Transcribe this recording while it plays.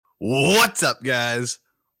What's up, guys?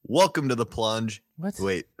 Welcome to The Plunge. What?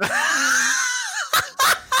 Wait.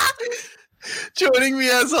 Joining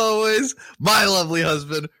me, as always, my lovely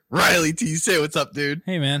husband, Riley T. Say what's up, dude.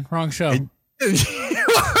 Hey, man. Wrong show. And you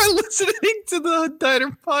are listening to the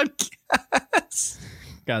Diner Podcast.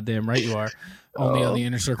 Goddamn right you are. Only on the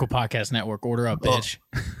Inner Circle Podcast Network. Order up, bitch.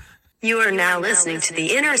 You are now listening to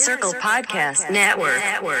the Inner Circle Podcast Network.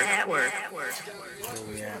 Here we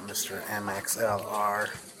at, Mr. MXLR.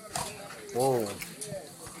 Whoa.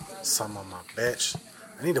 Some of my bitch.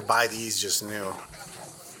 I need to buy these just new.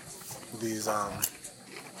 These, the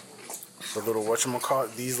little,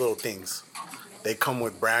 whatchamacallit, these little things. They come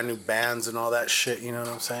with brand new bands and all that shit, you know what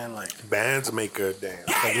I'm saying? Like, bands make good dance.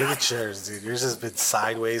 Like, look at yours, dude. Yours has been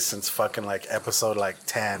sideways since fucking, like, episode,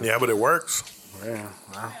 10. Yeah, but it works. Yeah,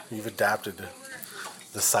 well, you've adapted to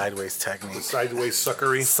the sideways technique. The sideways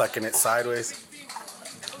suckery. Sucking it sideways.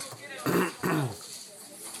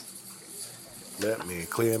 Let me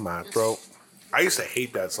clear my throat. I used to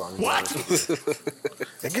hate that song. What?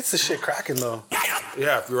 It gets the shit cracking, though.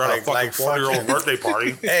 Yeah, if you're at a fucking 40-year-old birthday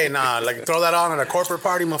party. Hey, nah, throw that on at a corporate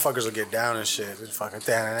party, motherfuckers will get down and shit. It's fucking.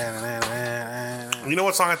 You know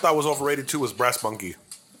what song I thought was overrated too was Brass Monkey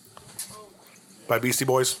by Beastie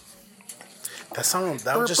Boys. That song,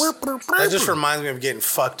 that just reminds me of getting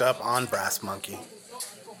fucked up on Brass Monkey.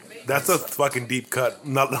 That's a fucking deep cut.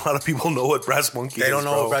 Not a lot of people know what Brass Monkey is. They don't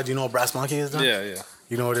know bro. do you know what Brass Monkey is, though? Yeah.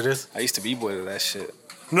 You know what it is? I used to b-boy to that shit.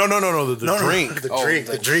 No. The drink.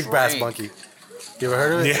 The drink Brass Monkey. You ever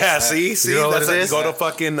heard of it? Yeah, see? You know what it is? Go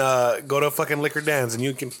to fucking Liquor Dance and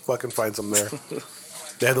you can fucking find some there.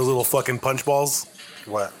 They had those little fucking punch balls.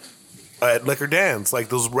 What? At Liquor Dance. Like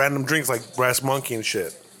those random drinks like Brass Monkey and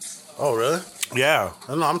shit. Oh, really? Yeah.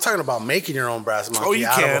 No, I'm talking about making your own Brass Monkey. Oh, you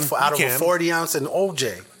can. Out of a 40 ounce and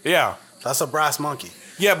OJ. Yeah. That's a Brass Monkey.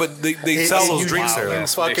 Yeah, but they sell those drinks there. You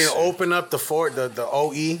fucking open up the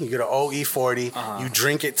OE. You get an OE 40. You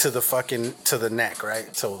drink it to the neck,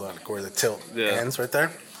 right? To where the tilt ends right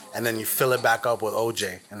there. And then you fill it back up with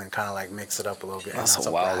OJ and then kind of like mix it up a little bit. That's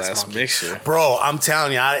a wild ass mixture. Bro, I'm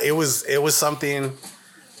telling you, it was something.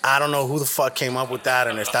 I don't know who the fuck came up with that,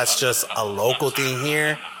 and if that's just a local thing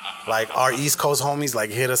here. Like our East Coast homies,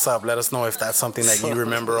 like hit us up. Let us know if that's something that you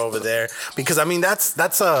remember over there. Because I mean, that's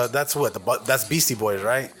Beastie Boys,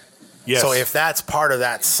 right? Yes. So if that's part of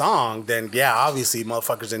that song, then yeah, obviously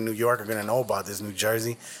motherfuckers in New York are gonna know about this. New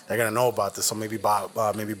Jersey, they're gonna know about this. So maybe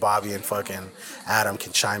Bobby and fucking Adam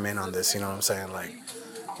can chime in on this. You know what I'm saying? Like,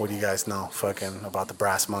 what do you guys know fucking about the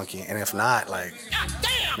Brass Monkey? And if not, like,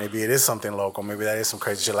 maybe it is something local. Maybe that is some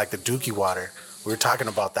crazy shit like the Dookie Water. We were talking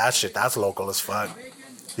about that shit. That's local as fuck.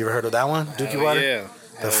 You ever heard of that one? Dookie Water? Yeah.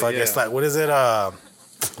 The fuck, it's like, what is it?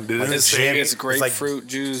 It's grapefruit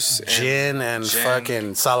juice. Gin and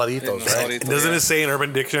fucking saladitos, right? Doesn't it say in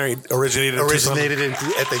Urban Dictionary originated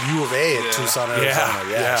at the U of A at Tucson, Arizona?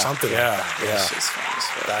 Yeah, something like that. Yeah.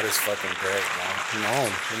 That is fucking great, man. You know,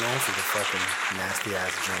 for the fucking nasty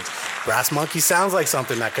ass drinks. Brass Monkey sounds like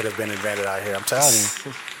something that could have been invented out here. I'm telling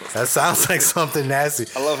you. That sounds like something nasty.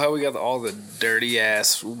 I love how we got all the dirty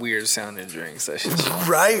ass, weird sounding drinks. That shit's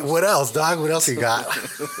right? What else, dog? What else you got?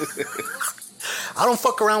 I don't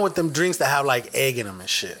fuck around with them drinks that have like egg in them and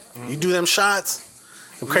shit. You do them shots,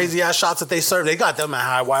 them crazy ass shots that they serve. They got them at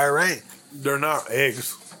High Wire, right? They're not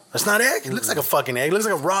eggs. It's not egg. It looks like a fucking egg. It looks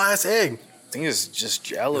like a raw ass egg. I think it's just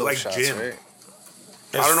Jello like shots, gin. right?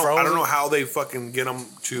 I don't know how they fucking get them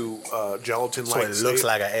to gelatin like. So it looks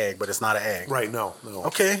like an egg, but it's not an egg. Right? No.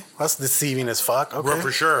 Okay, that's deceiving as fuck. Okay,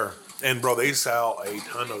 for sure. And bro, they sell a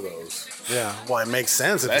ton of those. Yeah. Well, it makes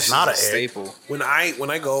sense if it's not an egg. Staple. When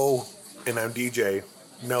I go and I'm DJ.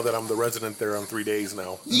 Now that I'm the resident there on 3 days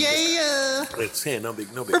now. Yeah. It's no big.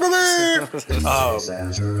 I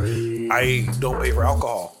don't pay for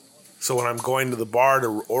alcohol. So when I'm going to the bar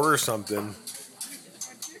to order something,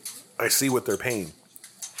 I see what they're paying.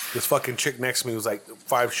 This fucking chick next to me was like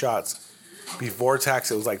 5 shots. Before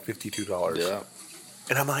tax, it was like $52. Yeah.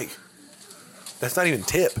 And I'm like, that's not even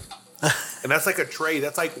tip. And that's like a tray.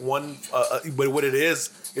 That's like one, but what it is,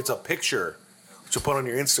 it's a picture to put on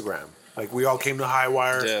your Instagram. Like we all came to High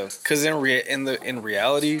Wire. Yeah, because in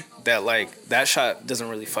reality, that shot doesn't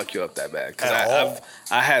really fuck you up that bad. Because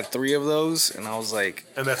I had 3 of those, and I was like,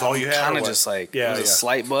 and that's all you had. Kind of just like it was a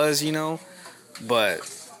slight buzz, you know. But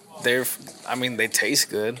they taste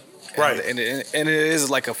good. Right. And it is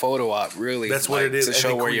like a photo op, really. That's what it is. To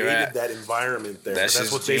show where you're at. That environment there.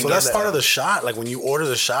 That's what they So that's part of the shot. Like when you order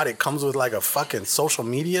the shot, it comes with like a fucking social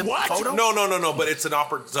media photo? No. But it's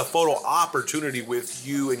it's a photo opportunity with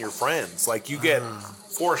you and your friends. Like you get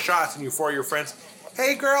 4 shots and you 4 of your friends.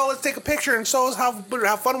 hey girl, let's take a picture and show us how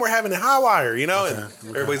fun we're having in High Wire, you know? And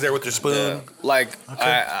everybody's there with their spoon. Yeah. Like,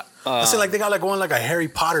 I see, like they got like going like a Harry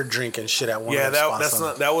Potter drink and shit at one. Yeah, of the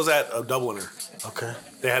spots. that was at a Dubliner. Okay.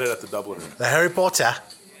 They had it at the Dubliner. The Harry Potter.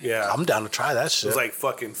 Yeah, I'm down to try that shit. It was like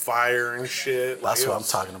fucking fire and shit. That's like, what I'm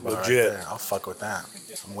talking about. Legit. Right there. I'll fuck with that.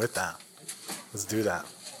 I'm with that. Let's do that.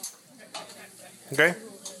 Okay.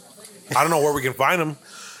 I don't know where we can find them.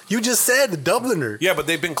 You just said the Dubliner. Yeah, but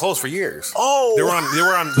they've been closed for years. Oh, they were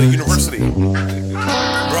on the university, bro.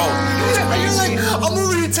 You're like, I'm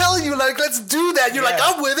already telling you, like, let's do that. You're like,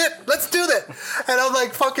 I'm with it. Let's do that. And I'm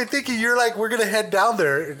like, fucking thinking, you're like, we're gonna head down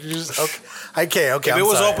there. You're just, okay. If it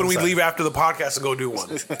was open, we'd leave after the podcast and go do one.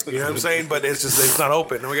 You know what I'm saying? But it's not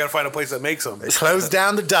open, and we gotta find a place that makes them. They closed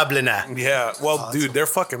down the Dubliner. Yeah. Well, dude, their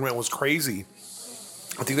fucking rent was crazy.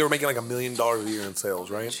 I think they were making like $1 million a year in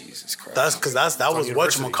sales, right? Jesus Christ. That's because that was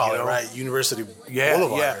whatchamacallit, you know? right? University Yeah,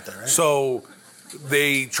 Boulevard yeah. right there, right? So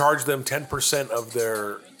they charged them 10% of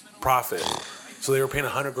their profit. So they were paying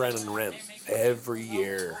 $100,000 in rent every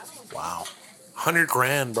year. Wow.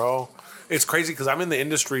 $100,000, bro. It's crazy because I'm in the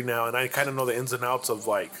industry now and I kind of know the ins and outs of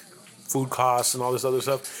like food costs and all this other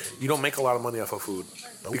stuff. You don't make a lot of money off of food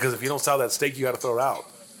because if you don't sell that steak, you got to throw it out.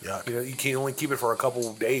 Yeah. You know, you can only keep it for a couple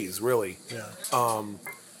of days, really. Yeah.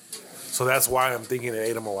 So that's why I'm thinking they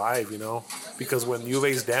ate them alive, you know? Because when U of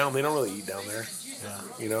A's down, they don't really eat down there. Yeah.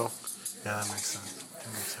 You know? Yeah, that makes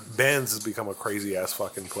sense. Ben's has become a crazy ass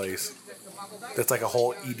fucking place. That's like a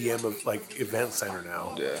whole EDM of like event center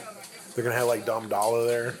now. Yeah. They're gonna have like Dom Dollar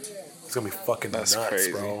there. It's gonna be fucking That's nuts,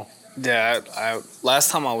 crazy. bro. Yeah, I last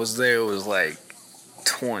time I was there it was like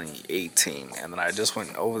 2018, and then I just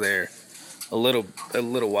went over there a little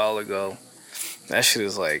while ago. That shit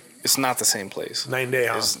is like, it's not the same place. 9 day,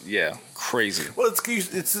 huh? Yeah, crazy. Well,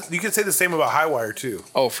 it's you can say the same about High Wire too.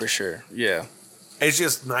 Oh, for sure. Yeah. It's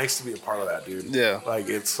just nice to be a part of that, dude. Yeah. Like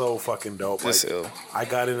it's so fucking dope. It's like, ill. I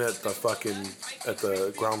got in at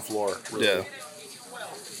the ground floor. Really. Yeah.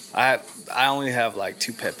 I only have like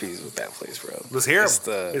 2 pet peeves with that place, bro. Let's hear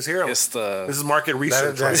them. Let's hear them. It's the This is market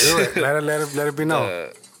research. Let it be known.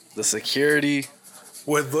 the security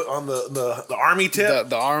With on the army tip.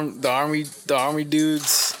 the army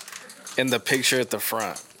dudes in the picture at the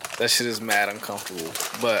front. That shit is mad uncomfortable.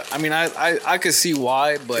 But I mean, I could see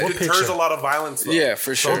why. But It deters a lot of violence, though. Yeah,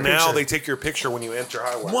 for sure. So now they take your picture when you enter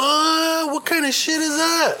High Wire. What kind of shit is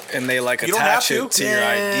that? and they like You don't have attach it to. to your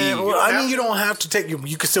ID. Well, I mean, you don't have to take. You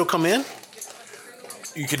can still come in.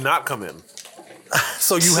 You cannot come in.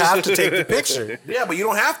 So you have to take the picture. Yeah, but you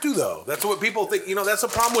don't have to though. That's what people think. You know, that's a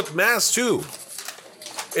problem with masks too.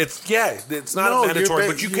 It's not No, mandatory,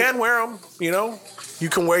 you're but you can wear them. You know, You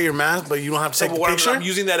can wear your mask, but you don't have to take the picture. I'm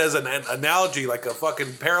using that as an analogy, like a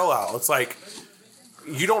fucking parallel. It's like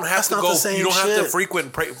you don't have That's to not go. the same You don't have to shit.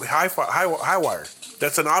 frequent high wire.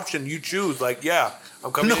 That's an option you choose. Like, yeah,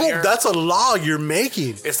 I'm coming in No, here. that's a law you're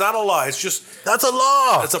making. It's not a law. It's just That's a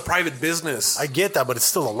law. it's a private business. I get that, but it's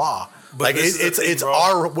still a law. But Like this is the it's thing, it's bro.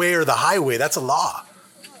 our way or the highway. That's a law,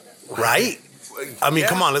 right? I mean, Yeah.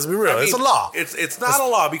 come on, let's be real. I It's a mean, law. It's not a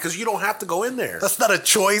law because you don't have to go in there. That's not a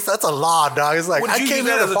choice. That's a law, dog. It's like Would I you came use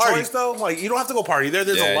here that as to a party. choice though? Like you don't have to go party there.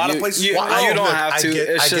 There's a Yeah, lot of you- places. you- you want to you go. don't look, have to. I get,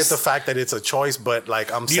 It's I get just- the fact that it's a choice, but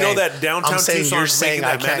like I'm Do you saying, know that downtown I'm saying Tucson you're is saying making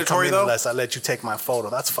I that can't come mandatory, in though? unless I let you take my photo.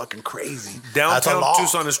 That's fucking crazy. That's a Downtown law.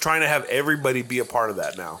 Tucson is trying to have everybody be a part of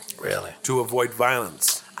that now Really? to avoid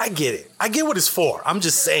violence. I get it. I get what it's for. I'm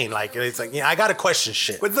just saying, like it's like I gotta question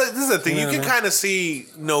shit. But this is the thing: You you know can what I mean? kind of see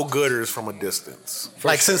no gooders from a distance.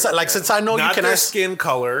 Since I know Not you can their ask. skin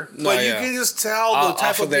color, No, but yeah. you can just tell the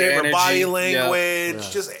type Off of of their behavior, body energy, yeah.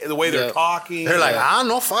 language, just the way they're Yeah. talking. They're like, I don't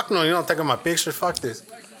know, fuck no, you don't take my picture, fuck this.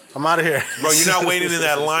 I'm out of here. bro, you're not waiting in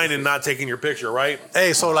that line and not taking your picture, right?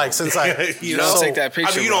 Hey, so like since I You Don't know, take that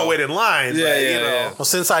picture. I mean, you bro. don't wait in line. Yeah, but, yeah, you know. yeah. well,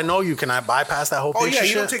 since I know you, can I bypass that whole Oh picture yeah, you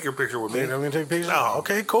shit? don't take your picture with me. I'm gonna take a picture. No.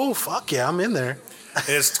 Okay, cool. Fuck yeah, I'm in there. And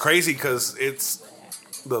it's crazy because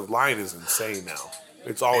the line is insane now.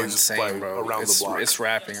 It's always Insane, like bro. around It's, the block. it's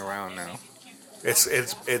wrapping around now. It's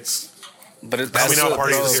But That's that's how the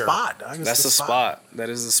parties bro, is here. Spot. Dog. It's That's the spot. That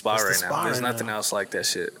is the spot That's the right spot now. There's right nothing now. else like that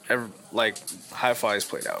shit. Like Hi-Fi is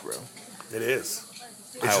played out, bro. it is.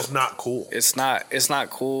 It's How- just not cool. It's not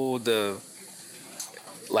cool.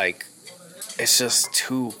 It's just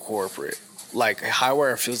too corporate. Like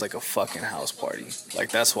Highwire feels like a fucking house party. Like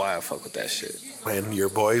that's why I fuck with that shit. And your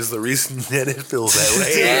boy's the reason that it feels that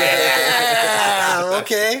way. Yeah,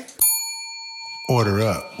 okay. Order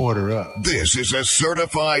up, order up. This is a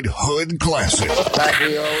certified hood classic. Like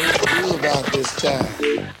we always do about this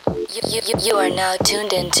time. You are now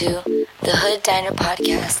tuned into the Hood Diner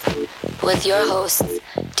Podcast with your hosts,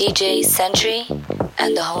 DJ Sentry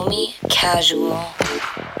and the homie Casual.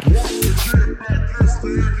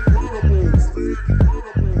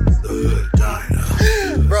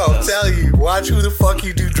 Bro, I'm telling you, watch who the fuck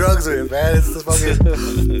you do drugs with, man. It's the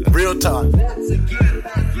fucking real talk.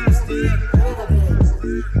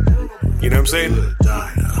 You know what I'm saying?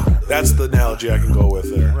 That's the analogy I can go with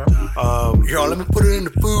there. Yo, let me put it in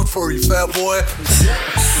the food for you, fat boy.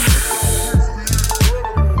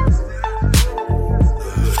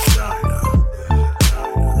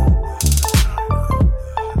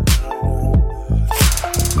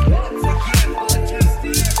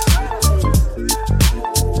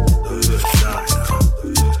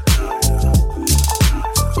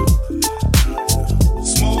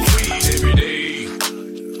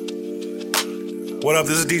 What up?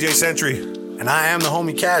 This is DJ Sentry. And I am the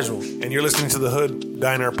homie Casual. And you're listening to the Hood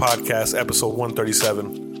Diner Podcast, episode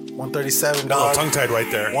 137. 137, Oh, dog. tongue-tied right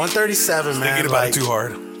there. 137, man. Thinking about it too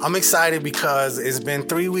hard. I'm excited because it's been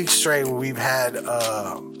 3 weeks straight where we've had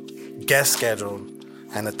guests scheduled,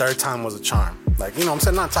 and the third time was a charm. Like, you know, I'm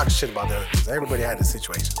saying, not talking shit about the other things. Everybody had the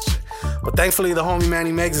situation and shit. But thankfully, the homie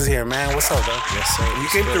Manny Megz is here, man. What's up, bro? Yes, sir. You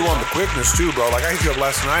came through on the quickness too, bro. Like I hit you up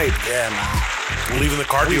last night. Yeah, man. Leaving the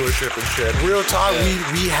car dealership and shit. Real talk,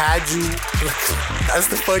 we had you. That's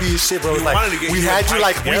the funniest shit, bro. We wanted to get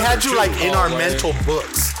you in our mental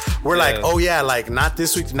books. We're like, oh yeah, like not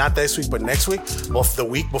this week, not this week, but next week. Well, the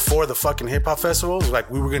week before the fucking hip hop festival,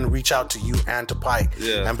 like we were gonna reach out to you and to Pike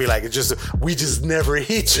and be like, we just never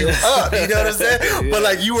hit you up. You know what I'm saying? But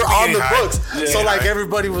like you were on the books, so like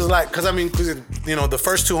everybody was like, because I mean, you know, the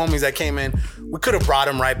first two homies that came in, we could have brought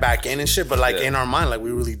them right back in and shit, but like in our mind, like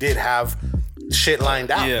we really did have shit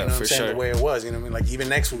lined out, you know what I'm saying, the way it was, you know what I mean? Like even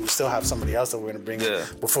next week we still have somebody else that we're gonna bring in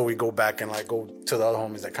before we go back and like go to the other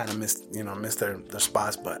homies that kind of missed their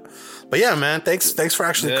spots, but yeah, man, thanks for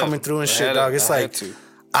actually coming through and shit, dog. It's like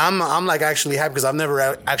I'm like actually happy because I've never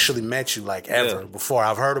actually met you like ever before.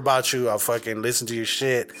 I've heard about you, I've fucking listened to your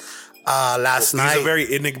shit. Last night, he's a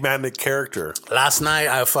very enigmatic character. Last night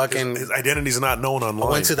I fucking his identity's not known online.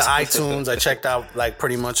 I went to the iTunes, I checked out like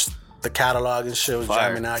pretty much the catalog and shit, was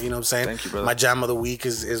jamming out, you know what I'm saying? Thank you, brother. My jam of the week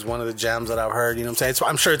is one of the jams that I've heard, you know what I'm saying?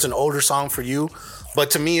 I'm sure it's an older song for you, but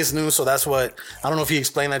to me it's new, so that's what, I don't know if he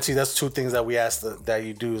explained that to you, that's two things that we asked that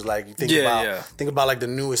you do is like, you think about like the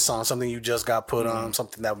newest song, something you just got put on,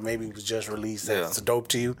 something that maybe was just released that's dope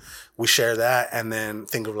to you, we share that, and then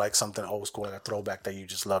think of like something old school, like a throwback that you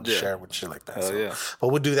just love to share with shit like that. But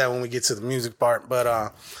we'll do that when we get to the music part,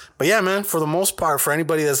 but yeah, man, for the most part, for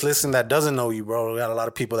anybody that's listening that doesn't know you, bro, we got a lot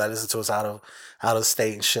of people that listen to us out of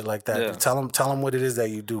state and shit like that. Yeah. Tell them what it is that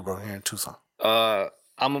you do, bro, here in Tucson.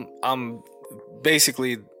 I'm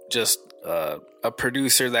basically just a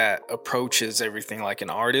producer that approaches everything like an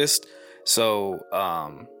artist. So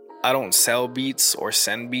I don't sell beats or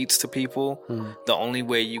send beats to people. The only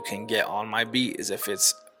way you can get on my beat is if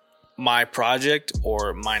it's my project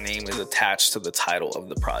or my name is attached to the title of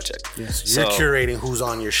the project. Yes, you're curating who's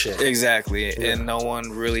on your shit. Exactly. Yeah. And no one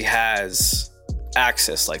really has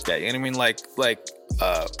access like that. You know what I mean? Like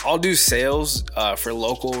I'll do sales for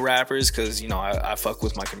local rappers because, you know, I fuck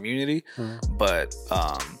with my community. But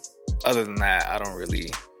other than that, I don't really,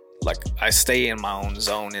 like, I stay in my own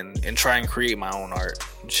zone and try and create my own art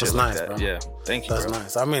and shit. That's like nice, that. Bro. Yeah. Thank you, That's bro.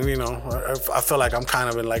 nice. I mean, you know, I feel like I'm kind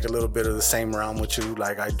of in like a little bit of the same realm with you.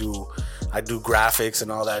 Like I do graphics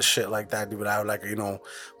and all that shit like that, dude. But I have like, you know,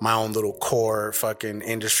 my own little core fucking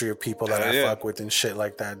industry of people that I fuck with and shit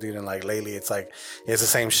like that, dude. And like lately it's like, it's the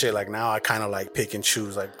same shit. Like now I kind of like pick and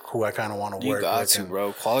choose like who I kind of want to work with. You got to,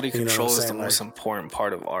 bro. Quality control is the like, most important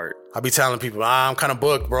part of art. I be telling people, I'm kind of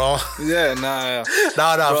booked, bro. Yeah, nah.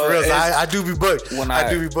 Nah, bro, for real. I do be booked. I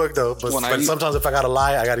do be booked though. But sometimes if I gotta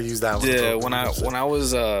lie, I gotta use that one. Yeah, when I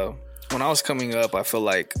was coming up, I feel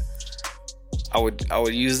like I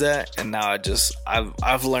would use that, and now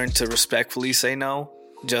I've learned to respectfully say no,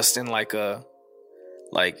 just in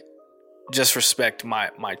just respect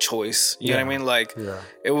my choice. You know what I mean? Like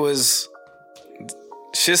it was.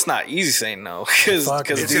 Shit's not easy saying no because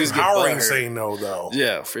it's empowering saying no though.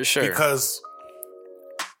 Yeah, for sure. Because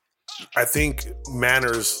I think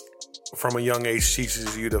manners from a young age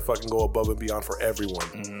teaches you to fucking go above and beyond for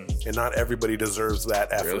everyone, and not everybody deserves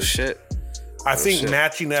that effort. Real shit. I think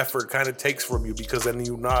matching effort kind of takes from you because then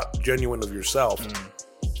you're not genuine of yourself.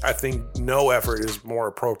 I think no effort is more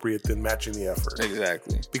appropriate than matching the effort.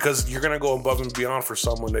 Exactly. Because you're gonna go above and beyond for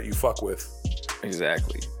someone that you fuck with.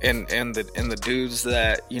 Exactly. And the dudes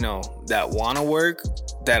that, you know, that want to work,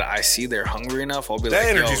 that I see they're hungry enough, I'll be that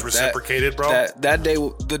like, energy's reciprocated, bro.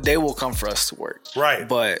 The day will come for us to work. Right.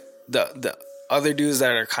 But the other dudes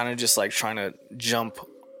that are kind of just like trying to jump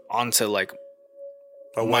onto like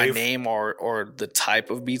my name or the type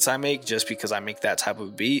of beats I make just because I make that type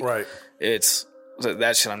of beat. Right. It's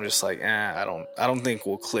that shit. I'm just like, I don't think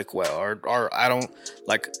we'll click well, or I don't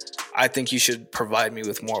like. I think you should provide me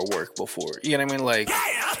with more work before. You know what I mean? Like,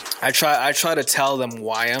 I try to tell them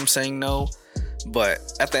why I'm saying no, but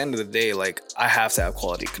at the end of the day, like, I have to have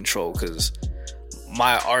quality control because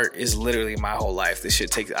my art is literally my whole life. This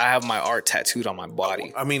shit takes. I have my art tattooed on my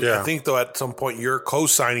body. I mean, I think though at some point you're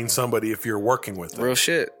co-signing somebody if you're working with them. Real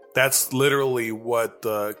shit. That's literally what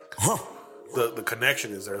the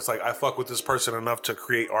connection is there. It's like I fuck with this person enough to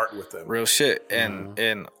create art with them. Real shit.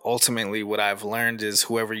 And ultimately what I've learned is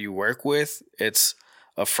whoever you work with, it's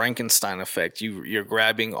a Frankenstein effect. You're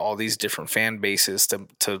grabbing all these different fan bases to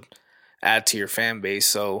add to your fan base.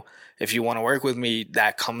 So if you want to work with me,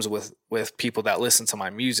 that comes with people that listen to my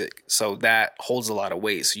music. So that holds a lot of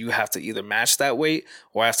weight. So you have to either match that weight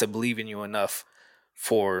or I have to believe in you enough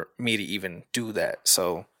for me to even do that.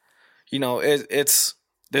 So, you know, it's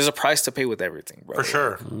there's a price to pay with everything, bro. For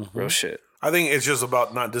sure. Real shit. I think it's just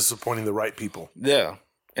about not disappointing the right people. Yeah.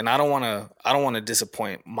 And I don't want to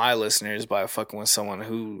disappoint my listeners by fucking with someone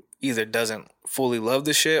who either doesn't fully love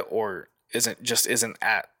the shit or isn't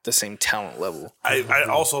at the same talent level. I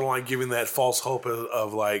also don't like giving that false hope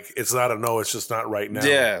of like it's not a no, it's just not right now.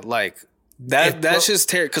 Yeah, like that's just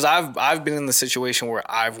terrible. Because I've been in the situation where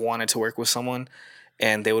I've wanted to work with someone,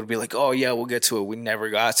 and they would be like, "Oh yeah, we'll get to it." We never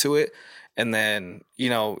got to it, and then you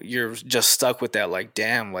know you're just stuck with that. Like,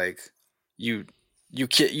 damn, like you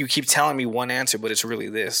keep telling me one answer, but it's really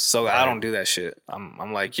this. So right. I don't do that shit.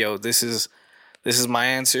 I'm like, yo, this is my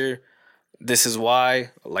answer. This is why.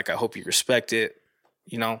 Like, I hope you respect it.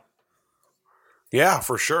 You know? Yeah,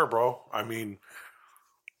 for sure, bro. I mean,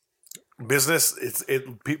 business.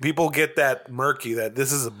 People get that murky that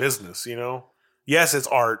this is a business. You know? Yes, it's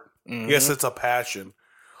art. Mm-hmm. Yes, it's a passion.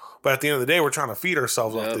 But at the end of the day, we're trying to feed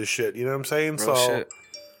ourselves off this shit. You know what I'm saying? Real shit.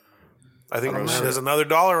 I think there's another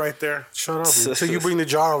 $1 right there. Shut up. Until you bring the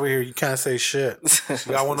jar over here, you can't say shit.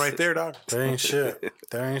 You got one right there, dog. There ain't shit.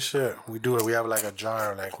 There ain't shit. We do it. We have like a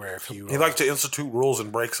jar, like where if you... He like to institute rules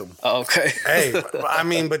and breaks them. Oh, okay. Hey, I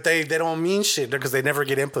mean, but they don't mean shit because they never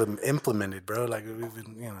get implemented, bro. Like, we've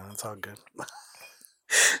been, you know, it's all good.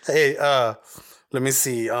 Hey, let me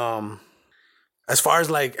see. As far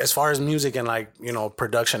as music and like, you know,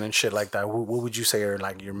 production and shit like that, what would you say are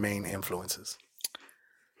like your main influences?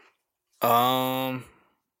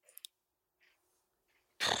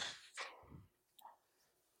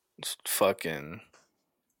 Fucking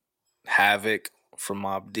Havoc from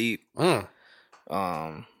Mobb Deep.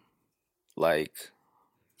 Like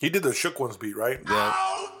he did the Shook Ones beat, right? Yeah.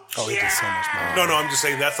 Oh, he did so much more. No, I'm just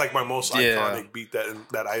saying that's like my most iconic beat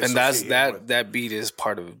that I and that's that beat is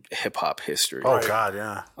part of hip hop history. Oh right? God,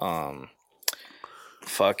 yeah.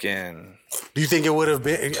 Fucking. Do you think it would have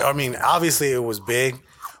been? I mean, obviously it was big.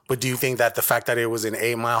 But do you think that the fact that it was in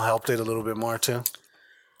 8 Mile helped it a little bit more too?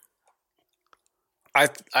 I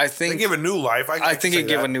think it gave a new life. I think it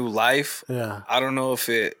gave a new life. Yeah. I don't know if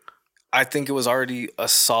it. I think it was already a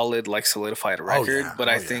solid, like solidified record. But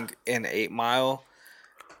I think in 8 Mile,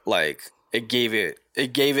 like it gave it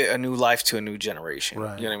a new life to a new generation.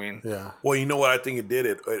 Right. You know what I mean? Yeah. Well, you know what I think it did.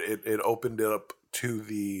 It opened it up to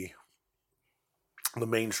the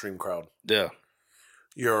mainstream crowd. Yeah.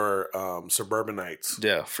 Your suburbanites.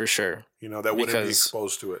 Yeah, for sure. You know, that wouldn't be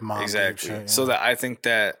exposed to it. Exactly. Shit, yeah. So that I think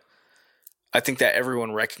that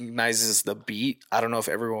everyone recognizes the beat. I don't know if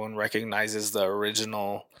everyone recognizes the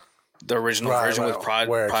original version with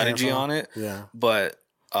Prodigy on it. Yeah. But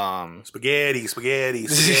spaghetti.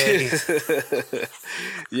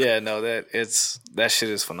 Yeah, no, that shit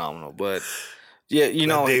is phenomenal. But yeah, you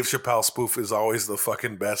know, Dave Chappelle spoof is always the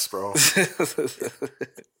fucking best, bro.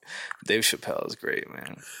 Dave Chappelle is great,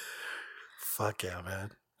 man. Fuck yeah,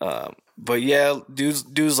 man. But yeah,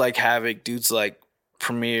 dudes like Havoc, dudes like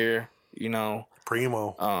Premier, you know,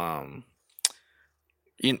 Primo.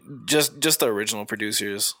 Just the original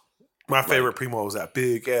producers. My favorite Primo was that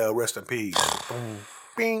Big L, rest in peace.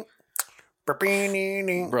 Bing. Bro,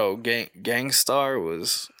 Gangstar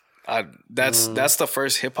was that's the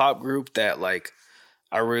first hip hop group that like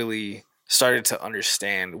I really started to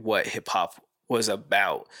understand what hip hop was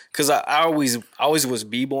about, because I always was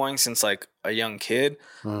b-boying since like a young kid,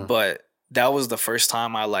 but that was the first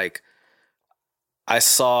time I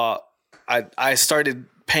started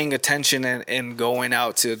paying attention and going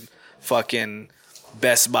out to fucking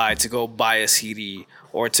Best Buy to go buy a CD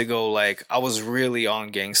or to go like I was really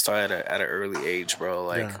on Gangstar at an early age, bro.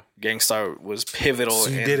 Like Gangstar was pivotal. So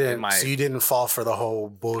you didn't fall for the whole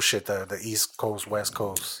bullshit, the East Coast West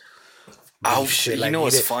Coast. beef shit. You Like, know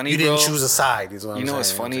what's funny, You didn't bro? choose a side. Is what You I'm know what's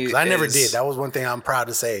saying. funny 'Cause I never is- did. That was one thing I'm proud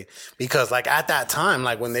to say, because like at that time,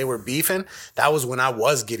 like when they were beefing, that was when I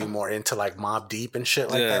was getting more into like Mobb Deep and shit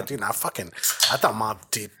like that, dude. And I thought Mobb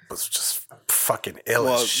Deep was just fucking ill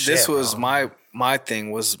as shit. This was bro. my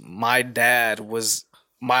thing. Was my dad was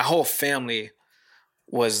my whole family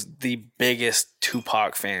was the biggest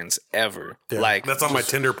Tupac fans ever. Yeah. Like That's on my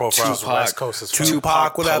Tinder profile. Tupac, West Coast is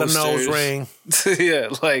Tupac without a nose posters. ring. Yeah,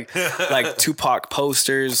 like Tupac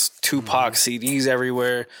posters, Tupac CDs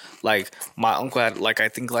everywhere. Like my uncle had like I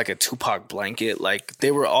think like a Tupac blanket. Like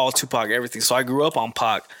they were all Tupac everything. So I grew up on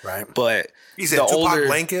Pac. Right. But You said Tupac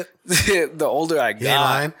blanket? the older I You ain't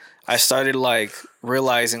lying. got, I started like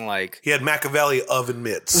realizing like He had Machiavelli oven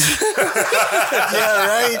mitts. Yeah,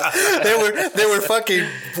 right. They were fucking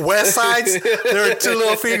West Sides. There were two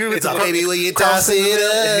little fingers. Like, baby, will you toss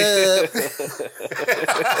it up?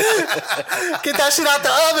 Get that shit out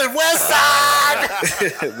the oven, West Side.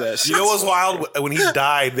 that You know what's wild? When he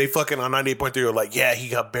died, they fucking on 98.3 were like, yeah, he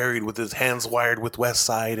got buried with his hands wired with West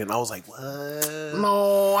Side. And I was like, what?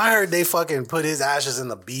 No, I heard they fucking put his ashes in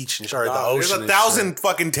the beach and the There's ocean. 1,000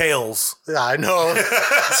 fucking tales. Yeah, I know.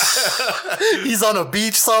 He's on a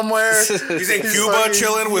beach somewhere. He's in Cuba fucking-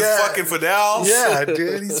 chilling with yeah. fucking Fidel. Yeah,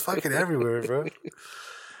 dude, he's fucking everywhere, bro.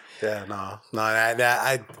 Yeah, no,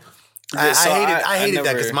 I hated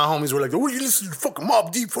that because my homies were like, "Oh, you listen to fucking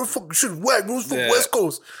Mobb Deep for fucking shit whack, it was from West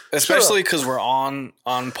Coast." Especially because we're on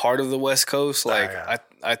part of the West Coast. Like yeah.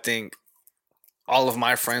 I think all of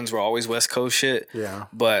my friends were always West Coast shit. Yeah.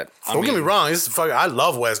 But Don't get me wrong, it's fucking, I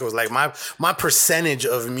love West Coast. Like my percentage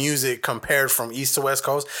of music compared from East to West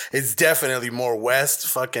Coast, it's definitely more West.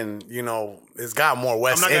 Fucking, it's got more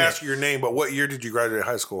West. I'm not in going to it. ask you your name, but what year did you graduate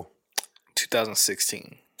high school?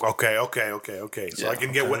 2016. Okay. So I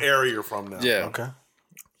can get what area you're from now. Yeah. Okay.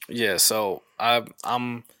 Yeah. So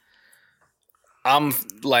I'm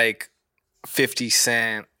like 50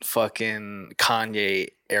 Cent, fucking Kanye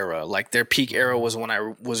era. Like their peak era was when I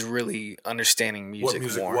was really understanding music, What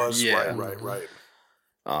music more. was. Yeah. Right.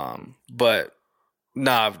 But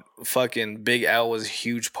nah, fucking Big L was a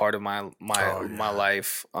huge part of my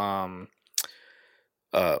life. Mob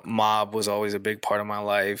was always a big part of my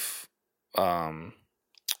life.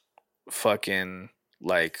 Fucking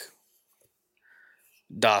like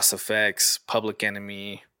DOS Effects, Public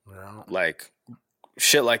Enemy, like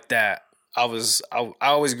shit like that. I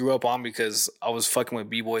always grew up on because I was fucking with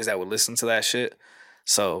b-boys that would listen to that shit.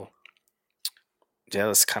 So yeah,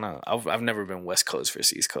 that's kind of I've never been West Coast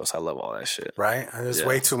versus East Coast. I love all that shit. Right? There's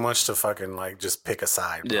way too much to fucking like just pick a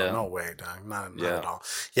side, bro. Yeah. No way, dog. Not at all.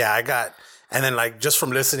 Yeah, I got, and then like just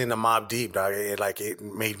from listening to Mobb Deep, dog, it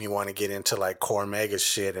made me want to get into like Core Mega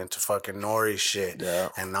shit, into fucking Nori shit,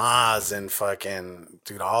 and Nas and fucking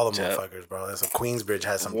dude, all the motherfuckers, bro. That's Queensbridge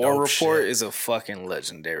has some War dope Report shit. is a fucking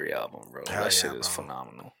legendary album, bro. Hell That shit yeah, is bro.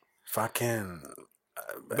 phenomenal. Fucking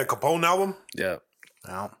The Capone album? Yeah.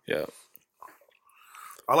 Yeah.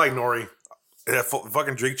 I like Nori. That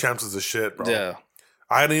fucking Drink Champs is the shit, bro. Yeah.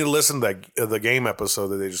 I need to listen to the game episode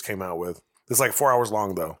that they just came out with. It's like 4 hours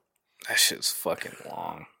long, though. That shit's fucking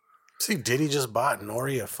long. See, Diddy just bought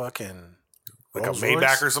Nori a fucking Like Rolls a Maybach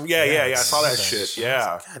Royce? or something. Yeah. I saw that shit.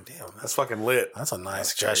 Yeah. God damn, That's fucking lit. that's a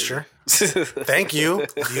nice gesture. Thank you.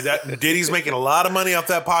 Diddy's making a lot of money off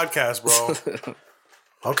that podcast, bro.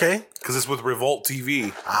 Okay. Because it's with Revolt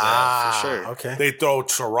TV. Ah, for sure. Okay. They throw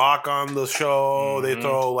Ciroc on the show. They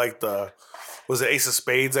throw like was it Ace of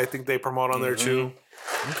Spades? I think they promote on there too.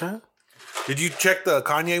 Okay. Did you check the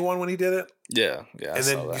Kanye one when he did it? Yeah. And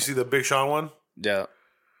then you see the Big Sean one? Yeah.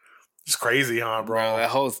 It's crazy, huh, bro?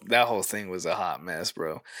 That whole thing was a hot mess,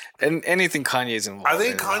 bro. And anything Kanye's involved I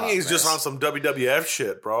think in is a hot Kanye's just mess. on some WWF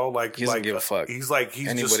shit, bro. Like He doesn't give a fuck. He's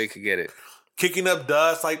Anybody just could get it. kicking up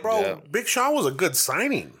dust. Like, bro, Yeah. Big Sean was a good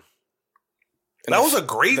signing. And That was a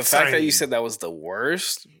great The signing. fact that you said that was the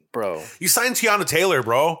worst, bro. You signed Tiana Taylor,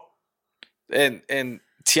 bro. And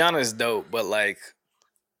Tiana's dope, but like,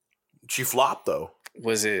 She flopped though.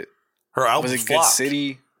 was it Her album was it flopped. Good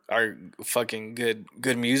City or fucking good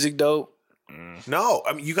music dope? No,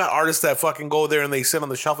 I mean you got artists that fucking go there and they sit on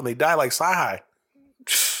the shelf and they die like Sci-Hi.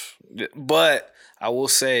 But I will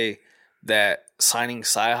say that signing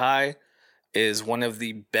Sci-Hi is one of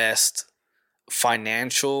the best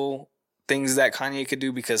financial things that Kanye could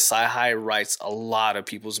do because Sci-Hi writes a lot of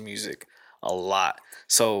people's music. A lot.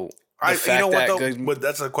 So the fact you know what that though? good, But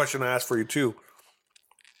that's a question I asked for you too.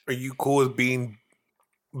 Are you cool with being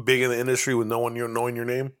big in the industry with knowing your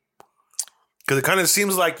name? Because it kind of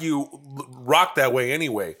seems like you rock that way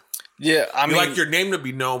anyway. yeah, I You mean, like your name to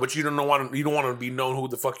be known, but you don't want to be known who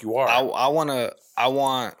the fuck you are. I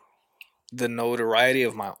want the notoriety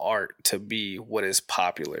of my art to be what is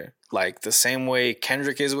popular. Like the same way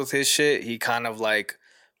Kendrick is with his shit, he kind of like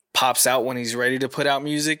pops out when he's ready to put out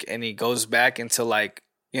music and he goes back into like,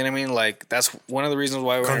 you know what I mean? Like that's one of the reasons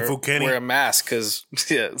why we wear a mask. Cause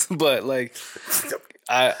yeah, but like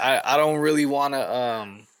I don't really want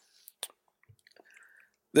to,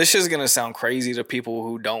 this shit's going to sound crazy to people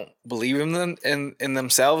who don't believe in them in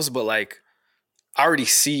themselves, but like I already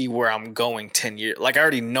see where I'm going 10 years. Like I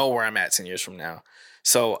already know where I'm at 10 years from now.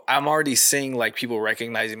 So I'm already seeing like people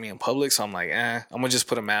recognizing me in public. So I'm like, I'm going to just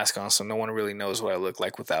put a mask on so no one really knows what I look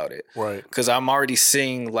like without it. Right. Because I'm already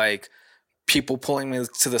seeing like people pulling me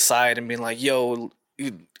to the side and being like, yo,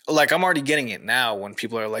 like I'm already getting it now when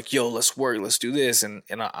people are like, yo, let's work, let's do this. And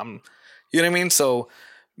I'm, you know what I mean? So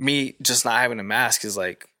me just not having a mask is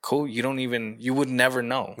like, cool. You would never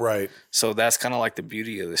know. Right. So that's kind of like the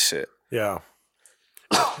beauty of this shit. Yeah.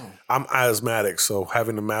 I'm asthmatic, so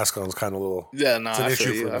having the mask on is kind of a little. Yeah, no, it's an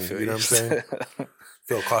issue for me. You know what I'm saying?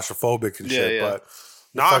 Feel claustrophobic and shit, but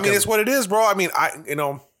no, I mean it's what it is, bro. I mean,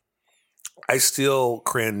 I still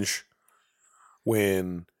cringe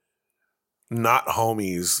when not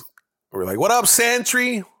homies were like, "What up,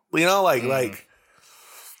 Sentry?" You know, like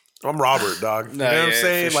I'm Robert, dog. You know what I'm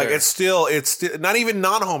saying? Like it's still not even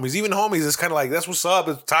non homies, even homies. It's kind of like that's what's up.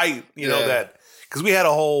 It's tight. You know that. Because we had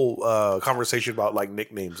a whole conversation about like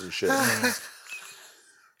nicknames and shit.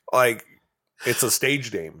 Like, it's a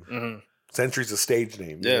stage name. Mm-hmm. Century's a stage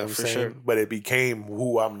name. You know what I'm saying? Sure. But it became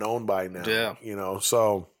who I'm known by now. Yeah. You know,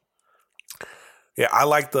 so yeah, I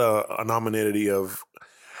like the anonymity of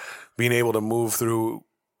being able to move through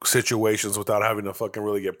situations without having to fucking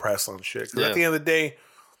really get pressed on shit. Because at the end of the day,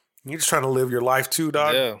 you're just trying to live your life too,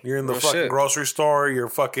 dog. Yeah. You're in the fucking grocery store. You're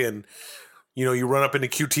fucking. You know, you run up into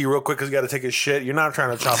QT real quick because you got to take a shit. You're not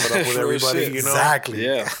trying to chop it up with everybody, you know? Exactly.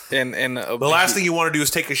 Yeah. And the last thing you want to do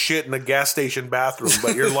is take a shit in the gas station bathroom,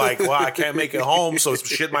 but you're like, well, I can't make it home, so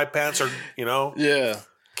shit my pants are, you know? Yeah.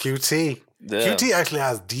 QT. Yeah. QT actually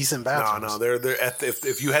has decent bathrooms. No, they're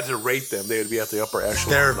if you had to rate them, they would be at the upper echelon.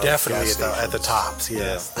 They're definitely at the tops.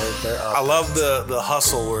 Yes, they're up. I love the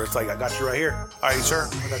hustle where it's like, I got you right here. All right, sir.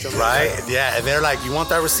 I got you right. Yeah, and they're like, you want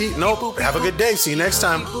that receipt? Nope. Have a good day. See you next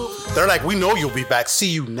time. They're like, we know you'll be back. See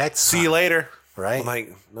you next time. See you later. Right? I'm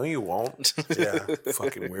like, no, you won't. Yeah,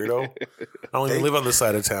 fucking weirdo. I don't even live on this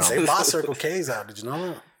side of town. They bought Circle K's out. Did you know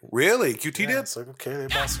that? Really? QT did? Circle K. They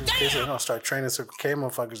bought Circle K's. They're going to start training Circle K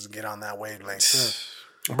motherfuckers to get on that wavelength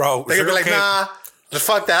too. Bro, they're going to be like, nah,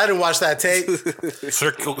 fuck that. I didn't watch that tape.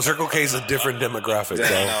 Circle K is a different demographic, bro.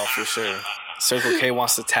 No, for sure. Circle K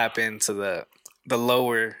wants to tap into the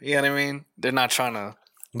lower, you know what I mean? They're not trying to.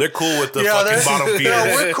 They're cool with the fucking bottom feeders.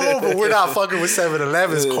 No, we're cool, but we're not fucking with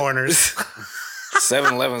 7-Eleven's corners.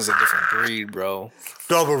 7-Eleven's a different breed, bro.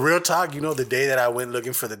 No, but real talk, you know, the day that I went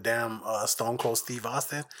looking for the damn Stone Cold Steve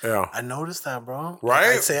Austin, I noticed that, bro.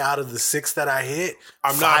 Right? I'd say out of the 6 that I hit,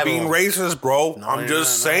 I'm not being racist, bro. No, I'm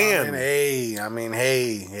just saying. Hey.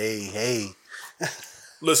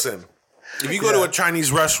 Listen, if you go to a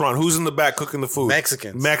Chinese restaurant, who's in the back cooking the food?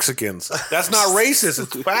 Mexicans. That's not racist.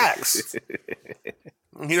 It's facts.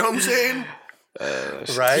 You know what I'm saying?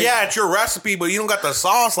 Right? Yeah, it's your recipe, but you don't got the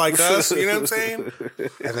sauce like us. You know what I'm saying?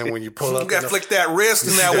 And then when you pull up, you got to flick that wrist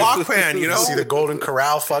in that wok pan, you know? See the Golden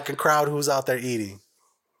Corral fucking crowd who's out there eating.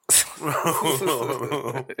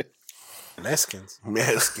 Mexicans.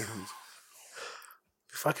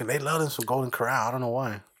 Fucking, they love them some Golden Corral. I don't know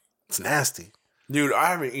why. It's nasty. Dude,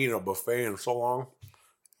 I haven't eaten a buffet in so long.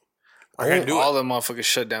 I can't do all the motherfuckers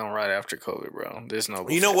shut down right after COVID, bro. There's no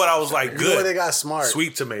buffet. You know what I was like? Good. You know they got smart.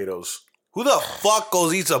 Sweet tomatoes. Who the fuck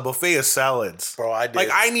goes eats a buffet of salads? Bro, I did. Like,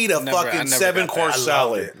 I need a fucking 7-course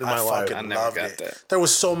salad in my life. I never got that. There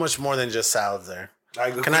was so much more than just salads there.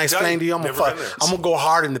 Can I explain to you? I'm gonna go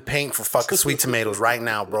hard in the paint for fucking sweet tomatoes right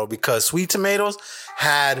now, bro. Because sweet tomatoes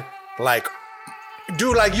had like,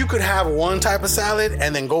 dude, like you could have one type of salad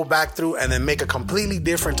and then go back through and then make a completely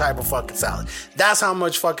different type of fucking salad. That's how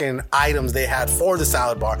much fucking items they had for the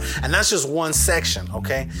salad bar. And that's just one section,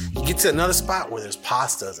 okay? You get to another spot where there's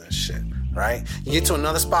pastas and shit. Right? You get to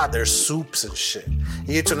another spot, there's soups and shit.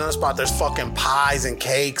 You get to another spot, there's fucking pies and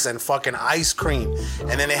cakes and fucking ice cream.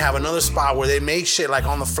 And then they have another spot where they make shit like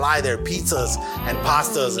on the fly there, pizzas and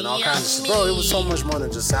pastas and all kinds of shit. Bro, it was so much more than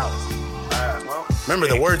just salads. Remember,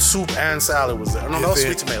 the word soup and salad was there. No, those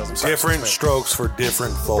sweet tomatoes. I'm sorry, different strokes for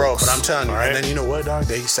different folks. Bro, but I'm telling you, and then you know what, dog?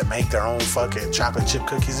 They used to make their own fucking chocolate chip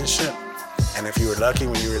cookies and shit. And if you were lucky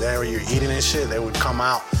when you were there, when you were eating and shit, they would come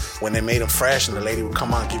out when they made them fresh, and the lady would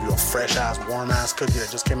come out and give you a fresh ass, warm ass cookie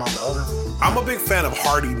that just came out the oven. I'm a big fan of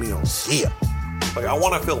hearty meals. Yeah. Like, I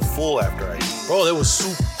want to feel full after I eat. Bro, there was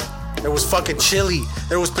soup There was fucking chili.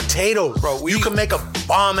 There was potatoes. Bro, you could make a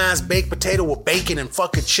bomb-ass baked potato with bacon and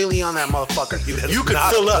fucking chili on that motherfucker. You could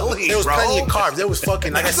fill up. There was plenty of carbs. There was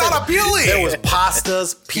fucking, like I said, not appealing. There was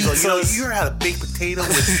pastas, pizzas. Like, you ever had a baked potato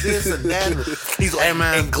with this and that? He's like, hey,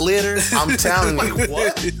 man, and glitter. I'm telling you. Like,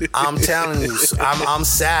 what? I'm telling you. I'm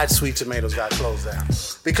sad Sweet Tomatoes got closed down.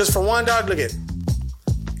 Because for one, dog, look at,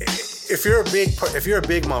 if you're a big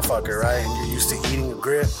motherfucker, right, and you're used to eating a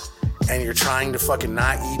grip, and you're trying to fucking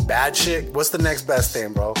not eat bad shit, what's the next best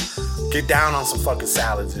thing, bro? Get down on some fucking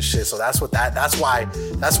salads and shit. So that's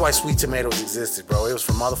why Sweet Tomatoes existed, bro. It was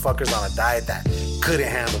for motherfuckers on a diet that couldn't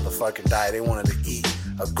handle the fucking diet. They wanted to eat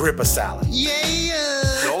a grip of salad. Yeah.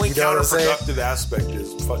 The only counterproductive aspect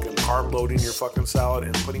is fucking carb loading your fucking salad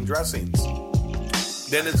and putting dressings.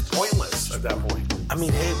 Then it's pointless at that point. I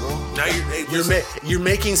mean, hey, bro. Now you're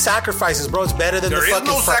making sacrifices, bro. It's better than there the fucking.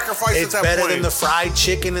 There is no sacrifice It's at that better point. than the fried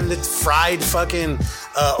chicken and the fried fucking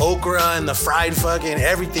okra and the fried fucking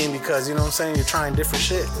everything, because you know what I'm saying. You're trying different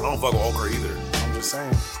shit. I don't fuck with okra either. I'm just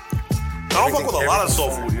saying. I don't fuck with a lot of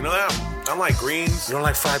soul food. You know that? I don't like greens. You don't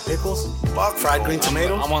like fried pickles? Fuck fried green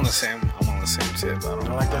tomatoes? I'm on the same tip. I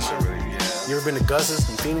don't like that shit. Really, yeah. You ever been to Gus's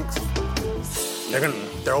in Phoenix?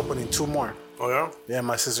 They're opening 2 more. Oh yeah? Yeah,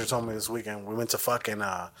 my sister told me this weekend. We went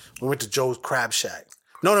to Joe's Crab Shack.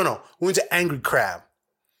 No. We went to Angry Crab.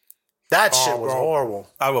 That shit was horrible.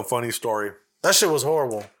 I have a funny story. That shit was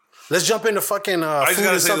horrible. Let's jump into fucking. I just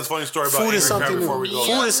gotta say this funny story about Angry Crab before we go.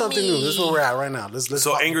 Food is something new. This is where we're at right now. Let's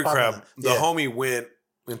so Angry Crab, the yeah. homie went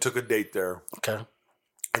and took a date there. Okay.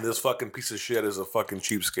 And this fucking piece of shit is a fucking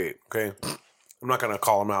cheapskate. Okay. I'm not gonna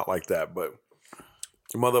call him out like that, but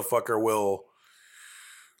the motherfucker will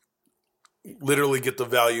literally get the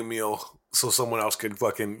value meal so someone else can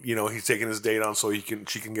fucking, he's taking his date on so she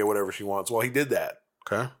can get whatever she wants. Well, he did that.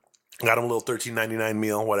 Okay. Got him a little $13.99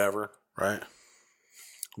 meal, whatever. Right.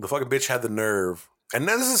 The fucking bitch had the nerve. And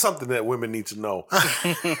now this is something that women need to know.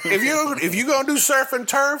 if you gonna do surf and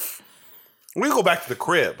turf, we go back to the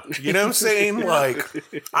crib. You know what I'm saying? Like,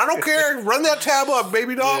 I don't care. Run that tab up,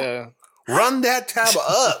 baby doll. Yeah. Run that tab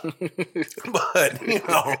up. But,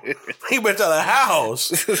 he went to the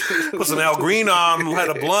house, put some Al Green on, had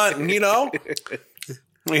a blunt, and,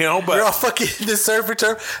 but you're all fucking the surf and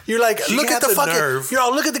turf. You're like, look at the fucking nerve. You're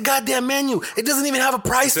all, look at the goddamn menu. It doesn't even have a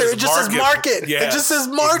price there. It just says market. Yeah, it just says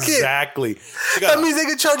market. Exactly. That means they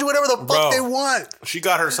can charge you whatever the fuck they want. She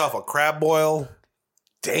got herself a crab boil.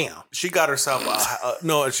 Damn. She got herself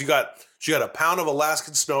she got a pound of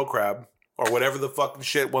Alaskan snow crab or whatever the fucking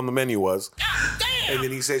shit on the menu was. And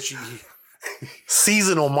then he said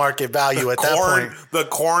seasonal market value at that point. The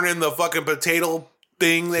corn and the fucking potato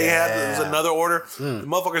thing they had. There was another order. The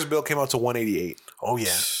motherfucker's bill came out to $188. Oh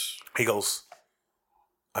yeah. He goes,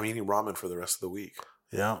 I'm eating ramen for the rest of the week.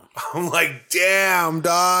 Yeah. I'm like, damn,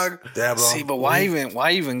 dog. Yeah, bro. See, but why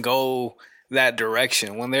even go that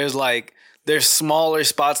direction when there's smaller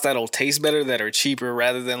spots that'll taste better that are cheaper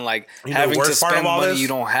rather than having to spend money you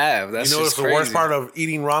don't have. That's what's just the crazy. worst part of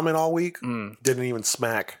eating ramen all week? Didn't even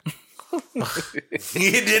smack.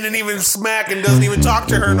 He didn't even smack and doesn't even talk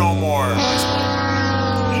to her no more.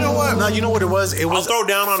 You know what? No, you know what it was? I'll throw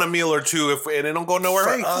down on a meal or two and it don't go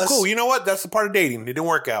nowhere. Hey, cool. You know what? That's the part of dating. It didn't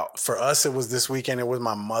work out. For us, it was this weekend. It was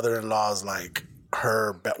my mother-in-law's,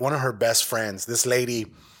 one of her best friends. This lady,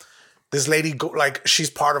 she's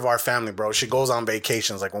part of our family, bro. She goes on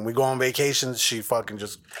vacations. Like, when we go on vacations, she fucking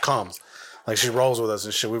just comes. Like, she rolls with us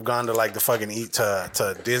and shit. We've gone to the fucking eat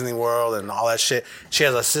to Disney World and all that shit. She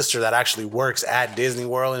has a sister that actually works at Disney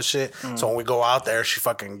World and shit. So when we go out there, she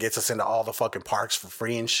fucking gets us into all the fucking parks for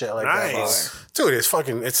free and shit like that. Dude,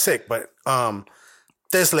 it's sick. But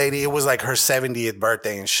this lady, it was her 70th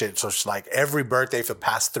birthday and shit. So she's every birthday for the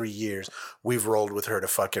past 3 years, we've rolled with her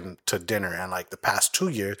to dinner. And the past 2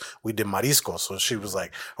 years, we did mariscos. So she was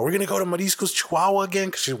like, are we going to go to Mariscos Chihuahua again?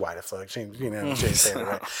 Because she's white as fuck. She ain't saying it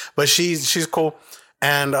right. But she's cool.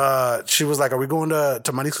 And she was like, are we going to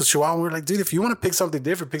Mariscos Chihuahua? And we were like, dude, if you want to pick something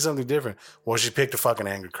different, pick something different. Well, she picked a fucking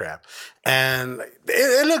Angry Crab. And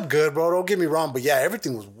it looked good, bro. Don't get me wrong. But yeah,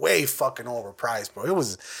 everything was way fucking overpriced, bro. It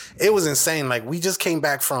was insane. We just came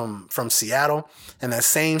back from Seattle, and that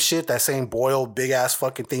same boiled big ass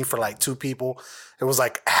fucking thing for 2 people. It was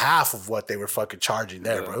half of what they were fucking charging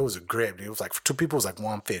there, bro. It was a grip, dude. It was for 2 people, it was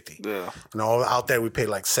 $150. Yeah. Out there we paid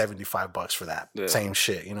 $75 for that. Yeah. Same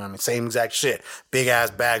shit, you know what I mean? Same exact shit. Big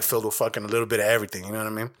ass bag filled with fucking a little bit of everything, you know what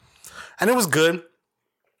I mean? And it was good.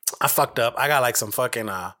 I fucked up. I got some fucking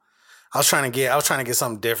I was trying to get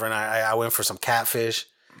something different. I went for some catfish.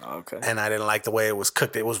 Okay. And I didn't like the way it was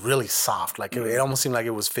cooked. It was really soft. Like it almost seemed like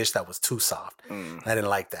it was fish that was too soft. I didn't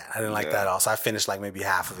like that. I didn't like that at all. So I finished like maybe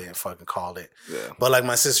half of it and fucking called it. Yeah. But like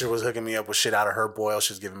my sister was hooking me up with shit out of her boil.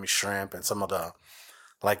 She was giving me shrimp and some of the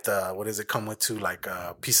like what does it come with too? Like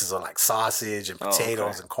pieces of like sausage and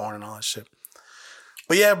potatoes and corn and all that shit.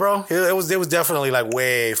 But yeah, bro, it was definitely like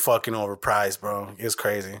way fucking overpriced, bro. It was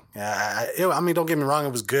crazy. Yeah, I mean, don't get me wrong,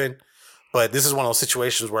 it was good, but this is one of those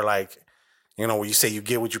situations where like, you know, when you say you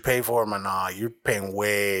get what you pay for, man, nah, you're paying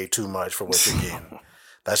way too much for what you're getting.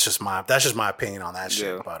 That's just my opinion on that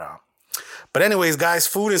shit. Yeah. But anyways, guys,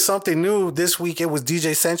 food is something new. This week it was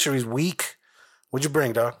DJ Century's week. What'd you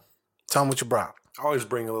bring, dog? Tell him what you brought. I always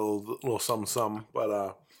bring a little something, but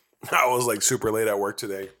I was like super late at work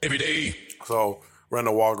today. Every day. So run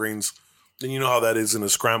to Walgreens. Then you know how that is in a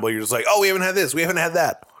scramble. You're just like, oh, we haven't had this. We haven't had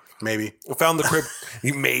that. Maybe. I found the crib.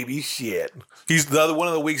 Maybe shit. He's the other one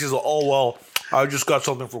of the weeks is, oh, well, I just got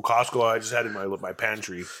something from Costco. I just had it in my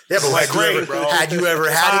pantry. Yeah, but like, great, bro. Had you ever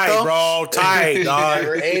had it, though? Bro. Tight, dog.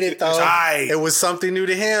 Never ate it, though. Tight. It was something new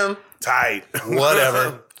to him. Tight.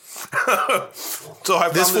 Whatever. So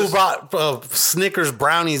this fool brought Snickers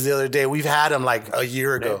brownies the other day. We've had them like a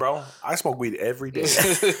year ago. Hey, bro, I smoke weed every day.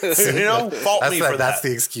 You know, fault me for that. That's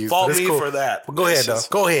the excuse. Fault me for that. But go ahead, though.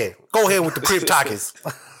 Go ahead. Go ahead with the Crib Takis.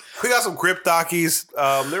 We got some Crib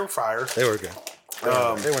Takis. They were fire. They were good.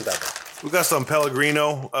 They weren't that bad. We got some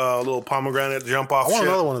Pellegrino, a little pomegranate jump off. I want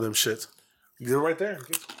another one of them shits. Get it right there.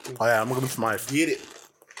 Oh yeah, I'm looking for mine. Get it.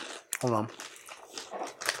 Hold on.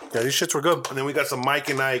 Yeah, these shits were good. And then we got some Mike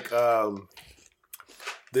and Ike.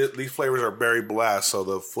 These flavors are berry blast. So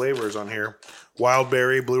the flavors on here: wild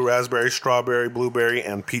berry, blue raspberry, strawberry, blueberry,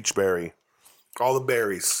 and peach berry. All the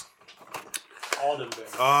berries. All them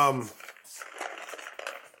berries.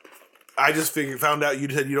 I just found out you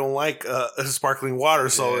said you don't like sparkling water,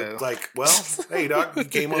 so it's like, well, hey, doc, you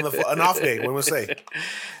came on an off day. What am I say?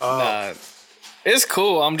 Nah, it's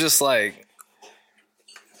cool. I'm just like,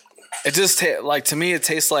 it just to me, it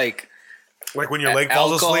tastes like when your leg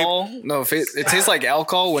falls asleep. No, it tastes like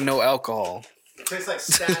alcohol with no alcohol. It tastes like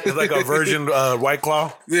static. It's like a virgin White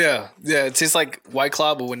Claw. Yeah. It tastes like White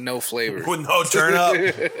Claw, but with no flavor. With no turn up.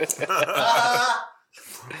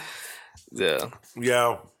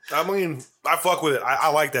 Yeah. I mean, I fuck with it. I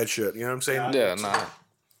like that shit. You know what I'm saying? Yeah, nah.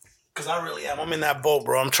 Because I really am. I'm in that boat,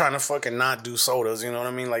 bro. I'm trying to fucking not do sodas. You know what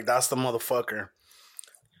I mean? Like, that's the motherfucker.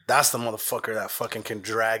 That's the motherfucker that fucking can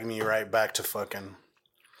drag me right back to fucking...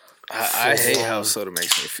 I hate how soda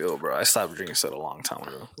makes me feel, bro. I stopped drinking soda a long time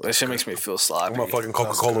ago. That shit makes me feel sloppy. I'm a fucking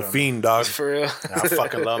Coca-Cola fiend, dog. For real. Yeah, I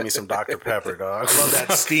fucking love me some Dr. Pepper, dog. I love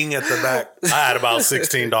that sting at the back. I had about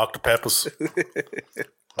 16 Dr. Peppers.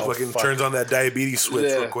 Fucking turns on that diabetes switch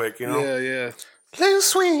real quick, you know? Yeah. Little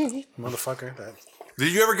sweet. Motherfucker.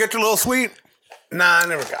 Did you ever get your little sweet? Nah, I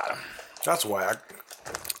never got him. That's why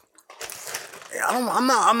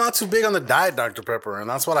I'm not too big on the Diet Dr. Pepper, and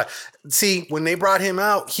that's what I see. When they brought him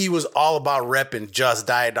out, he was all about repping just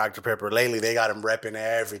Diet Dr. Pepper. Lately, they got him repping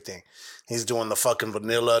everything. He's doing the fucking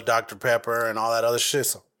vanilla Dr. Pepper and all that other shit.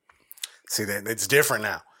 So, see, that it's different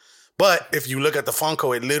now. But if you look at the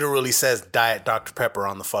Funko, it literally says Diet Dr. Pepper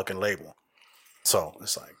on the fucking label. So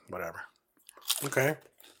it's like whatever. Okay.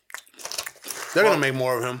 They're gonna make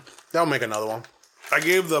more of him. They'll make another one. I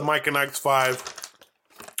gave the Mike and Ike's 5.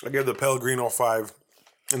 I gave the Pellegrino 5.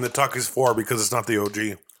 And the Takis 4 because it's not the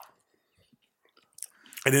OG.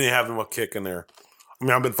 I didn't have him a kick in there. I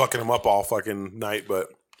mean, I've been fucking him up all fucking night, but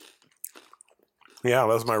yeah,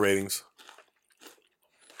 that's my ratings.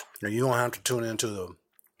 Now, you don't have to tune into the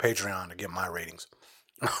Patreon to get my ratings.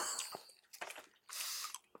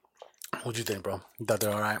 What'd you think, bro? You thought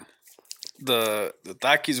they're all right? The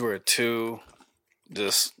Takis were a 2.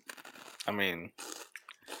 Just, I mean,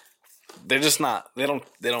 they're just not. They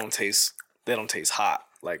don't taste hot.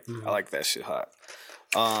 Like I like that shit hot.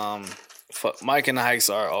 Mike and the Hikes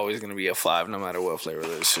are always gonna be a 5 no matter what flavor.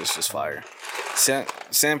 It's just fire.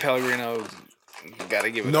 San Pellegrino, gotta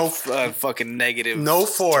give it a fucking negative. No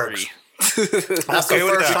forks. 3. That's the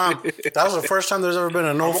first time. That was the first time there's ever been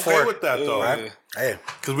a no fork. Okay with that though, right? Hey,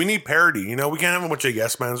 because we need parity. You know, we can't have a bunch of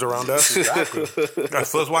yes mans around us. Exactly.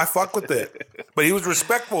 That's why I fuck with it. But he was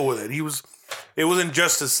respectful with it. It wasn't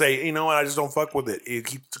just to say, you know what, I just don't fuck with it.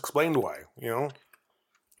 He explained why. You know.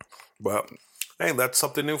 But hey, that's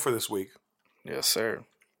something new for this week. Yes, sir.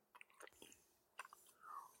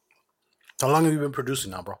 How long have you been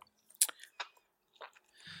producing now, bro?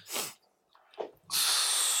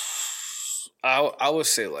 I would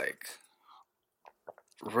say like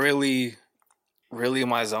really in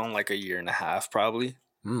my zone like a year and a half probably.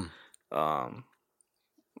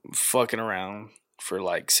 Fucking around for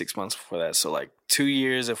like 6 months before that. So like 2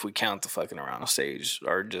 years if we count the fucking around stage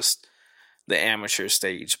or just the amateur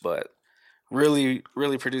stage, but really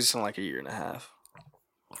producing like a year and a half.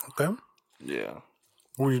 Okay. Yeah.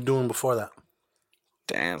 What were you doing before that?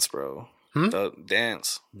 Dance, bro.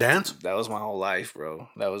 Dance. Dance? That was my whole life, bro.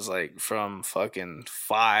 That was like from fucking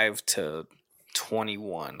 5 to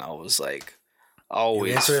 21. I was like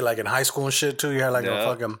always. You into it like in high school and shit too? You had like a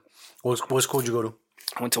fucking. What school did you go to?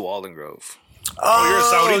 I went to Walden Grove. Oh, you're a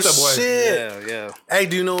Saudita boy. Shit. Yeah. Hey,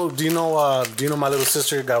 do you know my little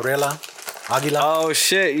sister Gabriela Aguila? Oh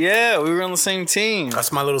shit, yeah, we were on the same team.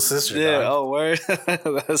 That's my little sister. Yeah. Dog. Oh, word.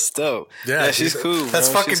 That's dope. Yeah, she's cool. That's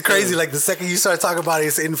bro. fucking She's crazy. cool. Like the second you start talking about it,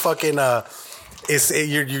 it's in fucking.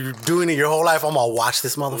 You're doing it your whole life. I'm gonna watch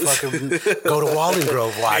this motherfucker go to Walden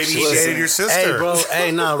Grove. Watch. Maybe he dated your sister. Hey, bro.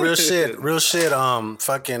 Hey, no, real shit.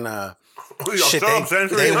 Fucking. Shit,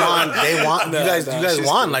 they won. You guys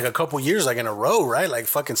won like a couple years, like in a row, right? Like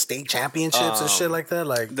fucking state championships and shit like that.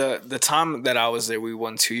 Like the time that I was there, we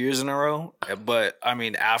won 2 years in a row. But I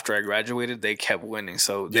mean, after I graduated, they kept winning.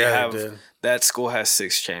 So they that school has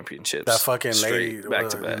 6 championships. That fucking lady, back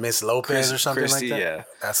to back, Miss Lopez or something Christy, like that. Yeah,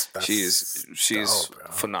 that's she's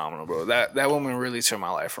dope, phenomenal, bro. That woman really turned my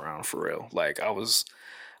life around for real. Like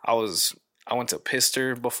I went to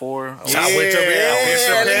Pister before. I went to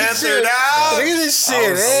Pister. Look at this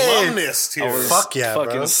shit. Alumnus here. Fuck yeah,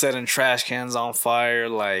 fucking bro. setting trash cans on fire,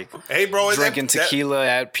 like hey, bro, drinking tequila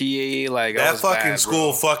at PA. Like that fucking bad,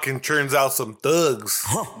 school fucking turns out some thugs.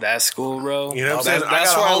 That school, bro. You know what I'm saying?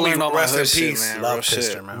 That's where I homie, learned all my rest in hood shit, peace. man. Love Real Pister,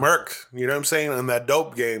 shit. man. Merc, you know what I'm saying? And that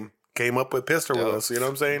dope game came up with Pister with us. You know what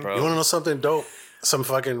I'm saying? Bro. You want to know something dope? Some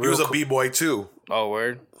fucking He real was a cool, B-boy too. Oh,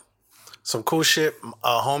 word. some cool shit.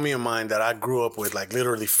 A homie of mine that I grew up with, like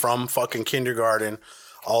literally from fucking kindergarten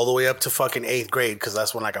all the way up to fucking 8th grade, because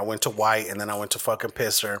that's when like I went to White and then I went to fucking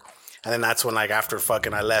Pister, and then that's when like after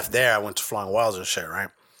fucking I left there, I went to Flying Wells and shit, right?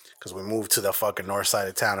 Because we moved to the fucking north side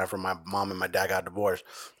of town after my mom and my dad got divorced.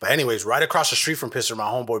 But anyways, right across the street from Pister, my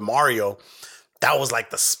homeboy Mario, that was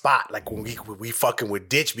like the spot, like when we fucking would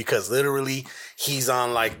ditch, because literally he's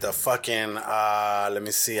on like the fucking let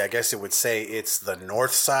me see, I guess it would say it's the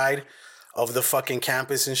north side of the fucking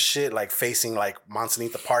campus and shit, like facing like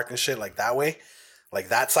Montanita Park and shit, like that way, like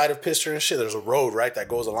that side of Pister and shit. There's a road right that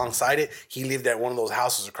goes alongside it. He lived at one of those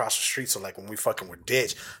houses across the street, so like when we fucking would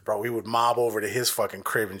ditch, bro, we would mob over to his fucking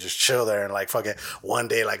crib and just chill there. And like fucking one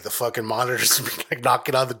day, like the fucking monitors would be like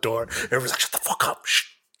knocking on the door, everyone's like, shut the fuck up, shh.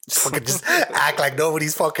 Just act like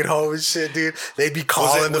nobody's fucking home and shit, dude. They'd be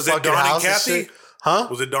calling the fucking house and shit. Huh?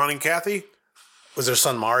 Was it Don and Kathy? Was their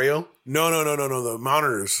son Mario? No. The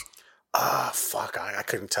monitors. Fuck. I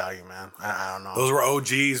couldn't tell you, man. I don't know. Those were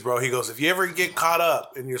OGs, bro. He goes, if you ever get caught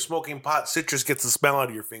up and you're smoking pot, citrus gets the smell out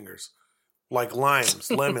of your fingers. Like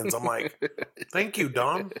limes, lemons. I'm like, thank you,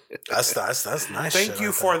 Don. That's nice. Thank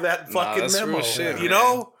you for that fucking memo. real shit, you man.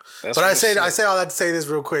 know? That's But I real say shit. all that to say this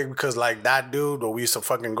real quick, because like that dude, when we used to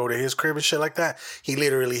fucking go to his crib and shit like that, he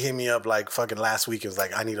literally hit me up like fucking last week. It was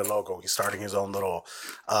like, I need a logo. He's starting his own little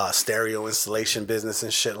stereo installation business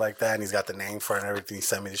and shit like that, and he's got the name for it and everything. He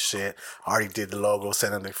sent me the shit. I already did the logo,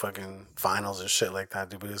 sent him the fucking finals and shit like that,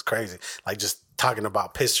 dude. But it's crazy. Like just talking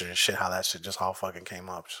about Pister and shit, how that shit just all fucking came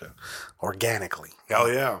up, shit, organically.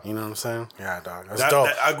 Hell yeah. You know what I'm saying? Yeah, dog. That's dope.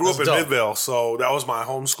 I grew up in That's dope. Midvale, so that was my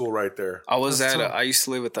home school right there. I used to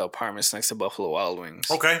live at the apartments next to Buffalo Wild Wings.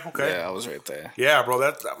 Okay. Yeah, I was right there. Yeah, bro.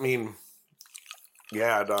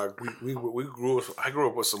 Yeah, dog. We grew up. I grew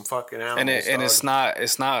up with some fucking animals. And dog.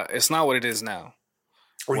 it's not what it is now.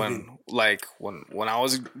 What do you mean? When I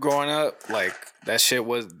was growing up, like that shit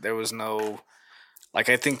there was no, like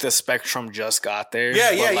I think the spectrum just got there.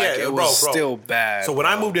 Yeah. It was still bad. So when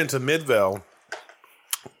I moved into Midvale,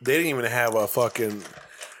 they didn't even have a fucking.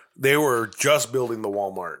 They were just building the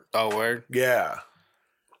Walmart. Oh, word? Yeah.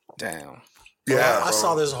 Damn. Yeah, I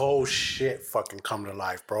saw this whole shit fucking come to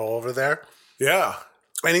life, bro, over there. Yeah.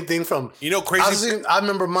 Anything from crazy. I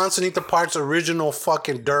remember Montanita Park's original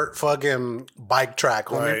fucking dirt fucking bike track.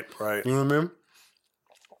 Homie. Right. You know what I mean?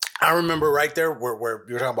 I remember right there where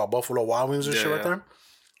you're talking about Buffalo Wild Wings and shit right there.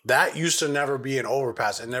 That used to never be an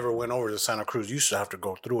overpass. It never went over to Santa Cruz. You used to have to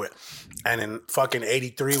go through it. And in fucking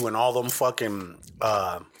 83, when all them fucking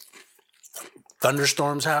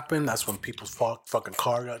thunderstorms happened, that's when people's fucking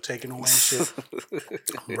car got taken away and shit.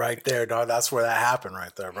 Right there, dog. That's where that happened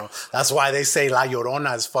right there, bro. That's why they say La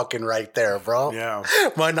Llorona is fucking right there, bro. Yeah.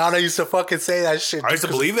 My nana used to fucking say that shit. I used to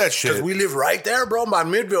believe that shit. Because we live right there, bro, by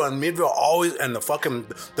Midvale. And Midvale always, and the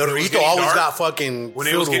Rito always got fucking when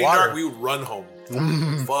it was filled with getting water. dark, we would run home.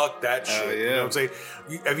 Fuck that shit. Yeah. You know what I'm saying?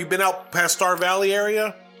 Have you been out past Star Valley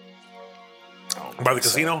area? By the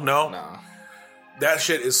casino? No. That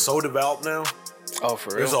shit is so developed now. Oh, for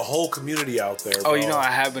real? There's a whole community out there, Oh, bro. you know,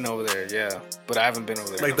 I have been over there, yeah. But I haven't been over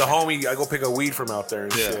there. Like the homie, I go pick up weed from out there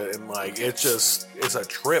and shit. And like, it's a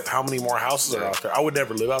trip how many more houses are out there. I would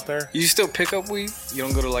never live out there. You still pick up weed? You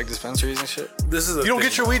don't go to like dispensaries and shit? This is You don't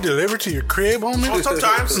get your weed delivered to your crib, homie? Oh,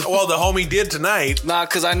 sometimes. Well, the homie did tonight. Nah,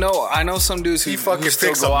 because I know some dudes who fucking still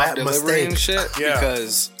fix go a out delivery and shit Yeah.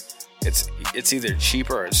 because it's either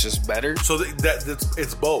cheaper or it's just better. So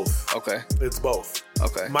it's both. Okay. It's both.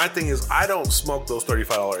 Okay. My thing is, I don't smoke those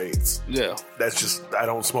 $35 eights. Yeah. That's just, I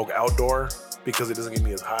don't smoke outdoor because it doesn't get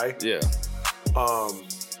me as high. Yeah.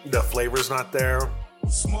 The flavor's not there.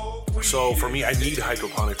 So for me, I need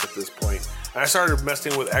hydroponics at this point. And I started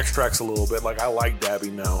messing with extracts a little bit. Like I like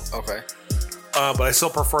dabbing now. Okay. But I still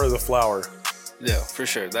prefer the flower. Yeah, for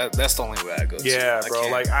sure. That's the only way I go. Yeah, bro.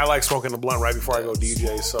 Like I like smoking the blunt right before I go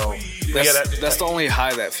DJ. So that's the only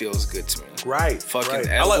high that feels good to me. Right. Fucking right.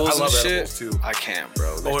 edibles I love and shit. edibles too. I can't,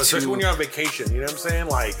 bro. Oh, especially when you're on vacation. You know what I'm saying?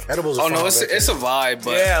 Like edibles. Are no, it's a vibe.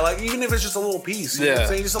 But yeah, like even if it's just a little piece. You know what I'm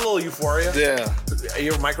saying? Just a little euphoria. Yeah.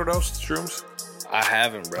 You ever microdosed shrooms? I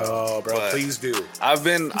haven't, bro. Oh, bro, please do. I've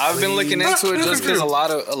been looking into it just because a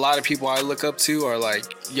lot of people I look up to are like,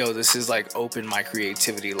 yo, this is like open my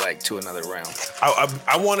creativity like to another realm.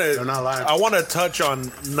 I want to. They're not lying. I want to touch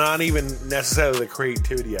on not even necessarily the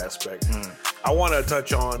creativity aspect. I want to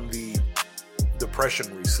touch on the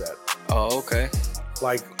depression reset. Oh, okay.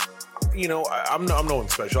 Like, you know, I'm no one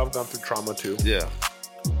special. I've gone through trauma too. Yeah.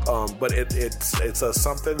 But it's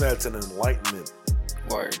something that's an enlightenment.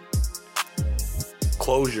 Word.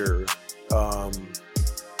 Closure. You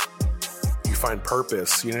find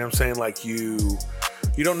purpose. You know what I'm saying? Like you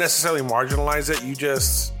don't necessarily marginalize it. You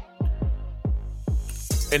just,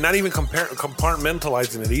 and not even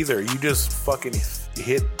compartmentalizing it either. You just fucking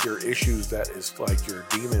hit your issues that is like your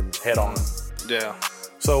demon head on. Yeah.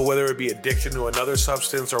 So whether it be addiction to another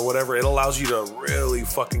substance or whatever, it allows you to really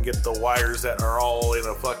fucking get the wires that are all in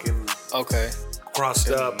a fucking crossed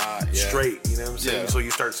up straight. You know what I'm saying? Yeah. So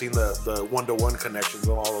you start seeing the one-to-one connections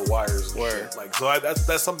on all the wires. And shit. Like so,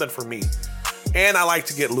 that's something for me. And I like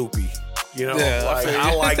to get loopy. You know, like,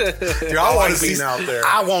 I like. Dude, I want to being out there.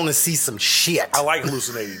 I want to see some shit. I like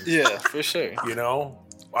hallucinating. Yeah, for sure. You know,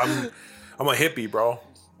 I'm a hippie, bro.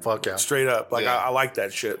 Fuck yeah, straight up. Like I like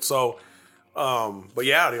that shit. So. But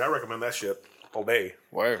yeah, dude, I recommend that shit. Obey.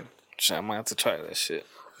 Word. Shit, I might have to try that shit.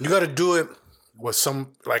 You got to do it with some,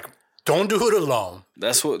 like, don't do it alone.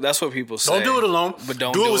 That's what people say. Don't do it alone. But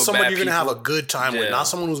don't do it with with somebody bad you're gonna people. have a good time with, not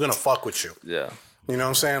someone who's gonna fuck with you. Yeah. You know what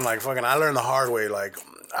I'm saying? Like, fucking, I learned the hard way. Like,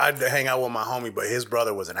 I'd hang out with my homie, but his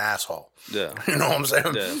brother was an asshole. Yeah. You know what I'm saying?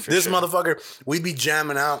 Yeah, this motherfucker, we'd be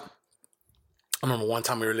jamming out. I remember one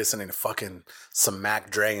time we were listening to fucking some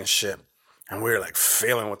Mac Dre and shit. And we were like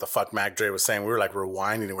feeling what the fuck Mac Dre was saying. We were like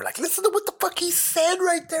rewinding and we're like, listen to what the fuck he said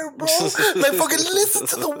right there, bro. Like fucking listen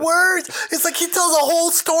to the words. It's like he tells a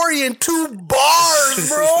whole story in 2 bars,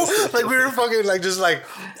 bro. Like we were fucking like just like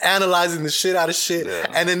analyzing the shit out of shit. Yeah.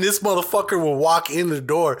 And then this motherfucker would walk in the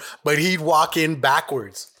door, but he'd walk in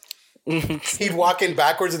backwards. He'd walk in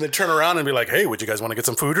backwards and then turn around and be like, hey, would you guys want to get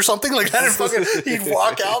some food or something? Like that. And fucking, he'd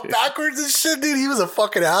walk out backwards and shit, dude. He was a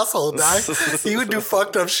fucking asshole, dog. He would do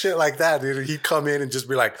fucked up shit like that, dude. He'd come in and just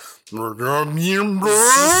be like, start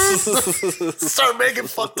making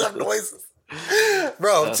fucked up noises.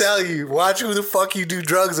 Bro, I'm telling you, watch who the fuck you do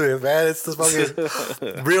drugs with, man. It's the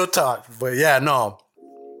fucking real talk. But yeah, no.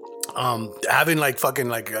 Having like fucking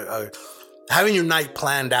like having your night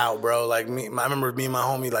planned out, bro. Like I remember me and my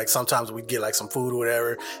homie, like sometimes we'd get like some food or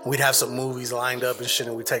whatever. And we'd have some movies lined up and shit,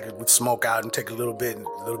 and we'd smoke out and take a little bit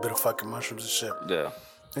of fucking mushrooms and shit. Yeah.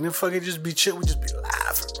 And then fucking just be chill. We'd just be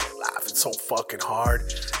laughing so fucking hard.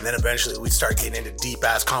 And then eventually we'd start getting into deep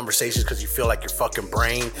ass conversations because you feel like your fucking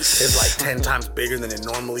brain is like 10 times bigger than it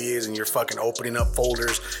normally is, and you're fucking opening up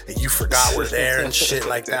folders and you forgot we're there and shit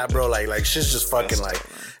like that, bro. Like shit's just fucking like,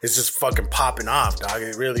 it's just fucking popping off, dog.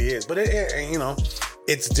 It really is. But it you know,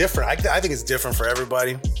 it's different. I think it's different for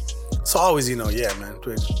everybody. So always, you know, yeah, man,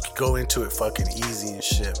 go into it fucking easy and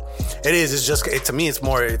shit. It is. It's just to me, it's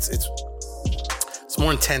more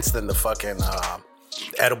more intense than the fucking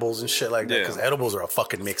edibles and shit like that, because edibles are a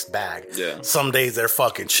fucking mixed bag. Yeah. Some days they're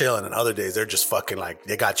fucking chilling, and other days they're just fucking like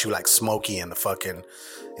they got you like Smokey in the fucking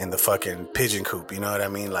pigeon coop. You know what I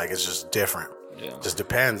mean? Like it's just different. Yeah. Just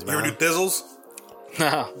depends, man. You ever do thizzles?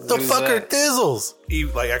 The fuck are thizzles?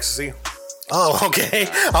 Eat like ecstasy. Oh, okay.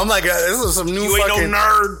 I'm like, this is some new you fucking ain't no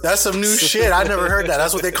nerd. That's some new shit. I never heard that.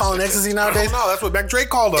 That's what they call an ecstasy nowadays. No, that's what Mac Dre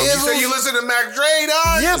called them. You say you listen to Mac Dre,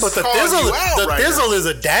 dog. Yeah, but the thizzle is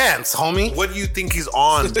a dance, homie. What do you think he's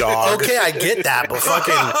on, dog? Okay, I get that, but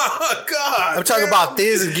fucking, God, I'm talking about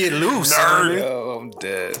thiz and get loose, nerd. Oh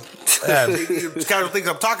dead. Casual thinks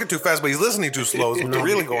I'm talking too fast, but he's listening too slow. Is what's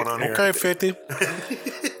really going on here. Okay, 50.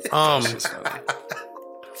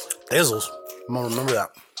 Izzles. I'm gonna remember that.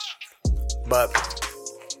 But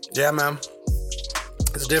yeah, man,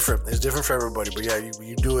 it's different. It's different for everybody. But yeah,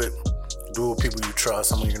 you do it. Do it with people you trust.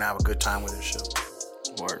 Someone you're gonna have a good time with and shit.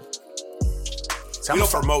 Word. We don't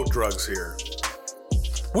promote drugs here.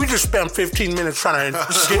 We just spent 15 minutes trying to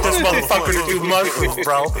get this motherfucker to do mushrooms,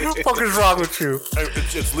 bro. What the fuck is wrong with you?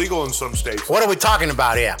 It's legal in some states. What are we talking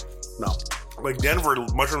about here? No. Like Denver,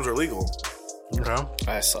 mushrooms are legal. Okay.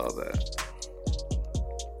 I saw that.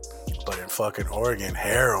 But in fucking Oregon,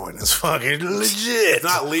 heroin is fucking legit. It's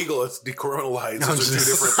not legal. It's decriminalized. Those are two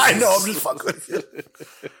different things. I know. I'm just fucking with you.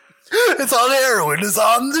 It's on heroin. It's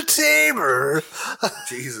on the table.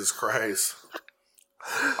 Jesus Christ.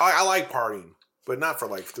 I like partying, but not for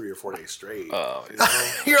like 3 or 4 days straight. Oh, you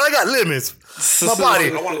know? I got limits. My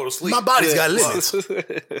body. I want to go to sleep. My body's got limits.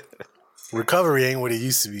 Recovery ain't what it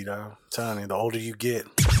used to be, though. I'm telling you, the older you get.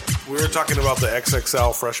 We were talking about the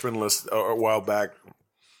XXL freshman list a while back,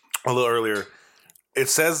 a little earlier. It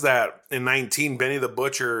says that in 19, Benny the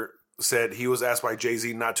Butcher said he was asked by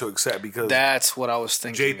Jay-Z not to accept because that's what I was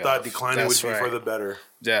thinking. Jay thought declining would be for the better.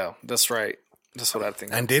 Yeah, that's right. That's what I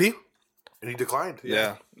think. And did he? And he declined.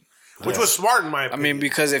 Yeah. Which was smart in my opinion. I mean,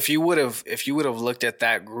 because if you would have looked at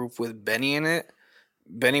that group with Benny in it,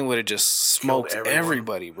 Benny would have just smoked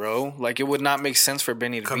everybody, bro. Like it would not make sense for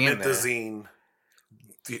Benny to be in there. Zine,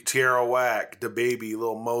 Tierra Whack, The Baby,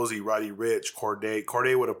 Lil Mosey, Roddy Ricch, Corday.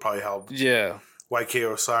 Corday would have probably helped. Yeah.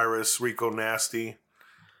 YK Osiris, Rico Nasty,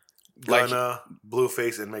 Gunna,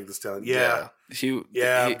 Blueface, and Meg Thee Stallion. Yeah.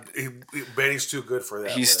 Benny's too good for that.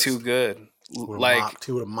 He's too good. He would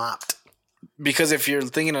have mopped. Because if you're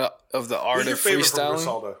thinking of the art of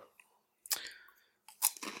freestyling,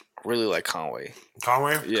 really like Conway.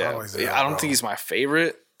 Conway? Yeah. I don't think he's my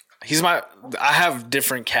favorite. I have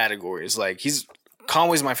different categories. Like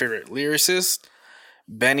Conway's my favorite lyricist.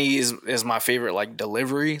 Benny is my favorite like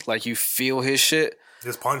delivery. Like you feel his shit.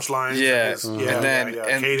 His punchlines. Yeah.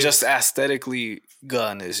 And just aesthetically,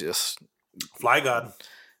 Gun is just Fly God.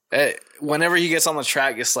 Whenever he gets on the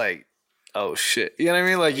track, it's like, oh shit. You know what I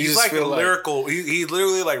mean? Like he's like a lyrical. He's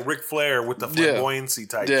literally like Ric Flair with the flamboyancy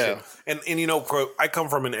type shit. And you know, I come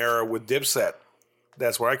from an era with Dipset.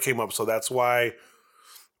 That's where I came up. So that's why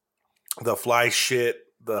the fly shit,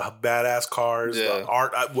 the badass cars, the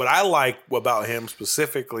art. What I like about him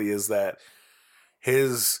specifically is that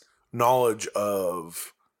his knowledge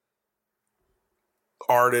of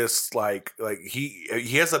artists, like he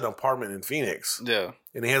has an apartment in Phoenix. Yeah.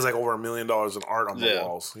 And he has like over $1 million in art on the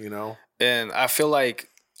walls, you know? And I feel like,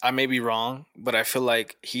 I may be wrong, but I feel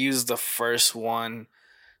like he was the first one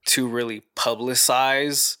to really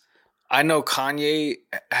publicize. I know Kanye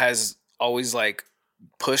has always like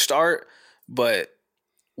pushed art, but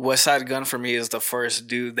West Side Gun for me is the first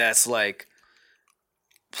dude that's like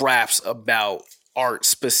raps about art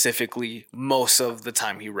specifically most of the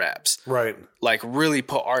time he raps. Right. Like really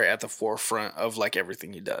put art at the forefront of like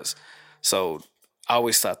everything he does. So I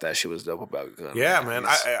always thought that shit was dope about Gun. Yeah, man.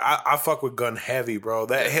 I fuck with Gun heavy, bro.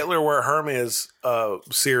 That Hitler Where Hermes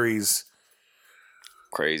series.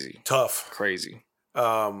 Crazy. Tough. Crazy.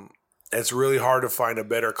 It's really hard to find a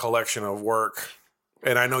better collection of work.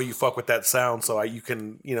 And I know you fuck with that sound, so you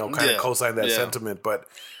can, kind of co-sign that sentiment. But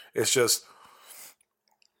it's just,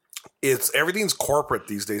 everything's corporate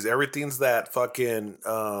these days. Everything's that fucking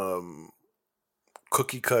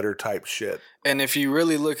cookie cutter type shit. And if you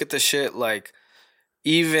really look at the shit, like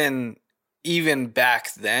even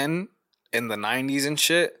back then in the 90s and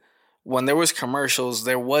shit, when there was commercials,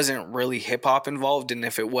 there wasn't really hip hop involved, and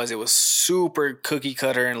if it was super cookie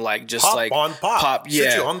cutter and like just pop like on pop,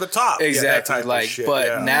 yeah, you on the top, exactly. Like, shit,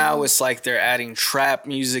 but now it's like they're adding trap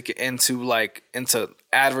music into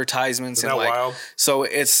advertisements. Isn't and that like wild? So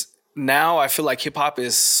it's now I feel like hip hop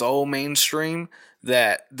is so mainstream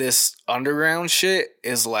that this underground shit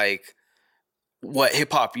is like what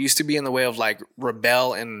hip hop used to be in the way of like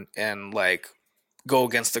rebel and like go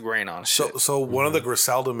against the grain on shit. So one of the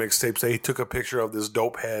Griselda mixtapes, they took a picture of this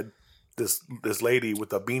dope head, this lady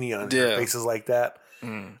with a beanie on her, faces like that.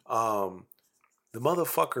 The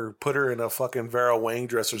motherfucker put her in a fucking Vera Wang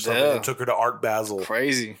dress or something and took her to Art Basel.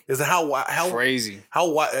 Crazy. Is it how crazy?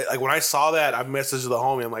 Like when I saw that, I messaged the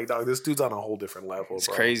homie. I'm like, dog, this dude's on a whole different level. It's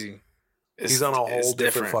bro. crazy. He's on a whole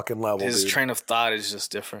different fucking level. His dude. train of thought is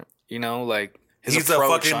just different. Like. He's a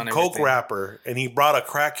fucking coke rapper, and he brought a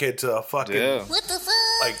crackhead to a fucking what the fuck?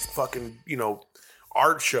 Like fucking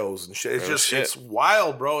art shows and shit. It's it's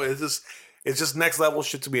wild, bro. It's just next level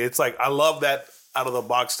shit to me. It's like I love that out of the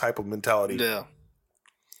box type of mentality. Yeah,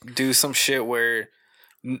 do some shit where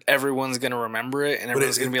everyone's gonna remember it, and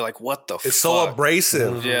everyone's gonna be like, "What the fuck?" It's so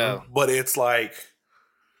abrasive. Yeah. But it's like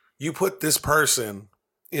you put this person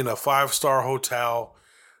in a 5-star hotel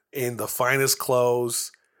in the finest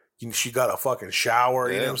clothes. She got a fucking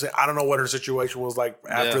shower. You know what I'm saying? I don't know what her situation was like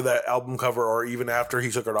after that album cover or even after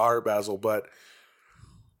he took her to Art Basel, but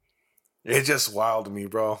it's just wild to me,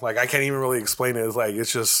 bro. Like, I can't even really explain it. It's like,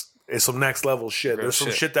 it's some next level shit. There's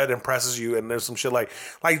some shit that impresses you, and there's some shit like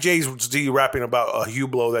Jay-Z rapping about a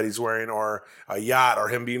Hublot that he's wearing or a yacht or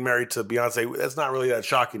him being married to Beyonce. That's not really that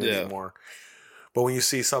shocking anymore. But when you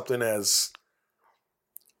see something as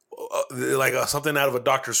like something out of a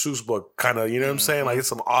Dr. Seuss book, kind of, you know what I'm saying? Like, it's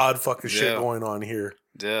some odd fucking shit going on here.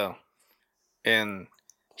 Yeah, and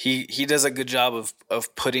he does a good job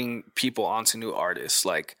of putting people onto new artists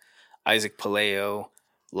like Isaac Paleo,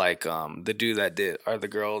 like the dude that did or the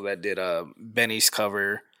girl that did Benny's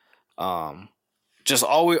cover, just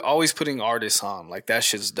always putting artists on. Like, that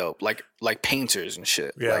shit's dope. Like painters and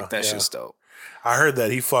shit. Like, that shit's dope. I heard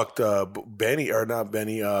that he fucked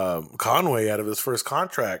Conway out of his first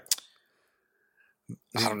contract.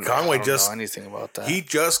 I don't know anything about that. He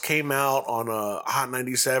just came out on a Hot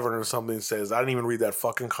 97 or something. Says I didn't even read that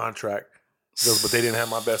fucking contract. He goes, but they didn't have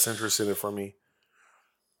my best interest in it for me.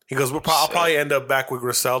 He goes, I'll probably end up back with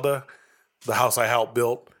Griselda, the house I helped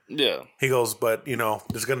build. Yeah. He goes, but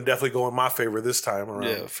it's gonna definitely go in my favor this time around.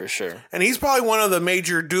 Yeah, for sure. And he's probably one of the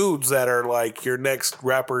major dudes that are like your next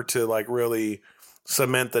rapper to like really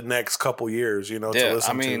cement the next couple years, to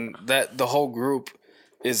listen to. That the whole group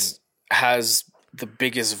has the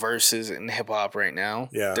biggest verses in hip hop right now.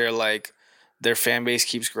 Yeah. They're like, their fan base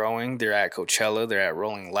keeps growing. They're at Coachella. They're at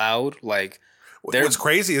Rolling Loud. Like, what's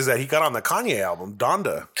crazy is that he got on the Kanye album,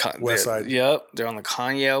 Donda. Westside. Yep. They're on the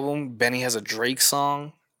Kanye album. Benny has a Drake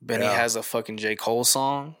song. Benny has a fucking J. Cole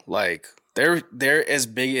song. Like, they're as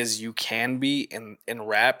big as you can be in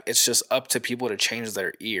rap. It's just up to people to change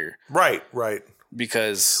their ear. Right.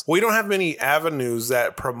 Because we don't have many avenues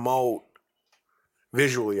that promote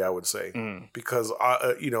visually, I would say. Because,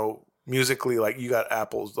 musically, like, you got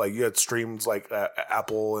Apple's, like, you got streams like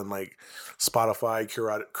Apple and like Spotify,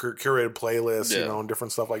 curated playlists, and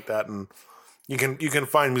different stuff like that. And you can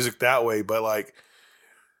find music that way, but like,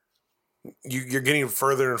 you're getting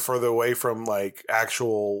further and further away from like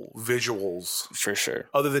actual visuals, for sure.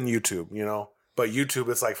 Other than YouTube, But YouTube,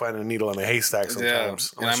 it's like finding a needle in a haystack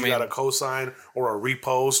sometimes. Unless you got a cosign or a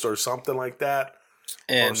repost or something like that,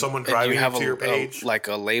 or someone driving you to your page, like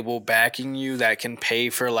a label backing you that can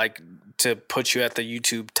pay for like to put you at the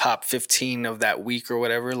YouTube top 15 of that week or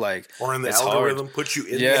whatever. Like, or in the algorithm, put you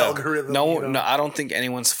in the algorithm. No, I don't think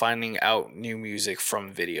anyone's finding out new music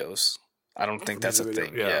from videos. I don't think that's a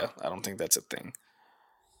thing. Yeah, I don't think that's a thing.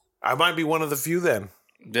 I might be one of the few then.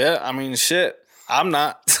 Yeah, I mean, shit. I'm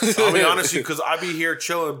not. I'll be honest with you, because I'll be here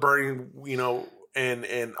chilling, burning,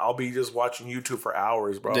 and I'll be just watching YouTube for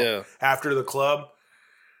hours, bro. Yeah. After the club,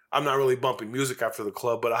 I'm not really bumping music after the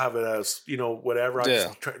club, but I have it as, whatever.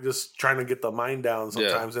 I just trying to get the mind down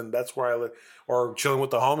sometimes, and that's where I live. Or chilling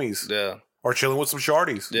with the homies. Yeah. Or chilling with some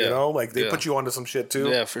shorties, Like, they put you onto some shit, too.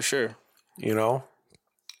 Yeah, for sure.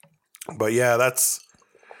 But yeah, that's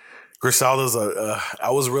Griselda's I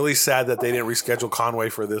was really sad that they didn't reschedule Conway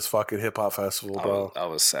for this fucking hip hop festival, bro. I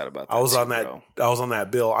was sad about that. I was on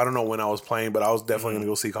that bill. I don't know when I was playing, but I was definitely gonna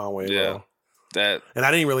go see Conway. Yeah, bro. And I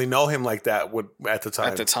didn't really know him like that at the time.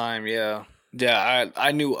 At the time, yeah.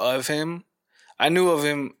 I knew of him. I knew of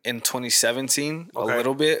him in 2017 a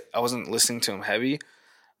little bit. I wasn't listening to him heavy,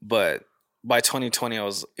 but by 2020,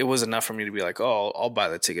 it was enough for me to be like, oh, I'll buy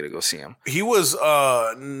the ticket to go see him. He was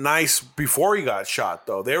nice before he got shot,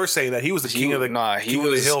 though. They were saying that he was the king of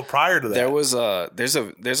the hill prior to that. There was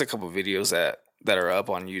there's a couple videos that are up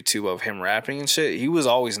on YouTube of him rapping and shit. He was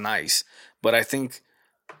always nice, but I think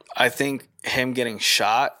him getting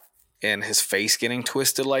shot and his face getting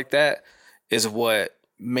twisted like that is what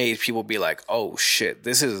made people be like, oh shit,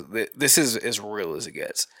 this is as real as it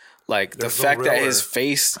gets. Like, the fact that his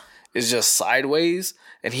face is just sideways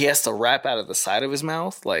and he has to rap out of the side of his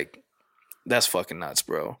mouth, like, that's fucking nuts,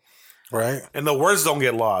 bro. Right. And the words don't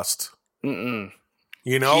get lost. Mm-mm.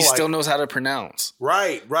 He still knows how to pronounce.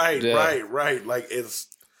 Right. Like, it's,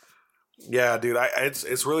 yeah, dude,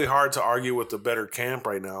 it's really hard to argue with the better camp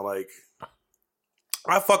right now. Like,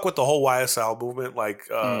 I fuck with the whole YSL movement. Like,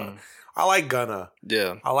 I like Gunna.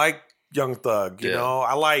 Yeah. I like Young Thug, you know?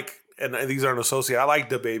 I like, and these aren't associated, I like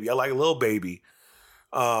Da Baby. I like Lil Baby.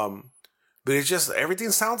 But it's just, everything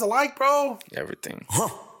sounds alike, bro. Everything.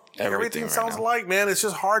 Everything sounds alike, man. It's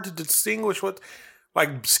just hard to distinguish what,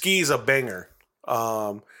 like, Ski's a banger.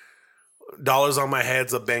 Dollars on My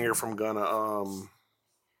Head's a banger from Gunna.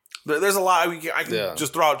 There's a lot. I can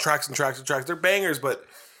just throw out tracks and tracks and tracks. They're bangers, but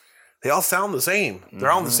they all sound the same.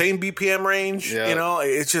 They're on the same BPM range. You know,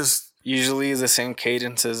 it's just usually the same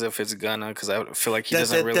cadences if it's Gunna, because I feel like he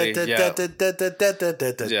doesn't really.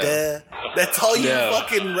 That's all you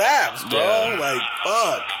fucking raps, bro. Like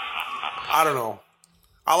fuck. I don't know.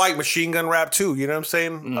 I like machine gun rap too. You know what I'm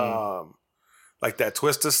saying? Like that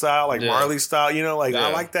Twista style, like Marley style. You know, like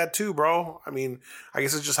I like that too, bro. I mean, I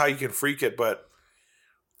guess it's just how you can freak it, but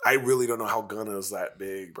I really don't know how Gunna is that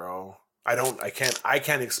big, bro. I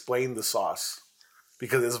can't explain the sauce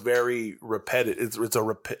because it's very repetitive. It's a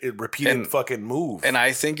repeated fucking move. And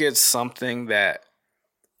I think it's something that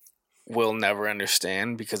we'll never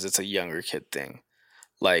understand because it's a younger kid thing.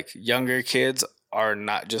 Like younger kids are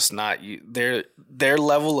their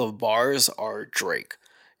level of bars are Drake.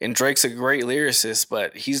 And Drake's a great lyricist,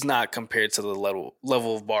 but he's not compared to the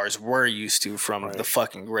level of bars we're used to from the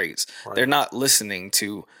fucking greats. Right. They're not listening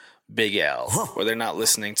to Big Al, or they're not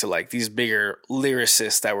listening to like these bigger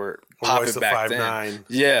lyricists that were popping back then. 5'9".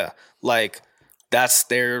 Yeah, like that's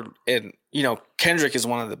their. And you know, Kendrick is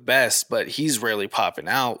one of the best, but he's rarely popping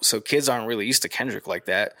out. So kids aren't really used to Kendrick like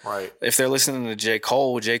that. Right. If they're listening to J.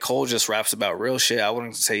 Cole just raps about real shit. I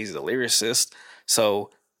wouldn't say he's a lyricist. So,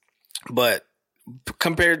 but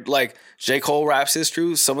compared, like J. Cole raps his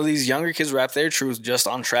truth, some of these younger kids rap their truth just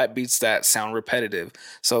on trap beats that sound repetitive.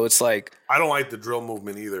 So it's like I don't like the drill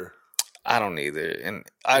movement either. I don't either, and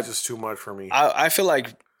it's just too much for me. I feel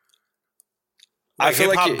like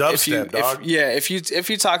dubstep, dog. If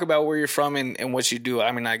you talk about where you're from and what you do,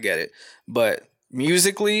 I mean, I get it, but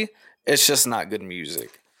musically, it's just not good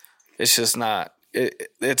music. It's just not.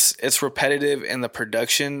 It's repetitive, and the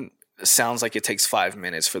production sounds like it takes 5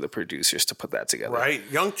 minutes for the producers to put that together. Right,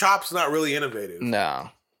 Young Chop's not really innovative.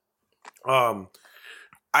 No. I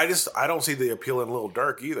don't see the appeal in Lil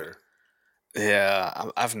Durk either. Yeah,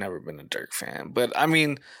 I've never been a Durk fan, but I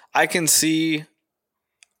mean, I can see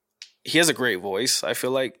he has a great voice. I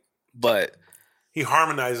feel like, but he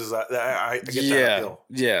harmonizes that. I get that appeal.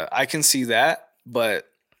 Yeah, I can see that, but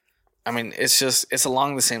I mean, it's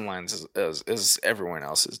along the same lines as everyone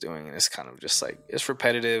else is doing, and it's kind of just like it's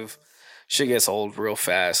repetitive. Shit gets old real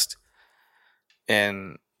fast,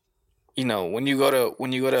 and you know when you go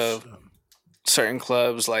to certain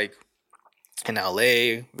clubs like in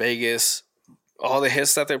LA, Vegas. All the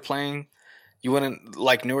hits that they're playing, you wouldn't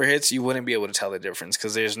like newer hits. You wouldn't be able to tell the difference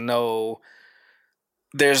because there's no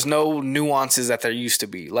nuances that there used to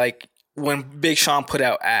be. Like when Big Sean put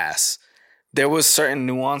out Ass, there was certain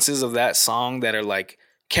nuances of that song that are like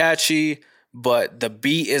catchy, but the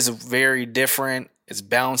beat is very different. It's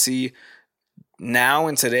bouncy. Now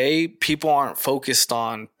and today, people aren't focused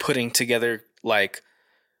on putting together like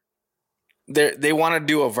they want to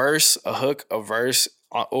do a verse, a hook, a verse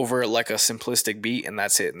over like a simplistic beat, and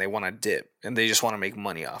that's it. And they want to dip, and they just want to make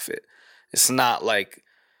money off it. It's not like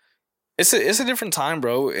it's a different time,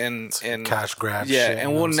 bro. And cash grab. Yeah, shit,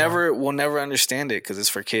 and we'll never understand it because it's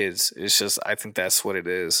for kids. It's just I think that's what it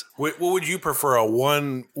is. What would you prefer, a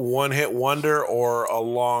one hit wonder or a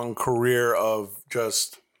long career of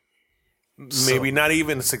just maybe not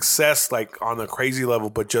even success like on a crazy level,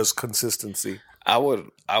 but just consistency? I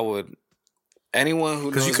would. Anyone who knows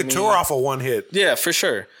me, because you could tour off a one hit. Yeah, for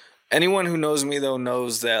sure. Anyone who knows me though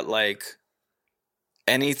knows that like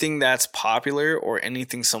anything that's popular or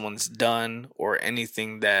anything someone's done or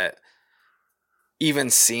anything that even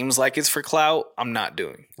seems like it's for clout, I'm not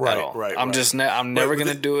doing at all. Right. I'm never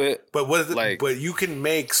gonna do it. But what is it? Like, but you can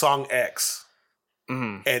make song X.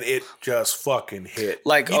 And it just fucking hit.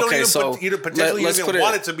 Like, you don't even potentially even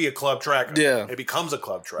want it to be a club track. Yeah, it becomes a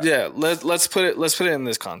club track. Yeah, let's put it in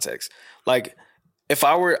this context. Like, if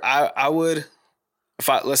I were,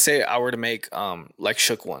 let's say I were to make like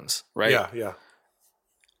Shook Ones, right? Yeah.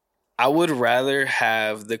 I would rather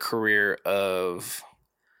have the career of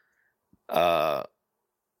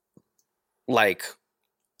like,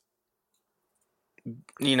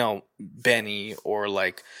 you know, Benny, or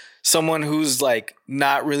like someone who's like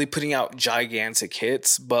not really putting out gigantic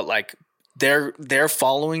hits, but like their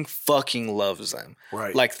following fucking loves them.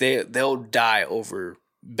 Right. Like they'll die over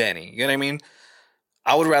Benny. You know what I mean?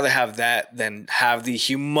 I would rather have that than have the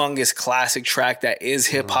humongous classic track that is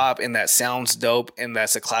hip hop and that sounds dope and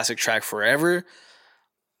that's a classic track forever.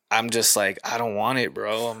 I'm just like, I don't want it,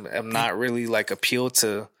 bro. I'm not really like appealed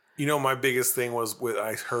to. You know, my biggest thing was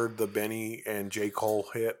I heard the Benny and J. Cole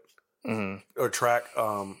hit or track.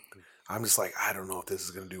 I'm just like, I don't know if this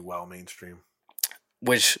is gonna do well mainstream.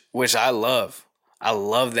 Which I love. I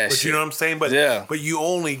love that shit. But you know what I'm saying? But yeah. But you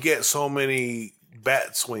only get so many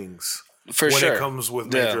bat swings when it comes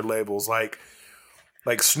with major labels. Like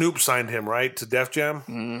Like Snoop signed him, right, to Def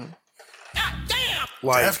Jam.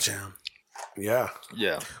 Like, Def Jam. Yeah.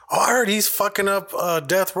 Yeah. Oh, I heard he's fucking up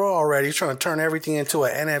Death Row already. He's trying to turn everything into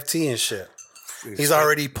an NFT and shit. He's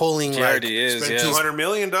already pulling He already is. spent Yeah. $200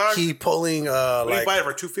 million, dog. He pulling What did like he buy it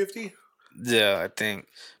for $250? Yeah, I think.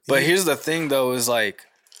 But here's the thing, though, is like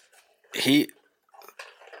he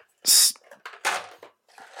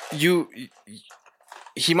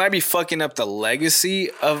might be fucking up the legacy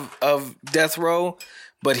of Death Row,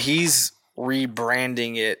 but he's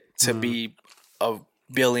rebranding it to be a $1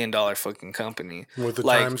 billion fucking company with the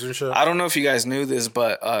like, times and shit. I don't know if you guys knew this,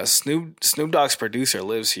 but Snoop Dogg's producer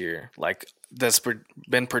lives here. Like that's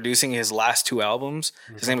been producing his last 2 albums.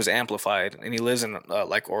 His name is Amplified, and he lives in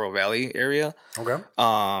like Oro Valley area. Okay.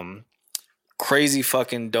 Crazy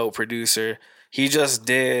fucking dope producer. He just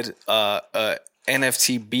did a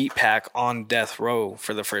NFT beat pack on Death Row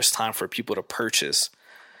for the first time for people to purchase.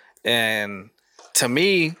 And to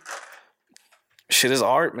me, shit is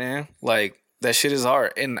art, man. Like that shit is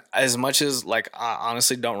art. And as much as like I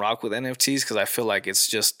honestly don't rock with NFTs because I feel like it's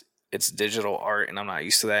digital art and I'm not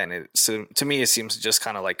used to that. And so to me, it seems just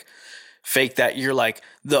kind of like fake that you're like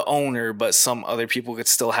the owner, but some other people could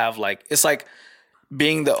still have like, it's like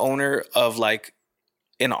being the owner of like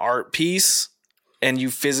an art piece and you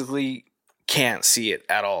physically can't see it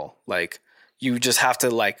at all. Like you just have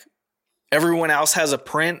to like, everyone else has a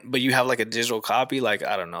print, but you have like a digital copy. Like,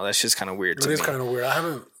 I don't know. That's just kind of weird to me. It is kind of weird. I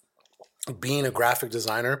haven't, being a graphic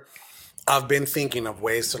designer, I've been thinking of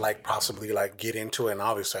ways to like possibly like get into it. And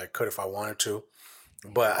obviously I could if I wanted to.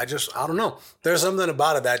 But I don't know. There's something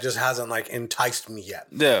about it that just hasn't like enticed me yet.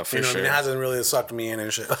 Yeah, for sure. It hasn't really sucked me in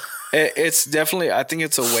and shit. It's definitely, I think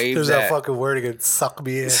it's a wave There's that fucking word again, suck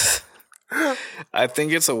me in. I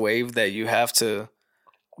think it's a wave that you have to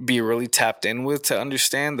be really tapped in with to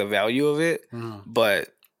understand the value of it. But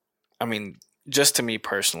I mean, just to me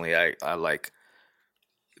personally, I like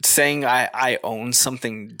saying I own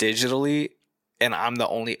something digitally and I'm the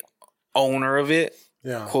only owner of it.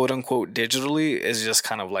 Yeah. Quote unquote digitally is just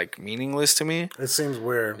kind of like meaningless to me. It seems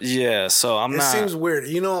weird. Yeah, so it seems weird.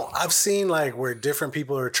 You know, I've seen like where different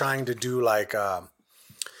people are trying to do like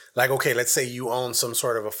okay, let's say you own some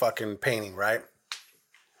sort of a fucking painting, right?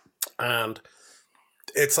 And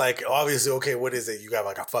it's like obviously, okay, what is it? You got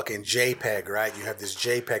like a fucking JPEG, right? You have this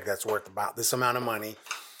JPEG that's worth about this amount of money,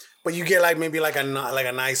 but you get like maybe like a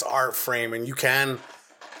nice art frame, and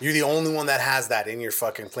you're the only one that has that in your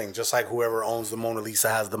fucking thing. Just like whoever owns the Mona Lisa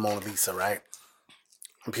has the Mona Lisa, right?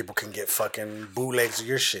 And people can get fucking bootlegs of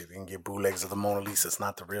your shit. You can get bootlegs of the Mona Lisa. It's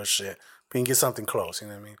not the real shit, but you can get something close. You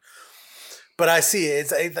know what I mean? But I see it.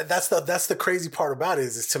 That's the crazy part about it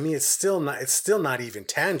is to me it's still not even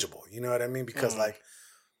tangible. You know what I mean? Because like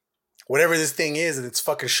whatever this thing is, and it's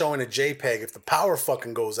fucking showing a JPEG. If the power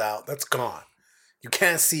fucking goes out, that's gone. You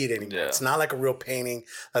can't see it anymore. Yeah. It's not like a real painting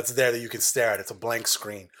that's there that you can stare at. It's a blank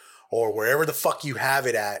screen. Or wherever the fuck you have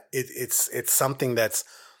it at, it's something that's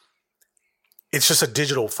it's just a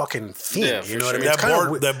digital fucking thing. Yeah, you know what I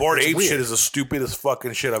mean? That Bored Ape shit is the stupidest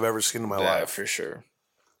fucking shit I've ever seen in my life. Yeah, for sure.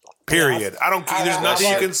 Period. I don't. There's nothing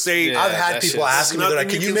you can say. Yeah, I've had people asking me, like,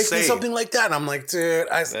 "Can you make me something like that?" And I'm like, "Dude,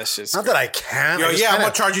 that's just not that I can. I'm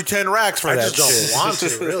gonna charge you 10 racks for that. I just don't want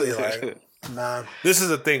to, really. Like, nah. This is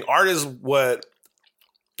the thing. Art is what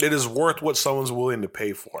it is worth. What someone's willing to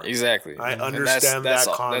pay for. Exactly. I understand that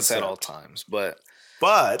concept. That's at all times, but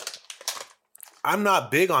I'm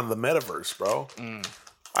not big on the metaverse, bro.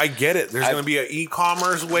 I get it. There's going to be an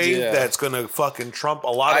e-commerce wave that's going to fucking trump a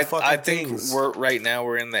lot of fucking things. We're in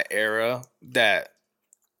the era that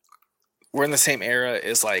we're in the same era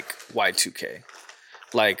as like Y2K.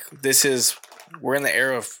 Like we're in the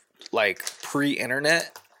era of like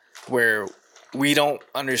pre-internet where we don't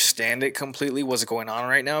understand it completely what's going on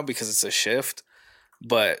right now because it's a shift.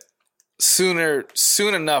 But soon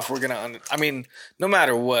enough, we're going to, no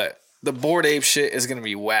matter what, the Bored Ape shit is gonna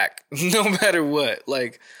be whack, no matter what.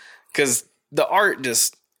 Like, because the art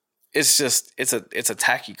it's a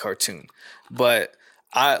tacky cartoon. But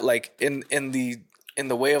I like in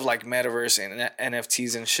the way of like metaverse and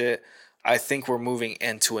NFTs and shit. I think we're moving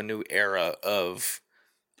into a new era of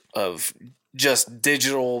just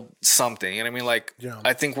digital something. You know what I mean? Like,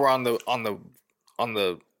 I think we're on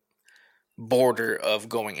the border of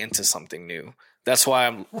going into something new. That's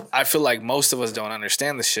why I feel like most of us don't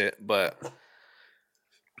understand the shit, but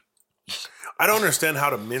I don't understand how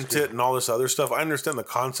to mint it and all this other stuff. I understand the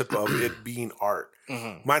concept of it being art.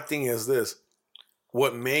 My thing is this.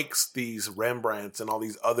 What makes these Rembrandts and all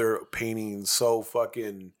these other paintings so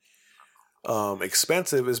fucking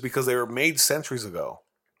expensive is because they were made centuries ago.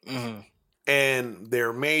 And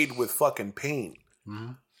they're made with fucking paint.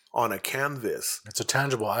 on a canvas. It's a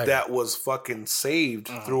tangible item that was fucking saved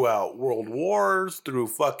throughout world wars, through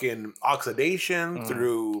fucking oxidation,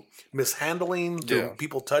 through mishandling, through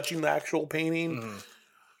people touching the actual painting.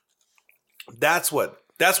 That's what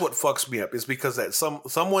fucks me up, is because that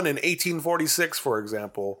someone in 1846, for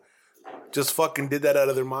example, just fucking did that out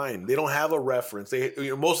of their mind. They don't have a reference.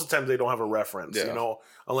 Most of the time they don't have a reference,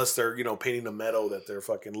 unless they're, painting a meadow that they're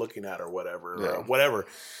fucking looking at or whatever.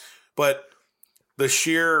 But the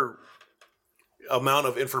sheer amount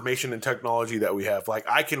of information and technology that we have, like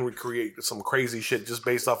I can recreate some crazy shit just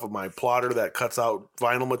based off of my plotter that cuts out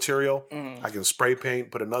vinyl material. I can spray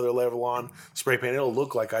paint, put another level on, spray paint. It'll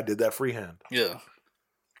look like I did that freehand. Yeah.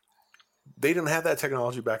 They didn't have that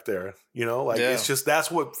technology back there, it's just, that's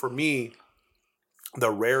what, for me, the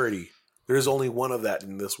rarity. There's only one of that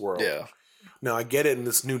in this world. Yeah. Now I get it, in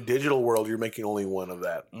this new digital world, you're making only one of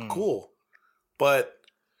that. Cool. But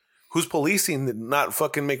who's policing to not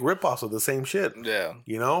fucking make ripoffs of the same shit? Yeah.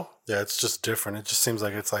 Yeah, it's just different. It just seems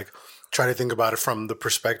like it's like, try to think about it from the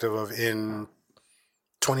perspective of in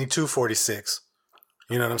 2246.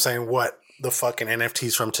 You know what I'm saying? What the fucking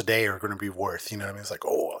NFTs from today are going to be worth. You know what I mean? It's like,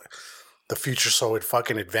 the future so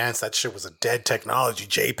fucking advanced. That shit was a dead technology.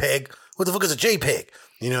 JPEG? What the fuck is a JPEG?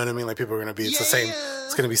 You know what I mean? Like people are going to be, it's the same.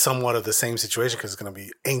 It's going to be somewhat of the same situation because it's going to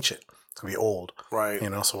be ancient. It's going to be old. Right.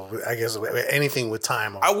 So I guess anything with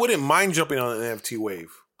time. I wouldn't mind jumping on an NFT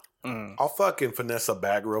wave. I'll fucking finesse a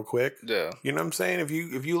bag real quick. Yeah. You know what I'm saying? If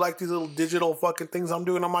you like these little digital fucking things I'm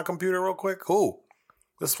doing on my computer real quick, cool.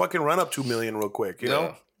 Let's fucking run up 2 million real quick, you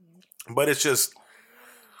know? But it's just,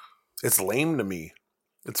 it's lame to me.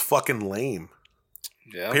 It's fucking lame.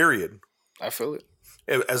 Yeah. Period. I feel it.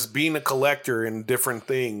 As being a collector in different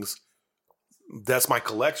things, that's my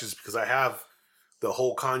collections, because I have the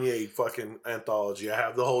whole Kanye fucking anthology. I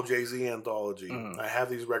have the whole Jay-Z anthology. I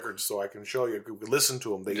have these records so I can show you. You can listen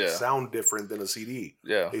to them. They sound different than a CD.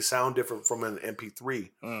 Yeah. They sound different from an MP3.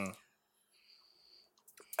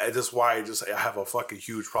 That's why I have a fucking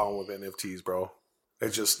huge problem with NFTs, bro.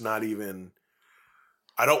 It's just not even.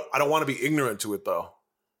 I don't want to be ignorant to it though,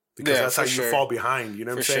 because that's how you fall behind. You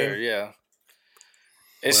know what I'm saying? For sure, yeah.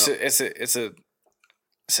 It's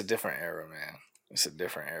a different era, man. It's a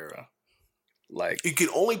different era. Like, you can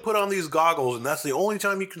only put on these goggles, and that's the only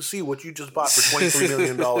time you can see what you just bought for $23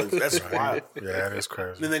 million. That's wild. Yeah, that is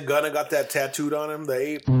crazy. And then Gunna got that tattooed on him, the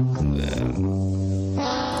ape.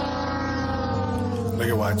 Look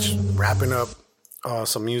at watch. Wrapping up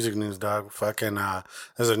some music news, dog. Fucking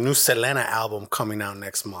there's a new Selena album coming out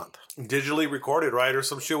next month. Digitally recorded, right? Or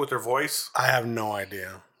some shit with her voice? I have no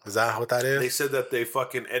idea. Is that what that is? They said that they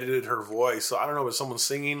fucking edited her voice. So I don't know if someone's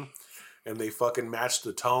singing and they fucking matched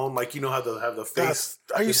the tone. Like, you know how they have the face.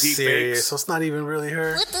 Are you serious? Fakes? So it's not even really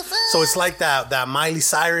her? What the fuck? So it's like that Miley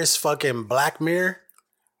Cyrus fucking Black Mirror?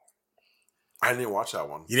 I didn't watch that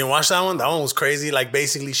one. You didn't watch that one? That one was crazy. Like,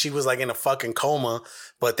 basically, she was like in a fucking coma,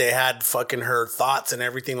 but they had fucking her thoughts and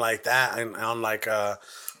everything like that, and on like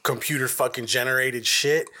computer fucking generated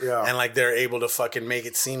shit. Yeah. And like they're able to fucking make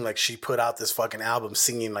it seem like she put out this fucking album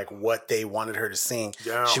singing like what they wanted her to sing.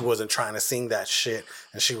 Yeah. She wasn't trying to sing that shit,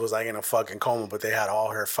 and she was like in a fucking coma, but they had all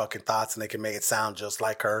her fucking thoughts and they could make it sound just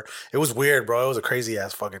like her. It was weird, bro. It was a crazy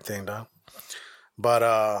ass fucking thing, dog. But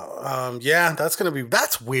yeah,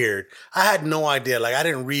 that's weird. I had no idea. Like, I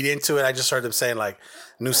didn't read into it. I just heard them saying like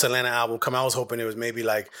new Selena album come out. I was hoping it was maybe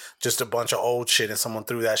like just a bunch of old shit and someone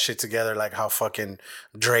threw that shit together, like how fucking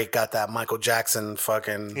Drake got that Michael Jackson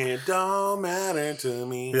fucking. It don't matter to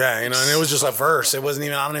me. Yeah, you know, and it was just a verse. It wasn't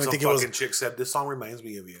even. I don't even think it was. Some fucking chick said this song reminds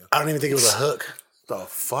me of you. I don't even think it was a hook. The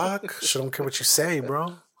fuck? Shit, don't care what you say,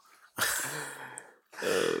 bro.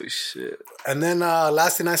 Oh shit! And then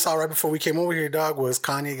last thing I saw right before we came over here, dog, was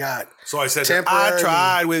Kanye got. So I said, I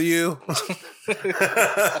tried with you.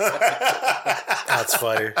 That's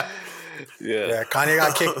funny. Yeah.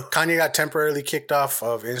 Kanye got temporarily kicked off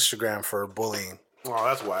of Instagram for bullying. Oh,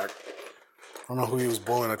 that's whack. I don't know who he was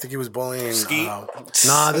bullying. I think he was bullying. Skeet?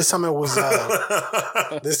 Nah, this time it was.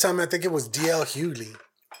 This time I think it was DL Hughley.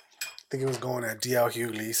 I think he was going at DL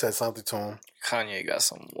Hughley. He said something to him. Kanye got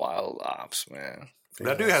some wild ops, man.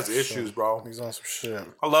 That dude has issues, bro. He's on some shit.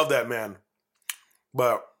 I love that man.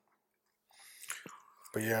 But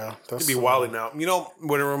yeah, he'd be wilding out. You know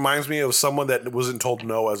what it reminds me of? Someone that wasn't told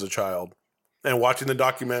no as a child. And watching the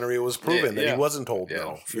documentary, it was proven that he wasn't told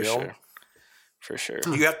no. For sure. For sure.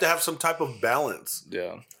 You have to have some type of balance.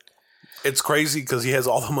 Yeah. It's crazy because he has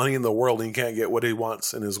all the money in the world and he can't get what he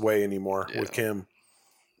wants in his way anymore with Kim.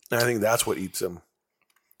 And I think that's what eats him.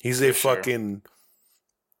 He's a fucking...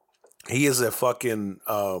 He is a fucking,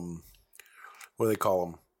 what do they call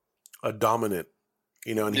him? A dominant,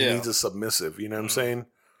 you know, and he needs a submissive, you know what I'm saying?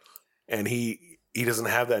 and he doesn't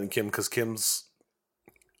have that in Kim because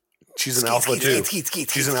she's an alpha too.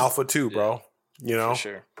 She's an alpha too, bro. You know, For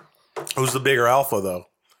sure. Who's the bigger alpha though?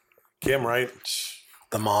 Kim, right?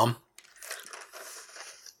 The mom.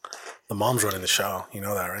 The mom's running the show. You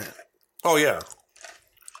know that, right? Oh yeah.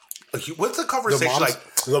 Like, what's the conversation like?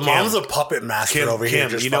 The mom's a puppet master over here.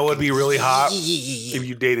 Kim, you know what'd be really hot if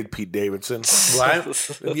you dated Pete Davidson? Right?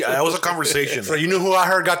 Yeah, that was a conversation. So you know who I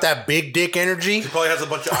heard got that big dick energy? He probably has a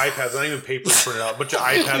bunch of iPads, not even papers printed out. A bunch of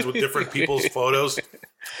iPads with different people's photos.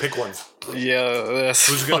 Pick one. Yeah, that's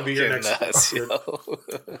who's gonna be your next? nuts,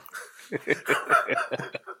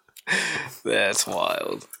 That's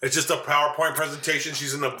wild. It's just a PowerPoint presentation.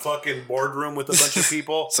 She's in a fucking boardroom with a bunch of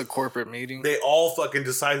people. It's a corporate meeting. They all fucking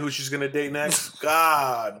decide who she's gonna date next.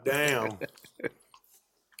 God damn.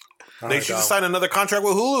 They should sign another contract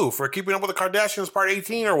with Hulu for Keeping Up with the Kardashians Part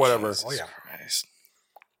 18 or whatever. Oh yeah. Christ.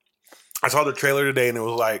 I saw the trailer today and it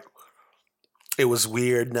was like, it was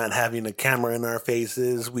weird not having a camera in our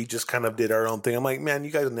faces. We just kind of did our own thing. I'm like, man,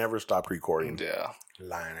 you guys never stopped recording. Yeah.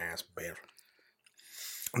 Lying ass bitch.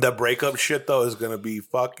 That breakup shit though is gonna be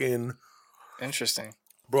fucking Interesting.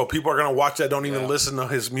 Bro, people are gonna watch that, don't even listen to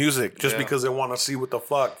his music just because they want to see what the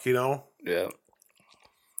fuck, you know? Yeah.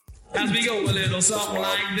 As we go a little something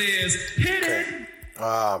like this. Hit it.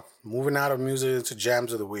 Moving out of music to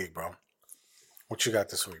jams of the week, bro. What you got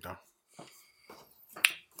this week,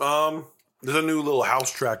 though? There's a new little house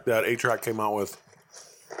track that A-Track came out with.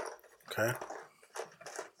 Okay.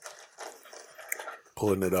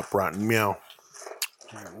 Pulling it up right meow.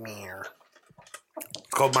 Meow.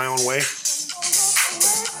 It's called My Own Way.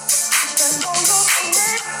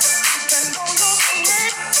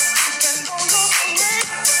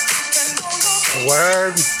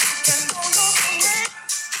 Word.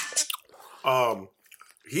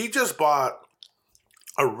 He just bought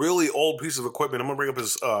a really old piece of equipment. I'm gonna bring up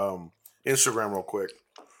his Instagram real quick.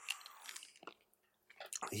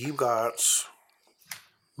 He got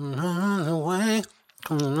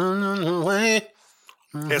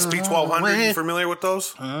SP1200. You familiar with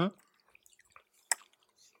those? That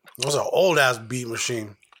was an old ass beat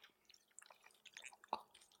machine,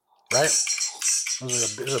 right? It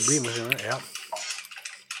was a beat machine, right? Yeah.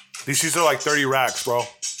 These sheets are like 30 racks, bro.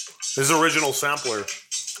 This is original sampler.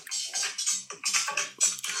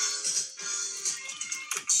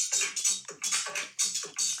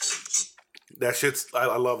 That shit's,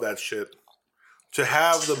 I love that shit. To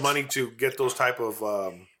have the money to get those type of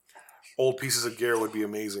old pieces of gear would be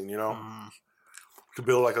amazing, you know? To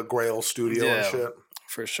build like a Grail studio and shit.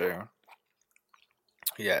 For sure.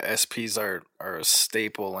 Yeah, SPs are a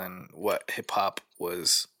staple in what hip hop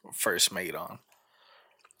was first made on.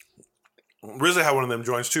 RZA had one of them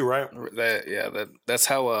joints too, right? That's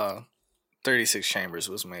how 36 Chambers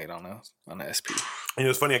was made on the SP. And it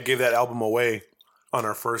was funny, I gave that album away on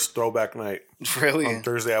our first throwback night. Really? On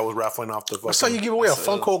Thursday, I was raffling off the fucking... I saw you give away a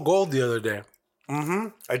Funko Gold the other day. Mm-hmm.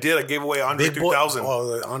 I did. I gave away Andre 3000.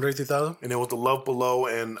 Oh, the Andre 3000? And it was the Love Below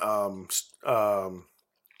and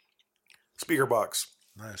speaker box.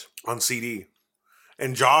 Nice. On CD.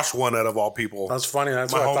 And Josh won out of all people. That's funny.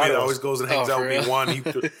 That's my what I homie thought that it was. always goes and hangs out with me won.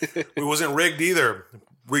 It wasn't rigged either.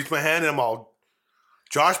 Reached my hand and I'm all,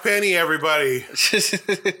 Josh Penny, everybody.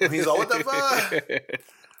 And he's all, what the fuck?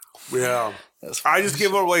 Yeah. I just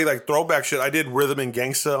give away like throwback shit. I did Rhythm and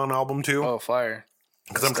Gangsta on album too. Oh, fire.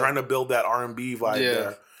 Because I'm trying to build that R&B vibe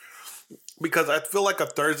there. Because I feel like a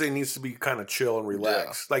Thursday needs to be kind of chill and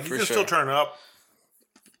relaxed. Like you can still turn up,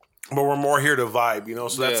 but we're more here to vibe, you know?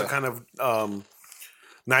 So that's the kind of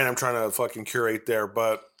night I'm trying to fucking curate there.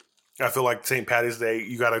 But I feel like St. Patty's Day,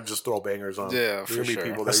 you got to just throw bangers on. Yeah, for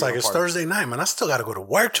sure. It's like it's Thursday night, man. I still got to go to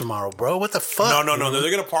work tomorrow, bro. What the fuck? No.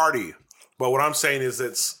 They're going to party. But what I'm saying is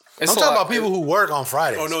I'm talking about people who work on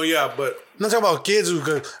Fridays. Oh, no, yeah, but... I'm not talking about kids who...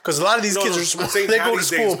 Because a lot of these kids are small. St. They go to Patty's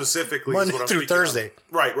Day school specifically Monday is what I'm through Thursday. Of.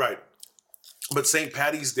 Right. But St.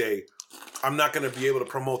 Patty's Day, I'm not going to be able to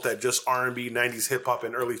promote that just R&B, 90s hip-hop,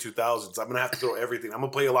 and early 2000s. I'm going to have to throw everything. I'm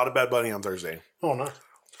going to play a lot of Bad Bunny on Thursday. Oh, no.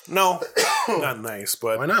 No, not nice,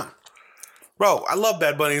 but... Why not? Bro, I love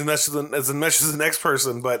Bad Bunny as much as the next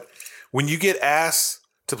person, but when you get asked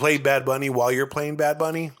to play Bad Bunny while you're playing Bad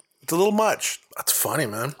Bunny... It's a little much. That's funny,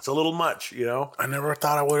 man. It's a little much, you know? I never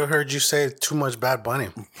thought I would have heard you say too much Bad Bunny.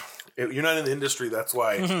 You're not in the industry, that's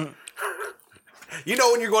why. You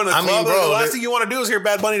know when you're going to the club, mean, bro, the last thing you want to do is hear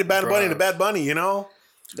Bad Bunny to Bad Bunny to Bad Bunny, you know?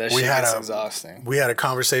 That shit is exhausting. We had a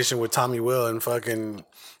conversation with Tommy Will and fucking...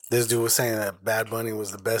 This dude was saying that Bad Bunny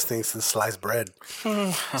was the best thing since sliced bread.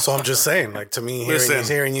 So I'm just saying, like, to me,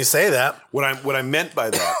 hearing you say that... What I meant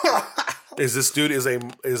by that is this dude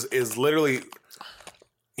is literally...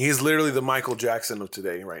 He's literally the Michael Jackson of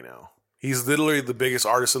today right now. He's literally the biggest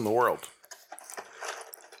artist in the world.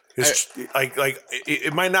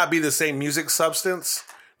 It might not be the same music substance,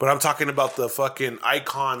 but I'm talking about the fucking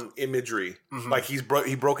icon imagery. Mm-hmm. Like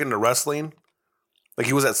he broke into wrestling. Like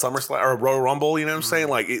he was at SummerSlam or Royal Rumble, you know what I'm saying?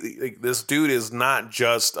 Like this dude is not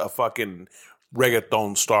just a fucking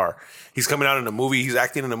reggaeton star. He's coming out in a movie. He's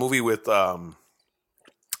acting in a movie with they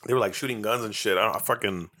were like shooting guns and shit. I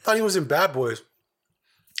thought he was in Bad Boys.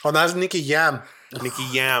 Oh, that's Nicky Yam. Nicky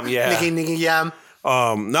Yam, yeah. Nicky Yam.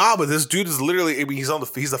 Nah, but this dude is literally, I mean, he's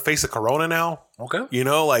the face of Corona now. Okay. You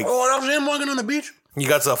know, like that was him walking on the beach. He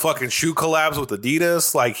got some fucking shoe collabs with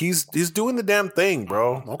Adidas. Like he's doing the damn thing,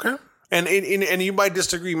 bro. Okay. And you might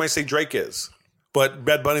disagree. You might say Drake is, but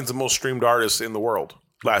Bad Bunny's the most streamed artist in the world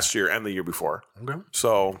last year and the year before. Okay.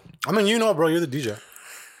 So I mean, bro, you're the DJ.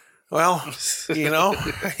 Well, you're not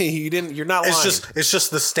lying. It's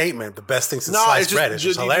just the statement. The best thing since sliced bread. It's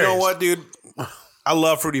just hilarious. You know what, dude? I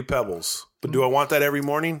love Fruity Pebbles, but do I want that every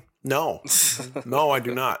morning? No. No, I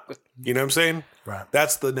do not. You know what I'm saying? Right.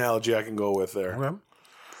 That's the analogy I can go with there. Okay.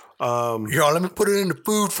 Yo, let me put it in the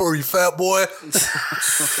food for you, fat boy.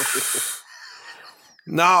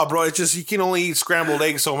 Nah, bro, it's just you can only eat scrambled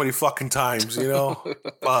eggs so many fucking times, you know?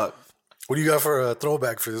 But what do you got for a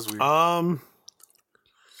throwback for this week?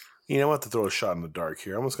 You know, I'm about to throw a shot in the dark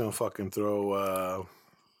here. I'm just gonna fucking throw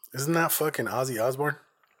Isn't that fucking Ozzy Osbourne?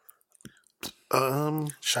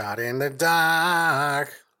 Shot in the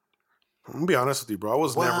dark. I'm gonna be honest with you, bro. I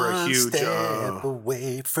was never a huge step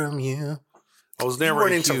away from you. I was never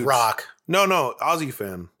into rock. No, Ozzy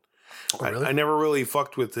fan. Oh, really? I never really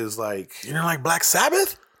fucked with his like. You didn't like Black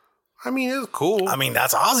Sabbath? I mean, it was cool. I mean,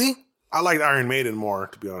 that's Ozzy. I liked Iron Maiden more,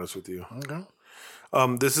 to be honest with you. Okay.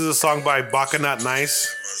 This is a song by Baka Not Nice.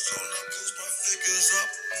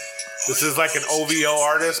 This is like an OVO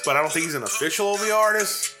artist, but I don't think he's an official OVO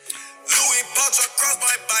artist.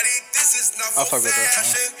 I'll fuck with that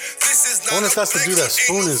song. I wonder if that's the dude that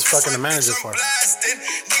Spoon is fucking the manager for.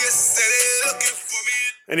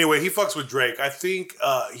 Anyway, he fucks with Drake. I think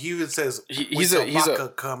he even says he's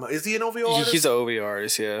is he an OVO artist? He's an OVO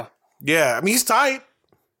artist, yeah. Yeah, I mean he's tight.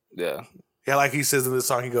 Yeah. Yeah, like he says in this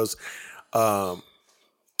song, he goes,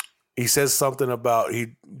 he says something about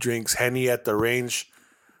he drinks Henny at the range.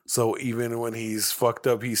 So even when he's fucked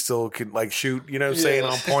up, he still can like shoot, you know what I'm saying,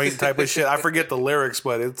 on point type of shit. I forget the lyrics,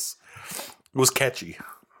 but it was catchy.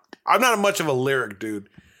 I'm not much of a lyric dude.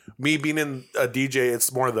 Me being in a DJ,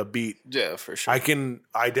 it's more the beat. Yeah, for sure. I can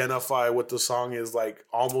identify what the song is like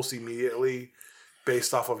almost immediately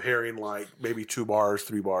based off of hearing like maybe 2 bars,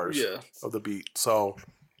 3 bars of the beat. So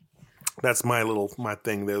that's my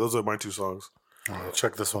thing there. Those are my 2 songs. All right,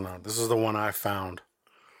 check this one out. This is the one I found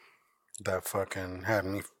that fucking had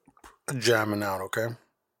me jamming out, okay?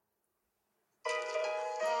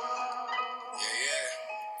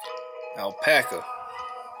 Alpaca.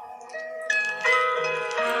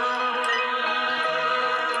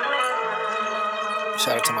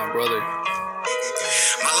 Shout out to my brother.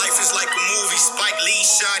 My life is like a movie, Spike Lee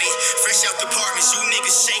shot it. Fresh out the apartments, you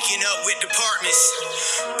niggas shaking up with departments.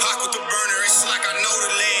 Pac with the burner, it's like I know the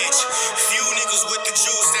ledge. Few niggas with the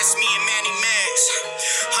juice, that's me and Manny Megz.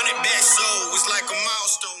 100 best soul was like a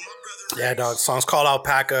milestone. Yeah, dog. Song's called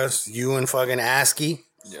Alpaca. You and fucking ASCII.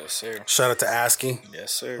 Yes, sir. Shout out to ASCII.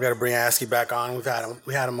 Yes, sir. We got to bring ASCII back on.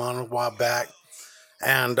 We had him on a while back,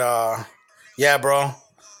 and yeah, bro.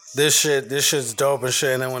 This shit's dope and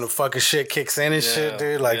shit. And then when the fucking shit kicks in and shit,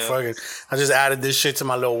 dude, like fucking, I just added this shit to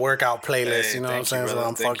my little workout playlist. Hey, you know what I'm saying? So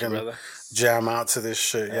I'm fucking jam out to this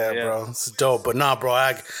shit. Yeah, bro, it's dope. But nah, bro,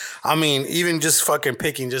 I mean, even just fucking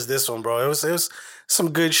picking just this one, bro, it was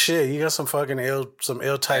some good shit. You got some fucking ill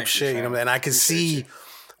type shit. You know, and I can see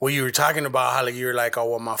what you were talking about. How like you were like, oh,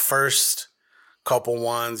 well, my first couple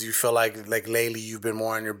ones, you feel like lately you've been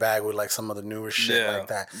more in your bag with like some of the newer shit like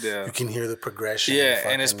that. Yeah, you can hear the progression. Yeah,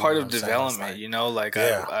 and it's part of development. You know, like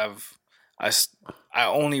I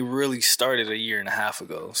only really started a year and a half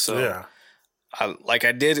ago. So yeah, I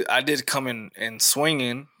did come in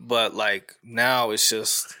swinging, but like now it's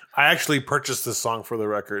just. I actually purchased this song for the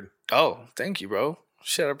record. Oh, thank you, bro.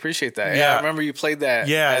 Shit, I appreciate that. Yeah, I remember you played that.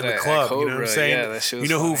 Yeah, in the club. You know what I'm saying? Yeah, that shit was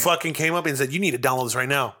who fucking came up and said, "You need to download this right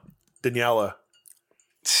now," Daniela.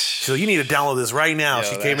 So you need to download this right now. Yo,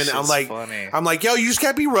 she came in. I'm like, funny. Yo, you just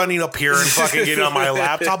can't be running up here and fucking getting on my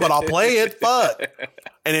laptop, but I'll play it. Fuck,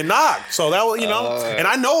 and it knocked. So that was, and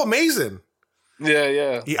I know Amazing.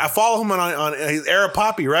 Yeah. I follow him on his Arab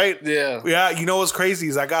Poppy, right? Yeah. You know what's crazy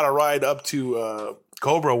is I got a ride up to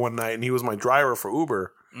Cobra one night, and he was my driver for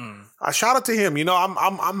Uber. I shout out to him. You know,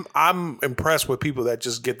 I'm impressed with people that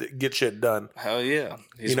just get shit done. Hell yeah.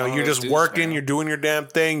 You know, you're just working, you're doing your damn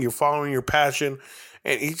thing, you're following your passion,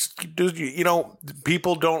 and you know,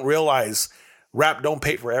 people don't realize rap don't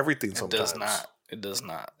pay for everything. Sometimes It does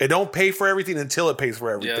not. It don't pay for everything until it pays for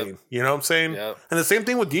everything. Yep. You know what I'm saying? Yep. And the same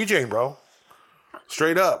thing with DJing, bro.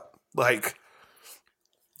 Straight up, like.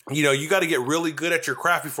 You know, you got to get really good at your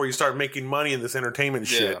craft before you start making money in this entertainment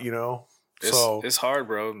shit. You know, it's hard,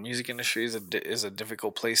 bro. Music industry is a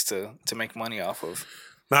difficult place to make money off of.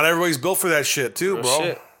 Not everybody's built for that shit, too,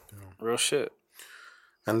 bro. Real shit.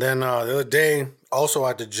 And then the other day, also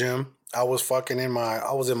at the gym, I was in my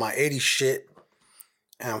 80s shit,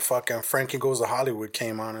 and fucking Frankie Goes to Hollywood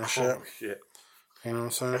came on and shit. Oh, shit. You know what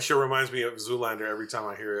I'm saying? That shit reminds me of Zoolander every time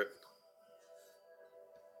I hear it.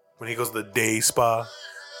 When he goes to the day spa.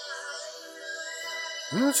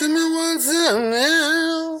 To me one time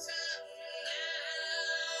now.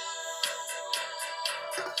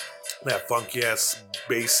 That funky ass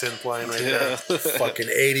bass synth line right there. Fucking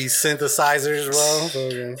 80s synthesizers,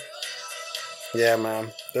 bro. Yeah,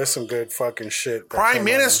 man. There's some good fucking shit. Prime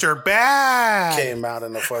Minister back. Came out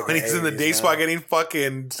in the fucking when he's 80s, in the day spa getting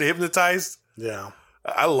fucking hypnotized. Yeah.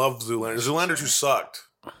 I love Zoolander. Zoolander 2 sucked.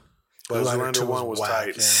 But Zoolander 1 was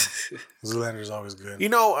tight. Yeah. Zoolander's always good. You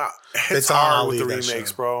know, it's hard with the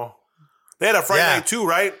remakes, bro. They had a Friday Night 2,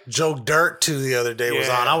 right? Joe Dirt 2 the other day was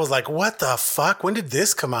on. I was like, what the fuck? When did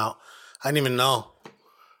this come out? I didn't even know.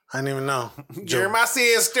 You're my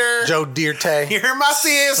sister. Joe Dirte. You're my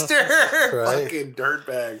sister. Right? Fucking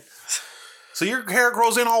dirtbag. So your hair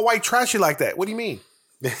grows in all white trashy like that. What do you mean?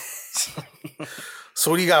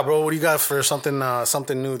 So what do you got, bro? What do you got for something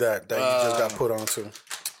new that you just got put onto?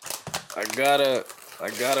 I gotta,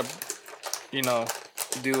 you know,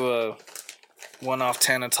 do a 1 off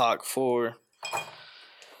 10 talk for.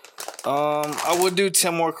 I would do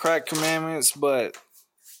 10 more crack commandments, but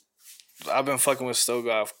I've been fucking with Stove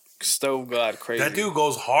God crazy. That dude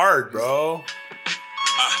goes hard, bro.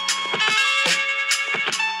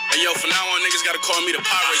 Hey, yo, from now on, niggas gotta call me the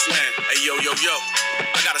Pyrex man. Hey, yo.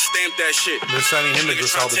 I gotta stamp that shit. They're signing him to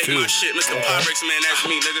Griselda too. My shit, Mr. Pyrex man, that's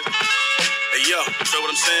me, nigga. Hey, yo, feel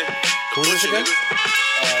what I'm saying? Who is it again?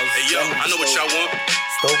 Hey, yo, I know what y'all want.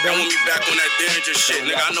 Y'all want me back on that danger shit,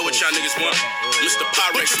 nigga. I know what y'all niggas want. Mr.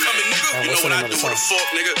 Pyrex man, nigga. You know what I do with a fork,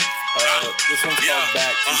 nigga. This one's called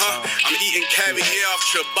Back. I'm eating caviar off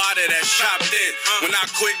ciabatta that's chopped in. When I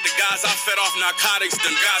quit, the guys I fed off narcotics,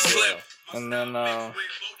 them guys slipped. And then,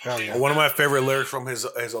 one of my favorite lyrics from his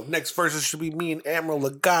next verses should be me and Admiral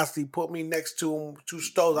Lagasse. Put me next to him, 2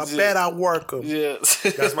 stoves. I bet I work him. Yeah.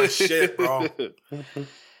 That's my shit, bro.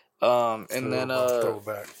 And then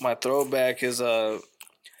my throwback is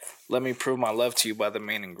Let Me Prove My Love to You by The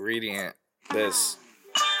Main Ingredient. It's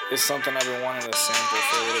something I've been wanting to sample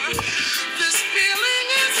for a little bit. This feeling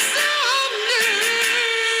is so new.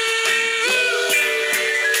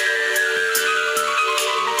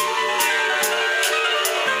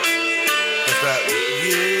 What's that?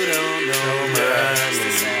 You don't know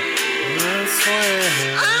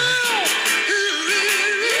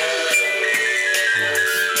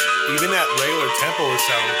Even that regular tempo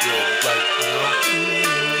sounds good. Like, you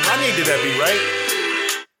know, Kanye did that beat, right?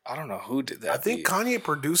 I don't know who did that. I think Kanye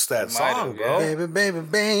produced that song, bro. Baby, baby,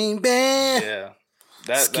 baby. Yeah.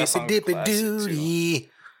 That song Skippy-dippy-doody.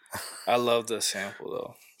 I love the sample,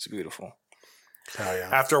 though. It's beautiful. Hell yeah.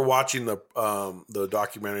 After watching the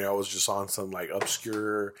documentary, I was just on some like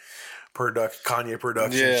obscure Kanye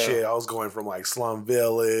production shit. I was going from like Slum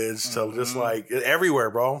Village to just like everywhere,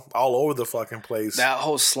 bro. All over the fucking place. That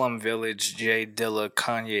whole Slum Village, Jay Dilla,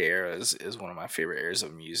 Kanye era is one of my favorite eras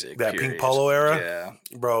of music. That Pink Polo era? Yeah.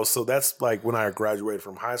 Bro, so that's like when I graduated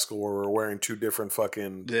from high school where we were wearing 2 different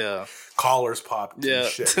fucking collars popped and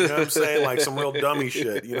shit. You know what I'm saying? Like some real dummy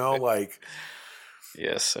shit, you know? Like...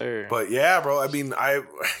 Yes, sir. But yeah, bro. I mean, I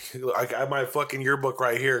have my fucking yearbook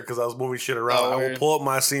right here because I was moving shit around. I will pull up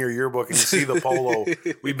my senior yearbook and you see the polo.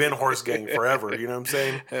 We've been horse gang forever. You know what I'm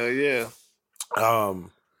saying? Hell yeah.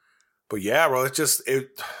 But yeah, bro. It's just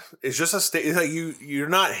a state. It's like you're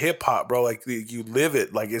not hip hop, bro. Like you live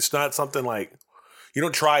it. Like it's not something like you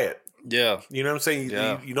don't try it. Yeah. You know what I'm saying?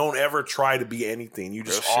 You don't ever try to be anything. You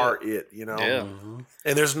just are it. You know. Yeah.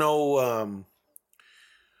 And there's no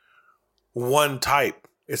one type.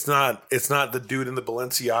 It's not the dude in the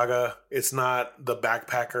Balenciaga. It's not the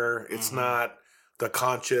backpacker. It's not the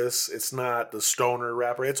conscious. It's not the stoner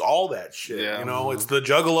rapper. It's all that shit. Yeah. You know, it's the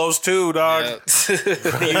juggalos too, dog. Yeah.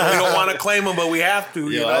 We don't want to claim them, but we have to. Yo,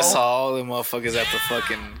 you know? I saw all the motherfuckers at the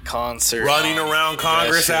fucking concert. Running around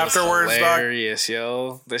Congress That shit was afterwards, dog. hilarious,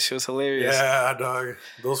 yo. That shit was hilarious. Yeah, dog.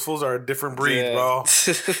 Those fools are a different breed, bro.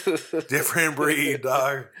 Different breed,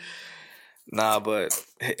 dog. Nah, but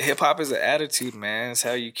hip hop is an attitude, man. It's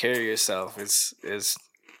how you carry yourself.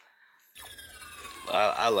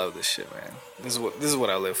 I love this shit, man. This is what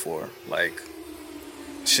I live for. Like,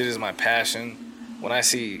 shit is my passion. When I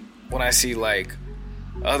see like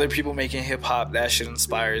other people making hip hop, that shit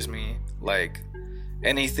inspires me. Like,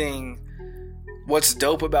 anything. What's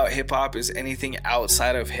dope about hip hop is anything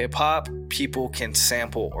outside of hip hop, people can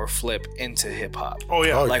sample or flip into hip hop. Oh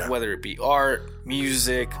yeah, like whether it be art,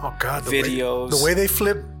 music, videos. The way they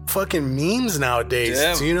flip fucking memes nowadays.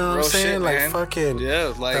 Yeah, you know what I'm saying? shit, Like man. fucking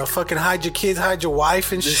like fucking hide your kids, hide your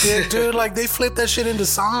wife and shit, dude. Like they flip that shit into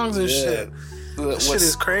songs and shit. That shit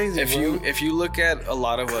is crazy. If you look at a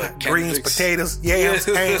lot of greens, potatoes, yams,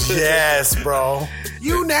 yes, bro.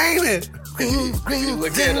 You name it. If you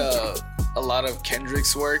look at a lot of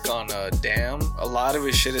Kendrick's work on Damn, a lot of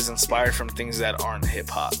his shit is inspired from things that aren't hip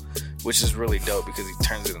hop, which is really dope because he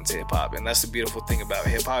turns it into hip hop. And that's the beautiful thing about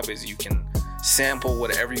hip hop is you can sample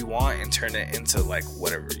whatever you want and turn it into like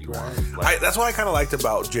whatever you want. Like, That's what I kind of liked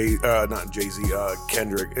about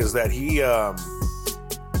Kendrick is that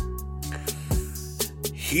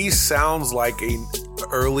he sounds like a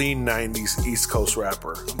early 90s East Coast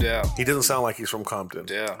rapper. Yeah. He doesn't sound like he's from Compton.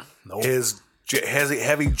 Yeah. Nope. His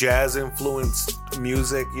heavy jazz influenced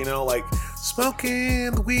music, you know, like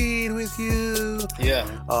smoking the weed with you. Yeah.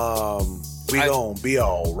 We gon' be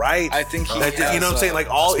all right. I think he you know what I'm saying? Like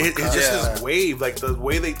it's just his wave, like the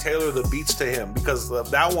way they tailor the beats to him. Because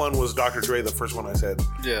that one was Dr. Dre, the first one I said.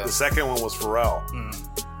 Yeah. The second one was Pharrell.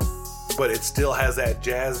 But it still has that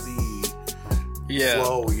jazzy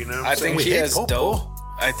flow, you know what I'm saying?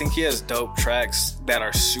 I think he has dope tracks that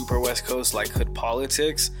are super West Coast, like Hood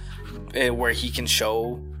Politics, where he can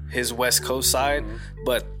show his West Coast side.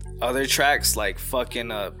 But other tracks like fucking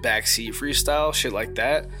Backseat Freestyle, shit like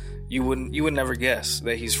that, you would never guess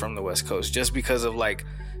that he's from the West Coast just because of like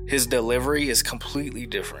his delivery is completely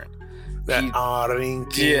different. That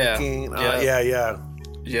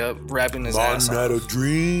rapping his ass off. Not a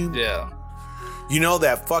dream. Yeah. You know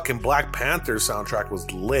that fucking Black Panther soundtrack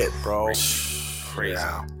was lit, bro. Crazy.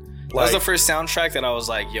 Yeah. That was the first soundtrack that I was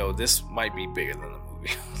like, yo, this might be bigger than the movie.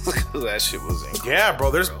 That shit was incredible. Yeah,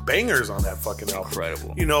 bro, there's bangers on that fucking album.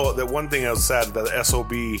 Incredible. You know, the one thing I was sad that the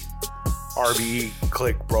SOB RBE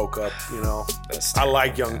clique broke up, you know. I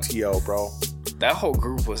like Young T.O., bro. That whole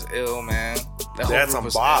group was ill, man. They had some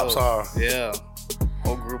bops, huh? Yeah.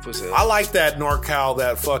 Whole group was ill. I like that NorCal,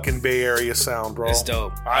 that fucking Bay Area sound, bro. It's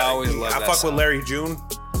dope. I always love that. I fuck sound. with Larry June.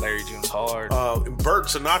 Larry June's hard. Bert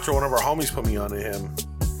Sinatra, one of our homies, put me onto him.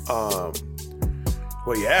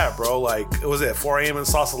 Well, yeah, bro. Like, was it 4 a.m. in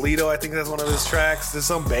Sausalito? I think that's one of his tracks. There's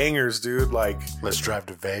some bangers, dude. Like, Let's Drive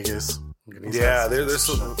to Vegas. Yeah, there's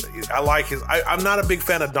some. I like his. I'm not a big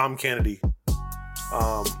fan of Dom Kennedy.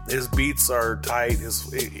 His beats are tight. It's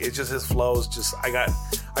just his flows. Just I got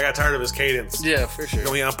tired of his cadence. Yeah, for sure.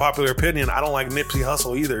 I mean, unpopular opinion. I don't like Nipsey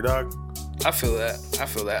Hussle either, dog. I feel that. I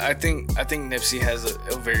think Nipsey has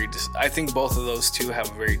a very. I think both of those two have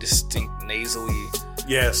a very distinct nasally.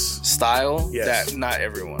 Yes. Style that not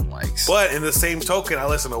everyone likes. But in the same token, I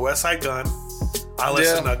listen to West Side Gun. I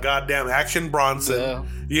listen to goddamn Action Bronson. Yeah.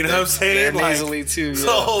 You know what I'm saying? Like, nasally too. Yeah.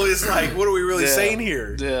 So it's like, what are we really saying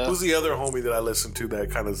here? Yeah. Who's the other homie that I listen to that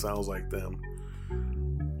kind of sounds like them?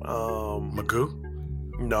 Magoo?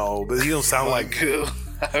 No, but he don't sound like Magoo.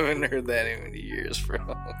 I haven't heard that in many years, bro.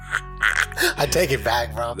 I take it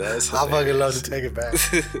back, bro. I fucking love to take it back.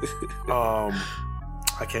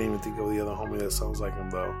 I can't even think of the other homie that sounds like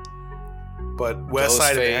him though. But West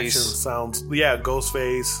Side of Action sounds,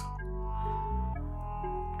 Ghostface.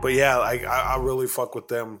 But yeah, I really fuck with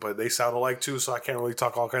them, but they sound alike too, so I can't really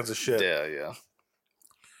talk all kinds of shit. Yeah.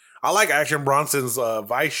 I like Action Bronson's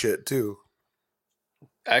Vice shit too.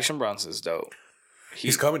 Action Bronson's dope.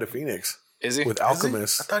 He's coming to Phoenix. Is he? With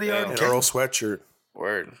Alchemist. I thought he already and Earl Sweatshirt.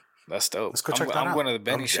 Word. That's dope. Let's go check that out. I'm going to the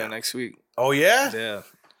Benny show next week. Oh yeah? Yeah.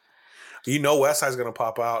 You know Westside's gonna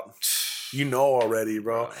pop out. You know already,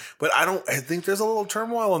 bro. But I think there's a little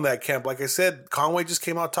turmoil in that camp. Like I said, Conway just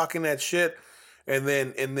came out talking that shit. And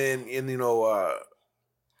then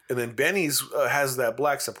Benny's has that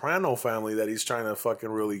Black Soprano family that he's trying to fucking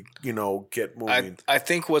really, get moving. I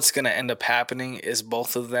think what's going to end up happening is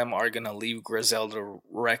both of them are going to leave Griselda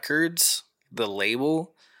Records, the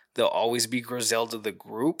label. They'll always be Griselda, the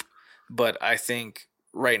group. But I think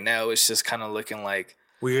right now it's just kind of looking like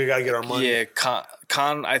we gotta get our money. Yeah,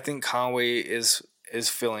 I think Conway is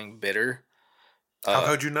feeling bitter. How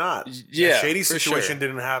could you not? Yeah, the shady situation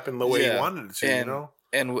didn't happen the way he wanted it to. And, you know,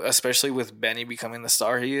 and especially with Benny becoming the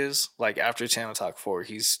star he is, like after Channel Talk 4,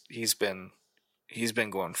 he's been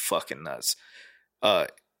going fucking nuts.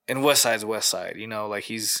 And West Side's West Side, you know, like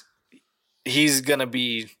he's gonna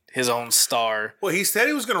be his own star. Well, he said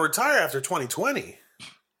he was gonna retire after 2020.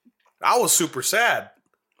 I was super sad.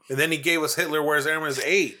 And then he gave us Hitler Wears Airman's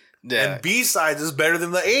 8. Yeah. And B-Sides is better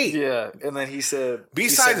than the 8. Yeah. And then he said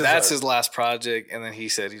B-Sides that's his last project. And then he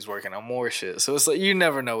said he's working on more shit. So it's like, you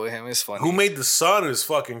never know with him. It's funny. Who Made the Sun is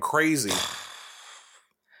fucking crazy.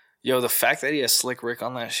 Yo, the fact that he has Slick Rick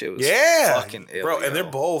on that shit was fucking ill. Bro, yo. and they're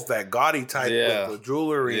both that gaudy type with the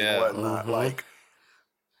jewelry and whatnot. Like,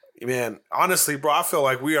 man, honestly, bro, I feel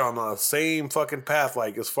like we are on the same fucking path,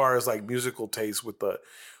 like, as far as, like, musical taste with the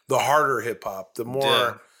harder hip-hop. The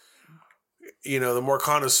more... You know, the more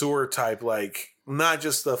connoisseur type, like, not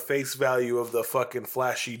just the face value of the fucking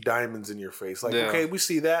flashy diamonds in your face. Like, okay, we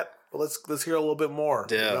see that, but let's hear a little bit more.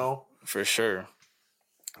 Yeah, you know? For sure.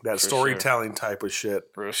 That storytelling type of shit.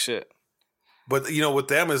 Real shit. But, you know, with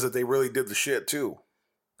them is that they really did the shit, too.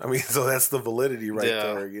 I mean, so that's the validity right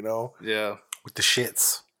there, you know? Yeah. With the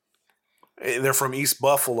shits. And they're from East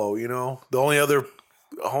Buffalo, you know? The only other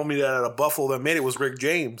homie that had a Buffalo that made it was Rick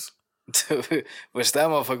James. Which that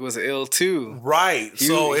motherfucker was ill too, right?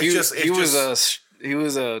 He was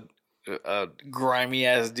a grimy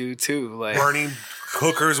ass dude too, like burning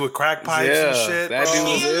hookers with crack pipes and shit. That dude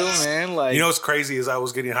was ill, man. Like, you know what's crazy is I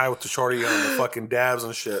was getting high with the shorty on the fucking dabs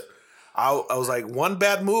and shit. I was like, one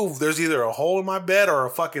bad move, there's either a hole in my bed or a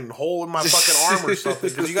fucking hole in my fucking arm or something.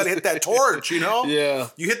 Because you got to hit that torch, you know? Yeah.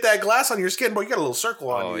 You hit that glass on your skin, bro, you got a little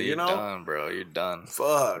circle on you, you know? You're done, bro. You're done.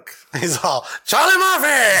 Fuck. He's all, Charlie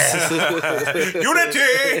Murphy!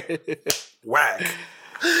 Unity! Whack.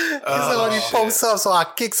 He's like, when he pokes up, so I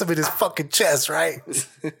kicks him in his fucking chest, right?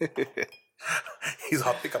 He's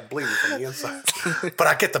all, I think I'm bleeding from the inside. But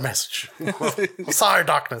I get the message. I'm sorry,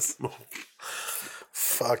 darkness.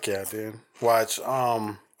 Fuck yeah, dude. Watch.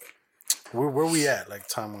 Where we at? Like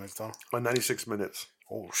time wise though? 96 minutes.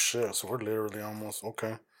 Oh shit! So we're literally almost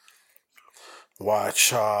okay.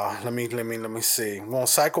 Watch. Let me see. I'm gonna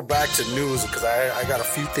cycle back to news because I got a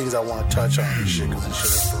few things I want to touch on this shit because this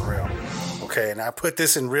shit is for real. Okay, and I put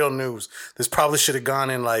this in real news. This probably should have gone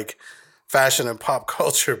in like fashion and pop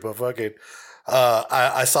culture, but fuck it.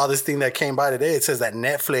 I saw this thing that came by today. It says that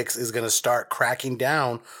Netflix is going to start cracking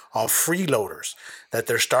down on freeloaders. That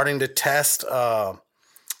they're starting to test like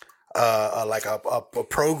a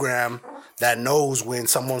program that knows when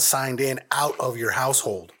someone's signed in out of your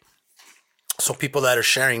household. So people that are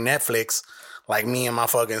sharing Netflix, like me and my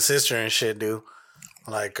fucking sister and shit do,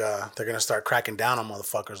 like they're going to start cracking down on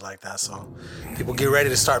motherfuckers like that. So people get ready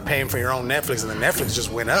to start paying for your own Netflix, and the Netflix just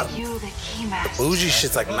went up. The bougie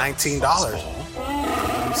shit's like $19. You know what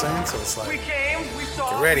I'm saying? So it's like,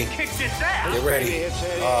 get ready. Get ready.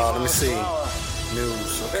 Let me see.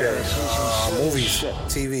 News. Okay. Movies.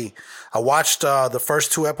 TV. I watched the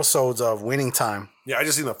first 2 episodes of Winning Time. Yeah, I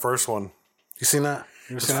just seen the first one. You seen that?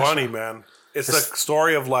 It's funny, man. It's the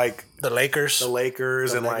story of like the Lakers. The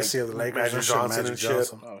Lakers and like of the Lakers Magic Johnson and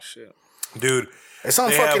shit. Oh shit. Dude. It's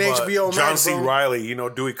on fucking HBO Max. John C. Reilly, you know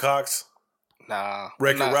Dewey Cox? Nah.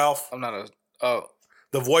 Wreck-It Ralph? I'm not a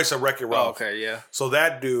the voice of Wreck-It Ralph. Oh, okay, yeah. So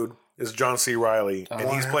that dude is John C. Reilly, and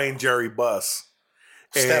he's playing Jerry Buss.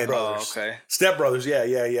 Step Brothers. Okay. Step Brothers,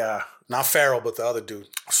 yeah. Not Farrell, but the other dude.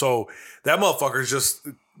 So that motherfucker's just,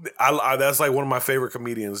 I that's like one of my favorite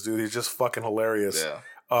comedians, dude. He's just fucking hilarious.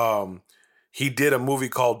 Yeah. He did a movie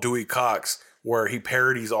called Dewey Cox where he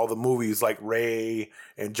parodies all the movies like Ray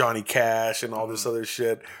and Johnny Cash and all this other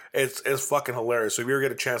shit. It's fucking hilarious. So if you ever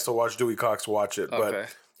get a chance to watch Dewey Cox, watch it. Okay.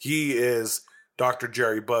 But he is Dr.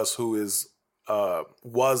 Jerry Buss, who is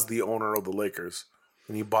was the owner of the Lakers,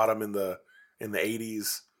 and he bought them in the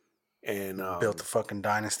 80s and built the fucking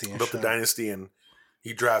dynasty. Built the dynasty, and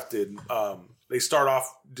he drafted. They start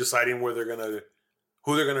off deciding who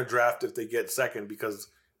they're gonna draft if they get second, because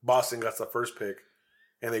Boston got the first pick,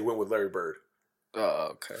 and they went with Larry Bird.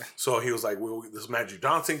 Oh, okay. So he was like, well, this Magic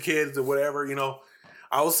Johnson kids or whatever, you know.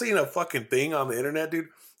 I was seeing a fucking thing on the internet, dude.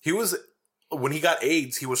 He was, when he got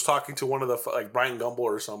AIDS, he was talking to one of the, like, Brian Gumbel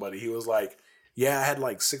or somebody. He was like, yeah, I had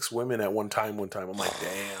like 6 women at one time. I'm like,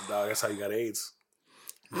 damn, dog, that's how you got AIDS.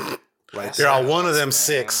 Like, they're all one of them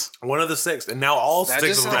 6. One of the 6. And now all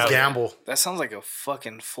 6 of them have gamble. That sounds like a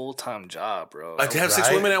fucking full-time job, bro. Like to have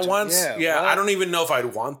 6 women at once? Yeah, I don't even know if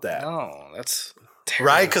I'd want that. No, that's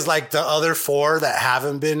terrible. Right? Because like the other 4 that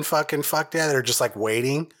haven't been fucking fucked yet, they're just like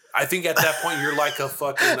waiting. I think at that point you're like a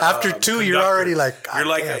fucking. After 2, you're already like.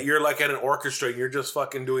 You're like at an orchestra. And you're just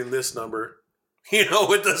fucking doing this number.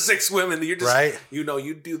 With the 6 women, you're just right. You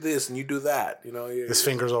do this and you do that. This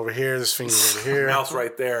finger's over here. This finger's over here. Mouth's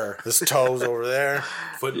right there. This toe's over there.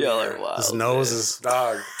 Foot wow. This nose is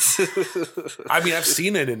dog. I mean, I've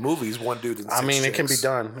seen it in movies. One dude. It can be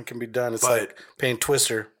done. It can be done. It's like playing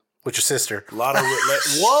Twister with your sister. A lot of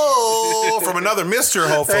whoa from another Mister.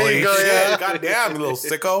 Hopefully, there you go. Yeah. Goddamn, you little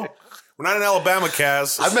sicko. We're not in Alabama,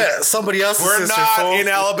 Kaz. I met somebody else's sister. We're not in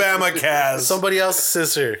Alabama, Kaz. Somebody else's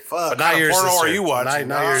sister. Fuck. But not your sister. Are you watching?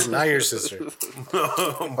 Not your sister.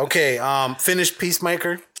 Okay. Finished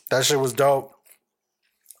Peacemaker. That shit was dope.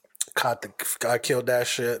 I killed that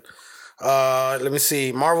shit. Let me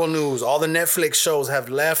see. Marvel news. All the Netflix shows have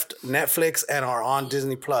left Netflix and are on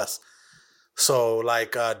Disney Plus. So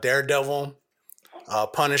like Daredevil,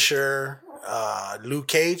 Punisher, Luke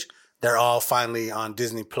Cage. They're all finally on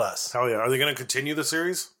Disney Plus. Hell yeah. Are they going to continue the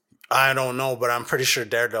series? I don't know, but I'm pretty sure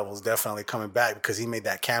Daredevil's definitely coming back because he made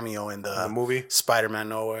that cameo in the movie Spider-Man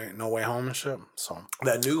No Way Home and shit. So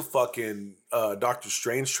that new fucking Doctor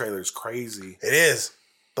Strange trailer is crazy. It is.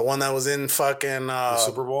 The one that was in fucking... the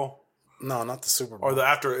Super Bowl? No, not the Super Bowl.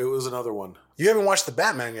 Or it was another one. You haven't watched the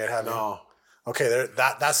Batman yet, have you? No. Okay,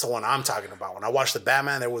 that's the one I'm talking about. When I watched the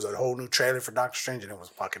Batman, there was a whole new trailer for Doctor Strange, and it was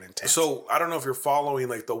fucking intense. So I don't know if you're following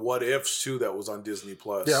like the What Ifs too that was on Disney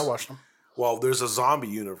Plus. Yeah, I watched them. Well, there's a zombie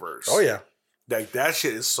universe. Oh yeah, like that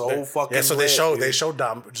shit is so fucking. Yeah, so they showed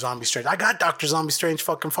Zombie Strange. I got Doctor Zombie Strange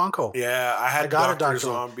fucking Funko. Yeah, I got Doctor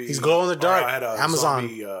Zombie. He's glow in the dark. I had a Amazon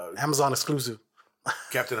zombie, Amazon exclusive.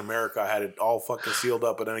 Captain America. I had it all fucking sealed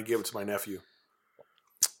up, but then I gave it to my nephew.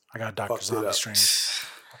 I got Doctor Zombie Strange.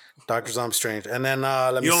 Doctor Zombie Strange, and then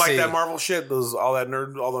let me see. You don't like that Marvel shit? All the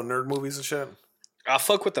nerd movies and shit. I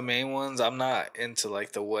fuck with the main ones. I'm not into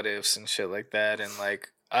like the what ifs and shit like that, and like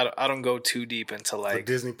I don't go too deep into like the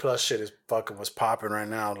Disney Plus shit is fucking what's popping right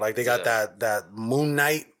now. Like they got that Moon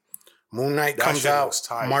Knight. Moon Knight that comes out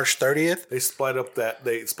March 30th. They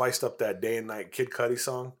spiced up that Day and Night Kid Cudi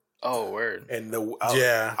song. Oh, word! And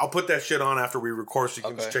I'll put that shit on after we record so you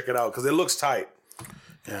can just check it out because it looks tight.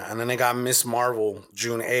 Yeah, and then they got Miss Marvel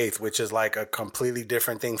June 8th, which is like a completely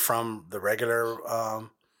different thing from the regular,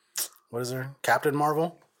 what is there? Captain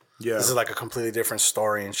Marvel? Yeah. This is like a completely different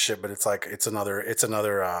story and shit, but it's like, it's another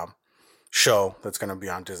show that's going to be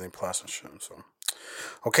on Disney Plus and shit. So,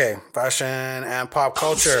 okay, fashion and pop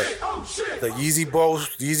culture. The Yeezy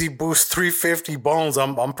Boost 350 Bones.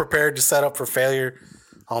 I'm prepared to set up for failure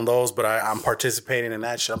on those, but I'm participating in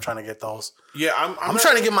that shit. I'm trying to get those. Yeah, I'm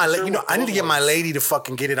trying to get my I need to get my lady to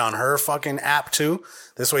fucking get it on her fucking app too.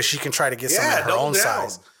 This way she can try to get some in her own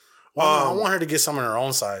size. I want her to get some in her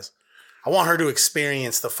own size. I want her to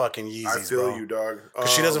experience the fucking Yeezys. I feel you, dog.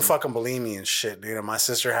 Because she doesn't fucking believe me and shit, dude. And my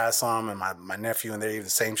sister has some, and my nephew, and they're even the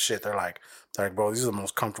same shit. They're like, bro, these are the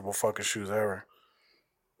most comfortable fucking shoes ever.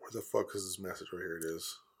 Where the fuck is this message? Right here it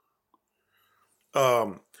is.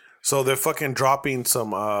 So they're fucking dropping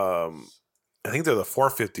some. I think they're the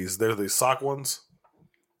 450s. They're the sock ones.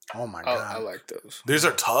 Oh my god, I like those. These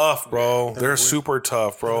are tough, bro. They're super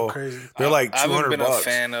tough, bro. They're crazy. They're like $200. I haven't been a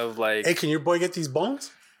fan of like. Hey, can your boy get these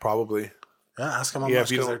bones? Probably. Yeah, ask him how much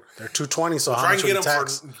because they're $220. So how much would he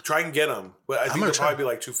tax? Try and get them, but I think they'll probably be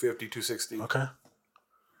like $250, $260. Okay.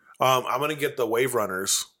 I'm gonna get the Wave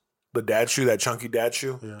Runners, the dad shoe, that chunky dad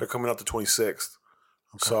shoe. Yeah. They're coming out the 26th,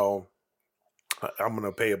 so I'm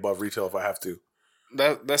gonna pay above retail if I have to.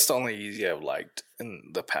 That's the only Yeezy I've liked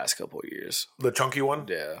in the past couple of years. The chunky one?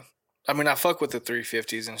 Yeah. I mean, I fuck with the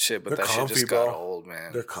 350s and shit, but they're that comfy, shit just got old,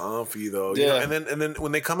 man. They're comfy though. Yeah. You know, and then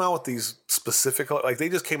when they come out with these specific, like they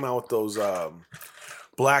just came out with those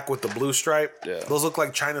black with the blue stripe. Yeah. Those look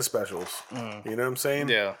like China specials. Mm. You know what I'm saying?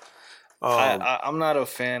 Yeah. I'm not a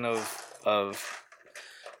fan of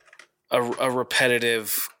a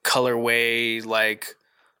repetitive colorway like.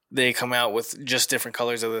 They come out with just different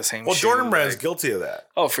colors of the same shoe. Jordan Brand's guilty of that.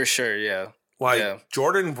 Oh, for sure, yeah.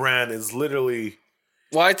 Jordan Brand is literally.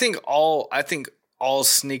 Well, I think all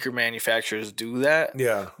sneaker manufacturers do that.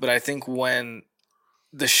 Yeah. But I think when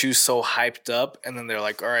the shoe's so hyped up, and then they're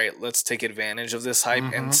like, "All right, let's take advantage of this hype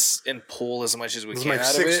and pull as much as we can out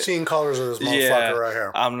of it." 16 colors of this motherfucker right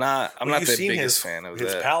here. I'm not the biggest fan of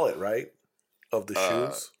his palette, right? Of the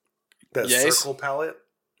shoes, that circle palette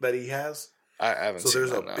that he has. I haven't seen that.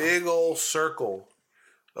 So there's a big old circle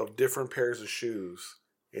of different pairs of shoes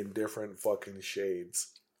in different fucking shades.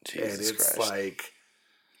 Jesus and it's Christ. Like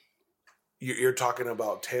you're talking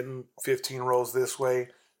about 10, 15 rows this way,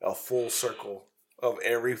 a full circle of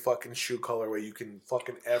every fucking shoe colorway you can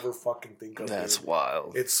fucking ever fucking think of. That's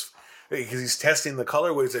wild. It's because he's testing the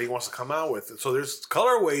colorways that he wants to come out with. So there's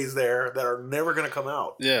colorways there that are never going to come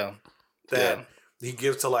out. Yeah. That he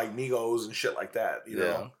gives to like Migos and shit like that, you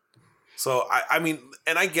know? So I mean,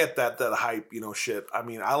 and I get that hype, you know, shit. I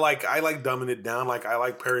mean, I like dumbing it down. Like I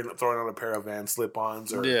like throwing on a pair of Van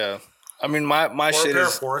slip-ons or I mean, my or shit a pair is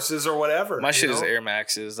of Forces or whatever. My shit is Air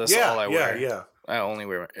Maxes. That's all I wear. Yeah. I only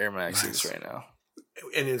wear Air Maxes right now,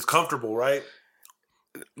 and it's comfortable, right?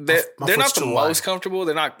 They're not the most comfortable.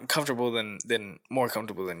 They're not comfortable than more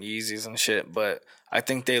comfortable than Yeezys and shit. But I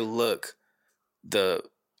think they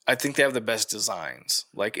I think they have the best designs.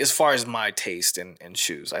 Like, as far as my taste in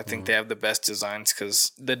shoes, I think they have the best designs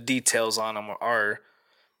because the details on them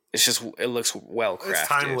it looks well crafted. It's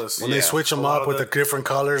timeless. When they switch them up with the different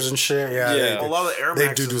colors and shit, a lot of the Air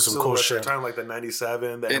Max they do some cool shit. Time like the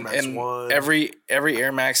 97, the Air Max 1. Every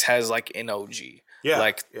Air Max has like an OG. Yeah,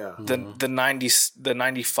 like the 90s, the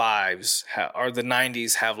 95s or the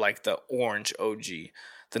 90s have like the orange OG.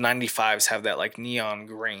 The 95s have that like neon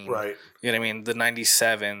green. Right. You know what I mean? The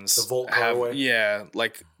 97s the Volt have colorway.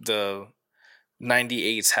 like the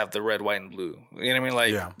 98s have the red, white, and blue. You know what I mean?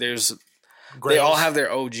 Like there's they all have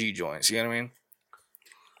their OG joints. You know what I mean?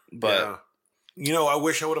 But you know, I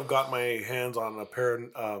wish I would have got my hands on a pair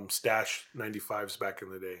of Stash 95s back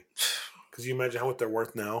in the day. Because you imagine what they're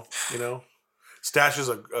worth now. You know, Stash is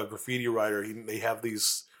a graffiti writer. They have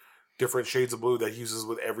these different shades of blue that he uses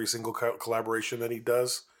with every single collaboration that he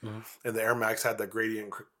does. And the Air Max had the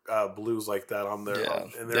gradient blues like that on there.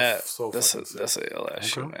 And they're that's a ill ass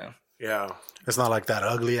shoe, man. Yeah. It's not like that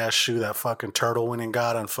ugly ass shoe that fucking Turtle went and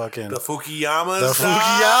got on fucking the Fukuyamas.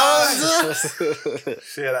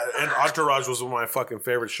 Shit, and Entourage was one of my fucking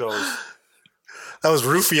favorite shows. That was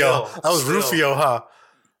Rufio. Rufio, huh?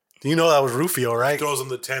 You know that was Rufio, right? Throws him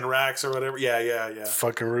the 10 racks or whatever. Yeah.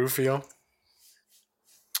 Fucking Rufio.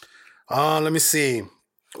 Let me see.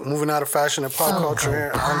 Moving out of fashion and pop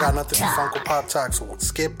culture. I don't got nothing for Funko Pop Talk, so we'll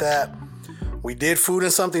skip that. We did food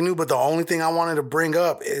and something new, but the only thing I wanted to bring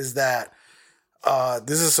up is that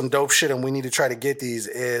this is some dope shit and we need to try to get these,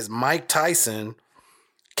 is Mike Tyson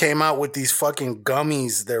came out with these fucking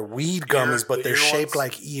gummies. They're weed gummies, but they're shaped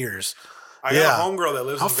like ears. I got a homegirl that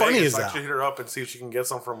lives How in funny Vegas. is that? I should hit her up and see if she can get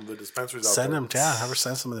some from the dispensaries out Send there. them, have her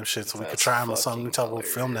send some of them shit so we could try them or something. We'll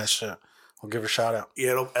film that shit. We'll give her a shout out.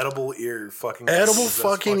 Yeah, edible ear fucking edible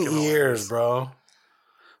fucking ears, bro.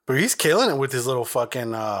 But he's killing it with his little fucking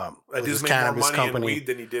with his cannabis company. Weed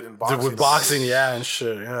than he did in boxing. With boxing, and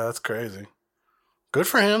shit. Yeah, that's crazy. Good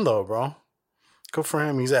for him though, bro. Good for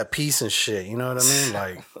him. He's at peace and shit. You know what I mean?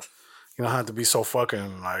 Like, you don't have to be so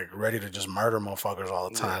fucking like ready to just murder motherfuckers all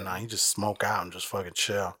the time. Nah, he just smoke out and just fucking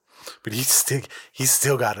chill. But he's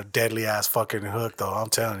still got a deadly ass fucking hook though. I'm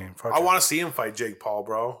telling you. I want to see him fight Jake Paul,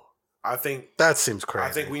 bro. I think that seems crazy.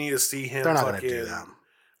 I think we need to see him. They're not gonna do that.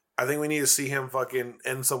 I think we need to see him fucking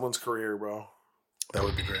end someone's career, bro. That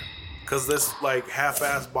would be great. Cause this like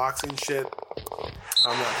half-ass boxing shit,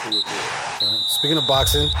 I'm not cool with it. Speaking of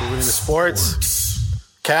boxing, moving into sports.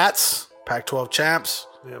 Cats, Pac-12 champs.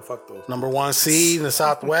 Yeah, fuck those. Number 1 seed in the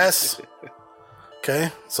Southwest.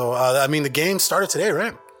 Okay, so I mean the game started today,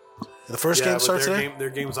 right? The first game started today. Their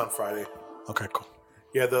game's on Friday. Okay, cool.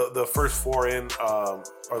 Yeah, the first 4 in or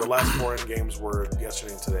the last 4 in games were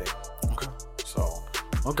yesterday and today. Okay. So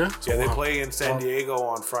yeah, they play in San Diego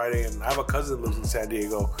on Friday, and I have a cousin that lives in San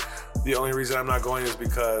Diego. The only reason I'm not going is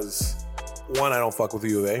because 1, I don't fuck with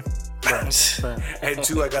U of A. And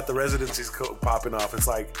 2, I got the residencies popping off. It's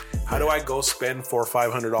like, how do I go spend $400 or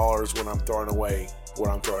 $500 when I'm throwing away what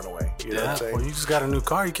I'm throwing away? You know what I'm saying? Well, you just got a new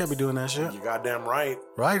car. You can't be doing that shit. You goddamn right.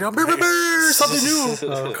 Right? Something new.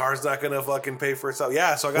 The car's not gonna fucking pay for itself.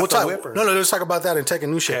 Yeah, so I got the whipper. No, let's talk about that and take a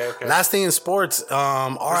new shit. Okay. Last thing in sports, RIP. There's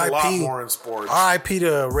a lot more in sports. RIP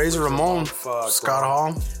to Razor Ramon, Scott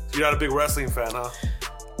Hall. You're not a big wrestling fan, huh?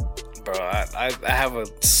 Bro, I have a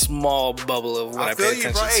small bubble of what I pay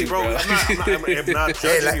attention to, bro. I'm not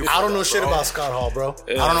judging you. I don't know shit about Scott Hall, bro.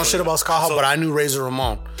 I don't know shit about Scott Hall, but I knew Razor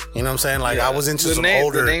Ramon. You know what I'm saying? Like, I was into some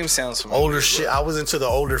older... The name sounds familiar. Older shit. I was into the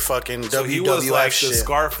older fucking WWF he was like shit. The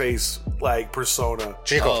Scarface, like, persona.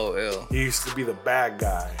 Chico. Oh, ew. He used to be the bad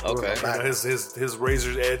guy. Okay. You know, his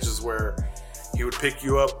razor's edge is where he would pick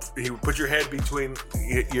you up. He would put your head between...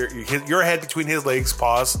 Your head between his legs,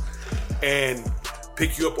 paws, and...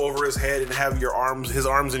 pick you up over his head and have his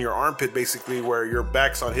arms in your armpit, basically, where your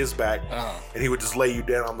back's on his back, and he would just lay you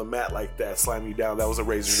down on the mat like that, slam you down. That was a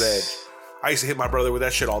razor's edge. I used to hit my brother with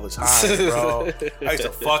that shit all the time, bro. I used to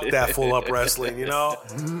fuck that full up wrestling, you know?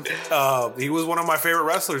 He was one of my favorite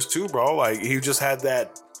wrestlers too, bro. Like, he just had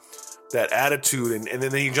that attitude, and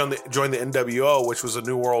then he joined the NWO, which was a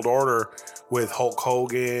New World Order with Hulk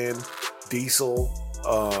Hogan, Diesel,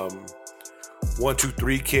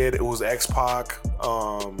 123 Kid. It was X-Pac.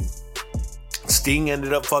 Sting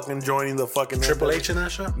ended up fucking joining the fucking Triple H in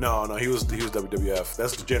that show? No, he was WWF.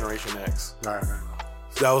 That's the Generation X. All right.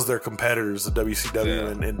 That was their competitors, the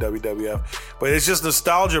WCW and WWF. But it's just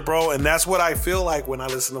nostalgia, bro. And that's what I feel like when I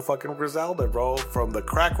listen to fucking Griselda, bro. From the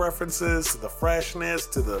crack references to the freshness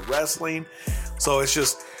to the wrestling. So it's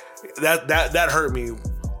just that hurt me.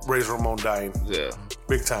 Razor Ramon dying. Yeah.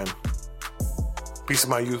 Big time. Piece of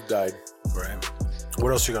my youth died. Right.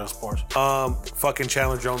 What else you got in sports? Fucking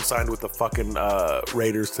Chandler Jones signed with the fucking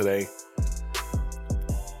Raiders today.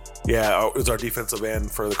 Yeah, it's our defensive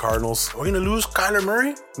end for the Cardinals. Are we going to lose Kyler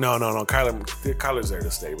Murray? No. Kyler's there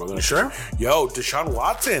to stay, bro. You sure? Yo, Deshaun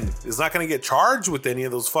Watson is not going to get charged with any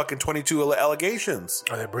of those fucking 22 allegations.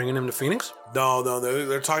 Are they bringing him to Phoenix? No.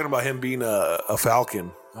 They're talking about him being a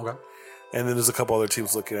Falcon. Okay. And then there's a couple other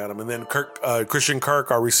teams looking at him. And then Christian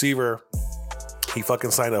Kirk, our receiver, he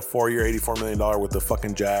fucking signed a 4-year, $84 million with the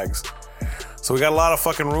fucking Jags. So we got a lot of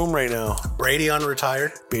fucking room right now. Brady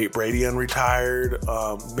unretired. Brady unretired.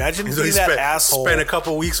 Imagine being that asshole. Spent a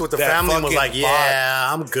couple weeks with the family and was like, yeah,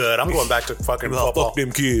 I'm good. I'm going back to fucking football. Fuck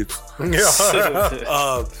them kids.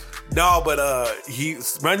 Yeah. No, but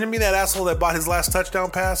imagine being that asshole that bought his last touchdown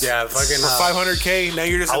pass. Yeah, fucking for $500K. Now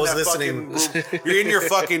you're just I was listening. You're in your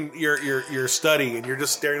fucking your study and you're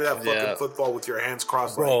just staring at that fucking football with your hands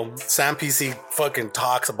crossed. Bro, Sam PC fucking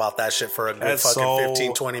talks about that shit for a good fucking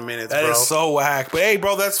 15, 20 minutes, That bro. is so whack. But hey,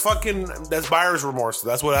 bro, that's buyer's remorse.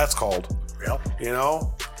 That's what that's called. Yep. You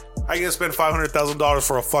know? I can spend $500,000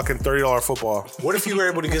 for a fucking $30 football. What if you were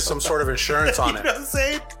able to get some sort of insurance on it? You know what I'm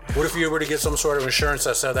saying? What if you were to get some sort of insurance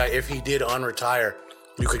that said that if he did unretire,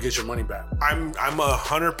 you could get your money back? I'm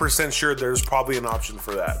 100% sure there's probably an option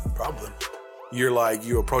for that. Probably. You're like,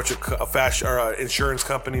 you approach a fast or insurance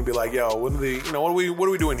company and be like, yo, what are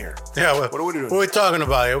we doing here? Yeah, what are we doing? What are we talking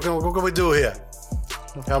about here? What can we do here?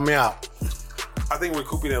 Help me out. I think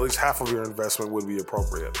recouping at least half of your investment would be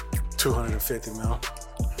appropriate. $250 million.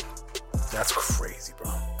 That's crazy, bro.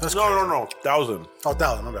 That's no, 1,000. Oh,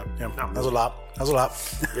 1,000. My bad. Yeah, that's a lot. That's a lot.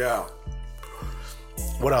 Yeah.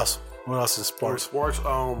 What else? What else is sports?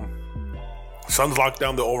 Suns locked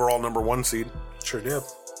down the overall number 1 seed. Sure did.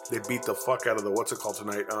 They beat the fuck out of the what's it called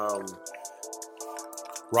tonight?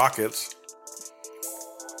 Rockets.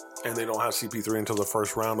 And they don't have CP3 until the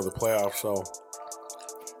first round of the playoffs. So,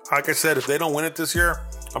 like I said, if they don't win it this year,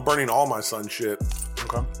 I'm burning all my Suns shit.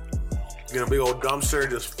 Okay. Get a big old dumpster and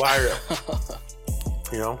just fire it.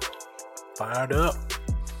 You know? Fired up.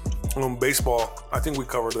 Baseball, I think we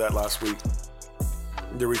covered that last week.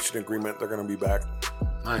 They reached an agreement. They're going to be back.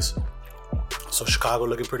 Nice. So Chicago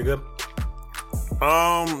looking pretty good?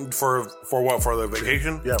 For what? For the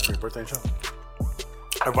vacation? Yeah, for your birthday show.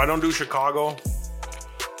 If I don't do Chicago,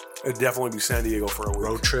 it'd definitely be San Diego for a week.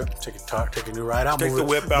 Road trip. Take a new ride out. Take the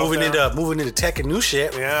whip out Moving into tech and new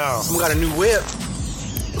shit. Yeah. Someone got a new whip.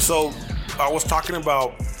 So I was talking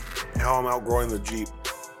about how I'm outgrowing the Jeep.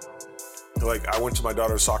 Like, I went to my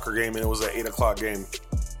daughter's soccer game and it was an 8 o'clock game.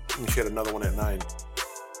 And she had another one at 9.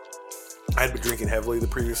 I had been drinking heavily the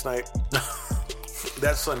previous night.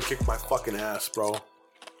 That sun kicked my fucking ass, bro.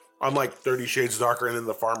 I'm like 30 shades darker than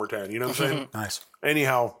the farmer tan. You know what I'm saying? Nice.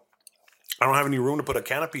 Anyhow, I don't have any room to put a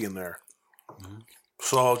canopy in there. Mm-hmm.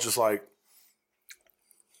 So I was just like,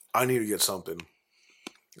 I need to get something.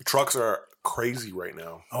 The trucks are crazy right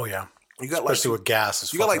now. Oh, yeah. You got especially with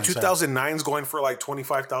gas. You got like 2009s going for like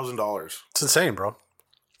 $25,000. It's insane, bro.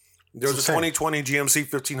 There was a 2020 GMC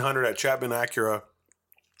 1500 at Chapman Acura,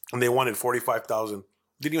 and they wanted $45,000.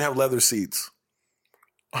 Didn't even have leather seats.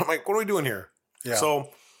 I'm like, what are we doing here? Yeah.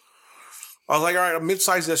 So I was like, all right, a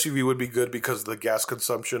mid-sized SUV would be good because of the gas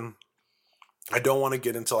consumption. I don't want to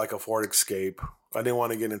get into like a Ford Escape. I didn't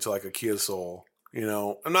want to get into like a Kia Soul. You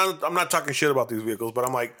know, I'm not talking shit about these vehicles, but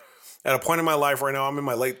I'm like, at a point in my life right now, I'm in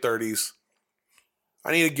my late 30s.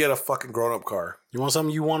 I need to get a fucking grown-up car. You want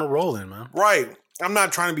something you want to roll in, man. Right. I'm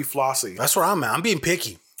not trying to be flossy. That's where I'm at. I'm being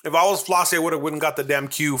picky. If I was flossy, I would have got the damn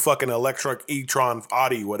Q fucking electric e-tron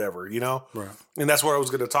Audi, whatever, you know? Right. And that's what I was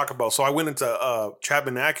going to talk about. So I went into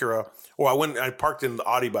Chapman Acura. Well, I parked in the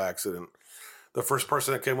Audi by accident. The first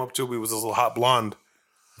person that came up to me was this little hot blonde.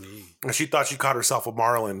 And she thought she caught herself a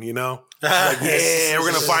Marlin, you know? Like, yeah, we're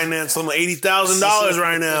going to finance some $80,000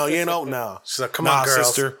 right now, you know? No. She's like, come on, girls.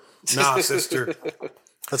 Sister. Nah, sister.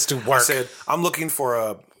 Let's do work. I said, I'm looking for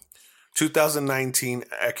a 2019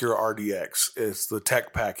 Acura RDX. It's the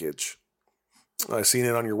tech package. I seen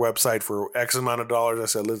it on your website for X amount of dollars. I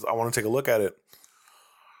said, I want to take a look at it.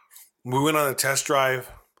 We went on a test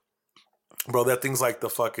drive. Bro, that thing's like the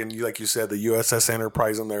fucking, like you said, the USS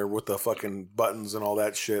Enterprise in there with the fucking buttons and all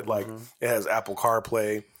that shit. Like, it has Apple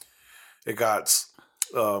CarPlay. It got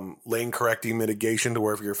lane correcting mitigation to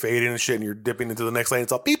where if you're fading and shit and you're dipping into the next lane,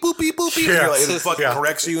 it's all beep boop beep boop beep. Yeah. Like, it fucking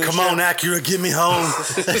corrects you. And Come shit. on, Acura, get me home.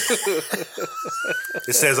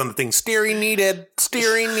 It says on the thing, steering needed.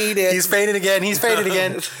 Steering needed. He's faded again. He's faded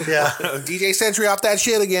again. Yeah. DJ Sentry off that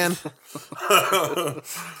shit again.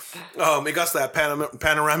 It got that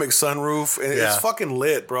panoramic sunroof. And it's fucking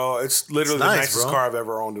lit, bro. It's literally the nicest car I've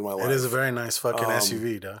ever owned in my life. It is a very nice fucking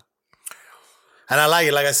SUV, dog. And I like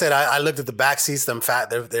it. Like I said, I looked at the back seats.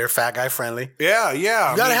 They're fat guy friendly. Yeah. You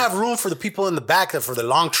gotta have room for the people in the back for the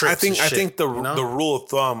long trips. I think the rule of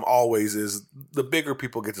thumb always is the bigger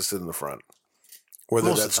people get to sit in the front. Whether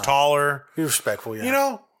Most that's taller. Be respectful, yeah. You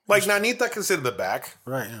know, like Nanita can sit in the back.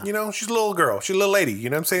 Right, yeah. You know, she's a little girl. She's a little lady. You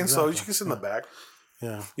know what I'm saying? Exactly. So she can sit in the back.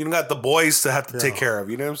 Yeah. You don't got the boys to have to take care of.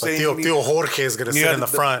 You know what I'm saying? Theo Jorge is going to sit in the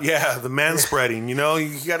front. Yeah, the man spreading. You know,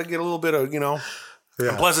 you got to get a little bit of,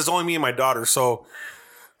 And plus, it's only me and my daughter. So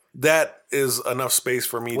that is enough space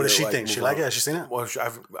for me. What does she like, think? She like it? Has she seen it? Well,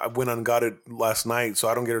 I went and got it last night, so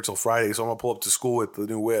I don't get her till Friday. So I'm going to pull up to school with the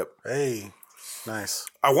new whip. Hey, nice.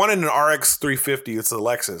 I wanted an RX 350. It's a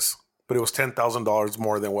Lexus, but it was $10,000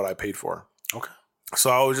 more than what I paid for. Okay. So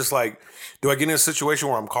I was just like, do I get in a situation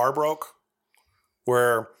where I'm car broke?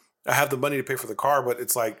 Where I have the money to pay for the car, but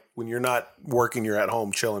it's like when you're not working, you're at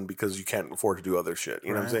home chilling because you can't afford to do other shit.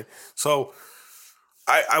 You know what I'm saying? So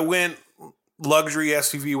I went luxury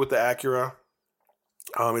SUV with the Acura.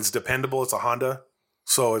 It's dependable. It's a Honda,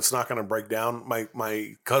 so it's not going to break down.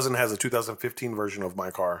 My cousin has a 2015 version of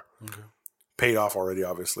my car, paid off already,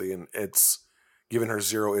 obviously, and it's given her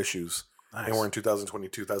zero issues. Nice. And we're in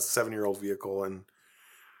 2022. That's a 7-year-old vehicle, and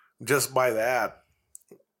just by that.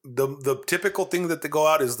 The typical thing that they go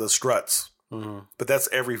out is the struts, but that's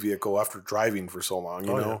every vehicle after driving for so long,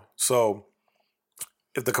 you know? Yeah. So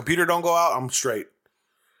if the computer don't go out, I'm straight.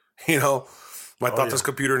 My Tata's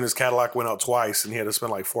computer in his Cadillac went out twice and he had to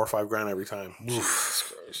spend like $4 or $5 grand every time. That's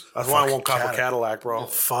why I won't cop a Cadillac, bro.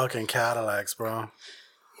 Fucking Cadillacs, bro.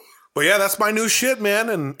 But yeah, that's my new shit,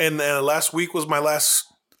 man. And last week was my last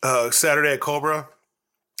Saturday at Cobra.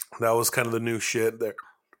 That was kind of the new shit there.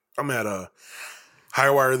 I'm at a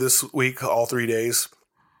Highwire this week, all 3 days.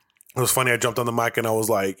 It was funny. I jumped on the mic and I was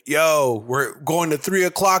like, yo, we're going to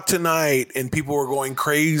 3:00 tonight. And people were going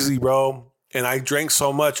crazy, bro. And I drank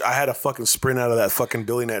so much, I had to fucking sprint out of that fucking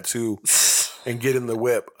building at 2 and get in the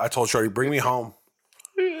whip. I told Shorty, bring me home.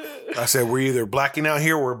 I said, we're either blacking out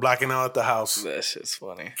here or we're blacking out at the house. That shit's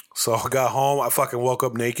funny. So I got home. I fucking woke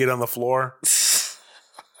up naked on the floor.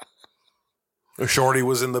 Shorty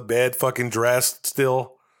was in the bed, fucking dressed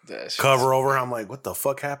still. Cover over. I'm like, what the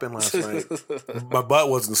fuck happened last night? My butt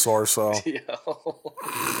wasn't sore, so we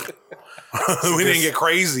didn't get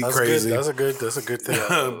crazy. That's crazy. Good. That's a good thing.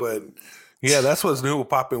 But yeah, that's what's new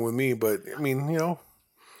popping with me. But I mean,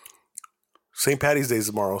 St. Patty's Day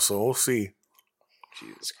tomorrow, so we'll see.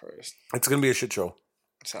 Jesus Christ, it's gonna be a shit show.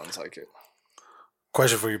 Sounds like it.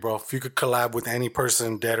 Question for you, bro: if you could collab with any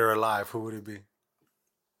person, dead or alive, who would it be?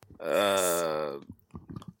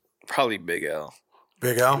 Probably Big L.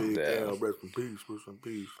 Big L? Big L, rest in peace, rest in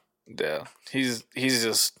peace. Yeah. He's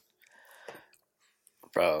just,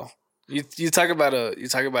 bro. You talk about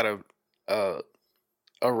a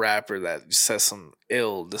rapper that says some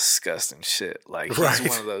ill, disgusting shit. Like he's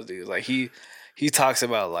one of those dudes. Like he talks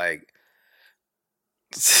about like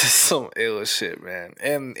some ill shit, man.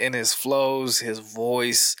 And in his flows, his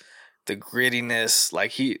voice, the grittiness,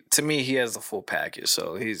 like to me he has the full package.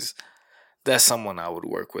 So that's someone I would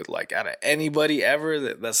work with. Like out of anybody ever,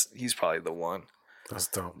 he's probably the one. That's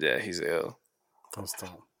dope. Yeah, he's ill. That's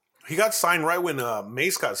dope. He got signed right when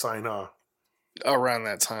Mace got signed, huh? Around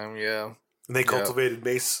that time, yeah. And they cultivated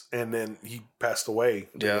Mace, and then he passed away.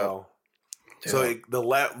 Yeah. So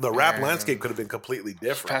the rap landscape could have been completely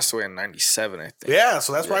different. He passed away in 97, I think. Yeah,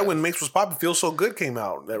 so that's right when Mace was popping. Feel So Good came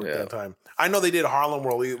out at that time. I know they did Harlem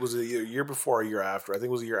World. It was a year before or a year after. I think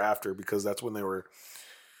it was a year after because that's when they were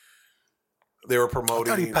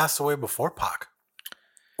promoting. I thought he passed away before Pac.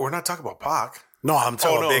 We're not talking about Pac. No, I'm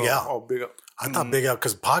talking about Big L. Oh, Big L. I thought Big L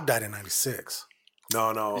because Pac died in 96.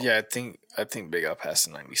 No. Yeah, I think Big L passed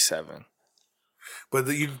in 97. But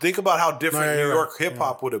you think about how different New York hip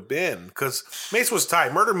hop would have been because Mace was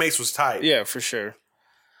tight. Murder Mace was tight. Yeah, for sure.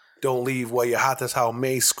 Don't leave while you're hot. That's how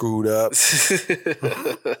Mace screwed up.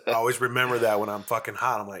 I always remember that when I'm fucking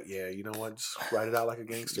hot. I'm like, yeah, you know what? Just write it out like a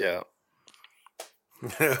gangster.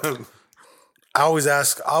 Yeah. I always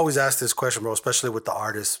ask this question, bro, especially with the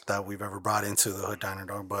artists that we've ever brought into the Hood Diner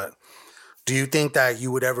Dog. But do you think that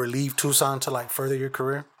you would ever leave Tucson to like further your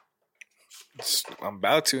career? I'm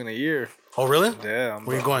about to in a year. Oh, really? Yeah.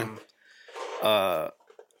 Where are you going?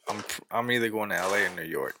 I'm either going to LA or New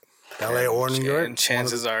York. LA or New York? And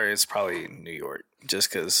chances are it's probably New York, just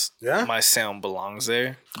because Yeah? my sound belongs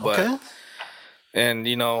there. But, Okay. and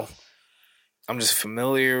you know, I'm just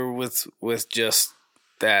familiar with just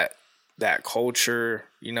that culture.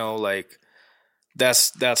 You know, like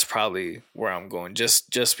that's probably where I'm going.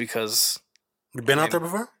 Just because. You been out there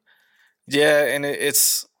before? Yeah, and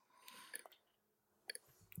it's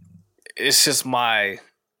just my,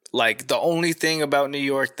 like, the only thing about New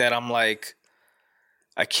York that I'm like,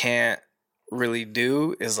 I can't really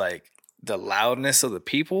do is like the loudness of the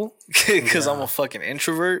people, because I'm a fucking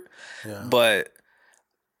introvert. Yeah. But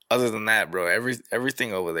other than that, bro,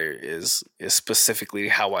 everything over there is specifically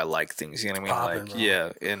how I like things. You know what I mean? Poppin', Like, bro.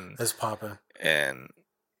 yeah, and It's popping. and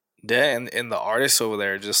the artists over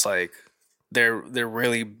there are just like, they're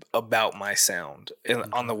really about my sound.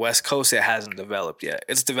 And on the West Coast, it hasn't developed yet.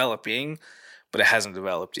 It's developing, but it hasn't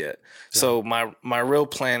developed yet. Yeah. So my real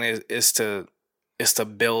plan is to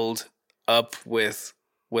build up with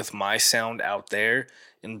my sound out there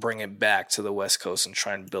and bring it back to the West Coast and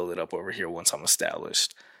try and build it up over here once I'm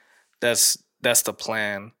established. That's the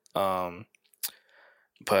plan.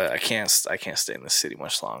 But I can't stay in the city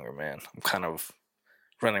much longer, man. I'm kind of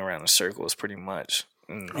running around in circles pretty much.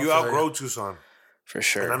 You outgrow Tucson. For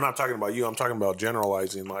sure. And I'm not talking about you. I'm talking about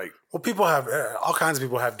generalizing. Like, well, people have all kinds of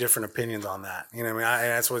people have different opinions on that. You know what I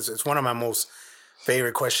mean? It's one of my most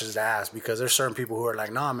favorite questions to ask, because there's certain people who are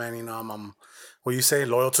like, nah, man, you know, I'm what do you say,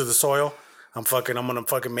 loyal to the soil. I'm gonna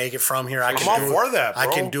fucking make it from here. I'm all for that, bro. I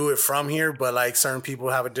can do it from here, but like certain people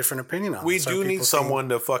have a different opinion on it. We do need someone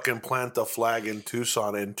to fucking plant the flag in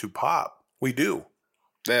Tucson and to pop. We do.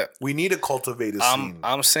 That we need to cultivate a scene.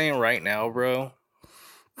 I'm saying right now, bro,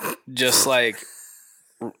 just like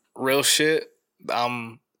real shit.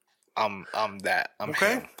 I'm that. I'm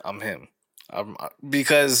okay. Him. I'm him.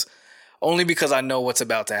 Because I know what's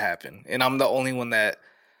about to happen, and I'm the only one that.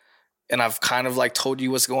 And I've kind of like told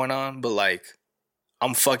you what's going on, but like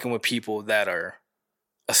I'm fucking with people that are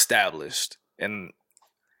established, and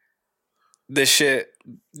this shit,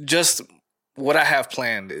 just what I have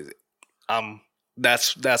planned is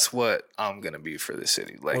that's what I'm gonna be for this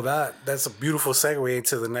city. Like, well, that's a beautiful segue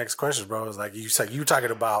into the next question, bro. It's like you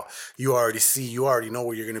talking about you already know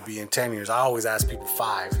where you're gonna be in 10 years. I always ask people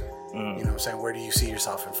 5. You know what I'm saying? Where do you see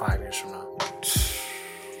yourself in 5 years from now?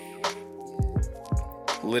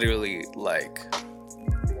 Literally, like,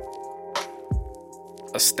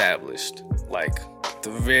 established, like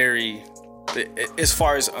as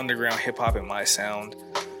far as underground hip hop and my sound,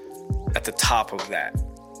 at the top of that.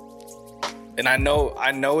 And I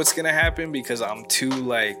know it's gonna happen because I'm too,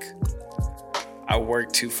 like, I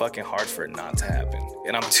work too fucking hard for it not to happen,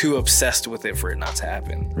 and I'm too obsessed with it for it not to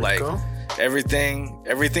happen. Like,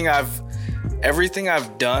 everything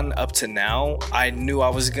I've done up to now, I knew I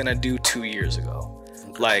was gonna do 2 years ago.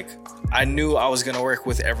 Like, I knew I was gonna work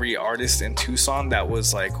with every artist in Tucson that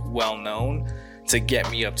was like well known to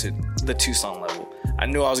get me up to the Tucson level. I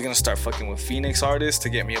knew I was gonna start fucking with Phoenix artists to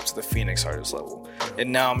get me up to the Phoenix artist level.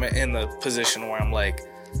 And now I'm in the position where I'm like,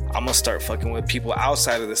 I'm gonna start fucking with people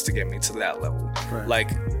outside of this to get me to that level. Right.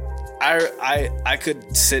 Like, I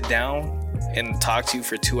could sit down and talk to you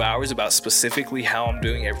for 2 hours about specifically how I'm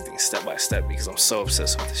doing everything step by step, because I'm so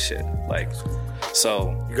obsessed with this shit. Like,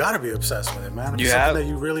 so you gotta be obsessed with it, man. If it's something that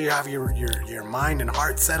you really have your mind and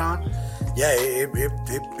heart set on, yeah,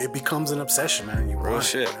 it becomes an obsession, man. You real run,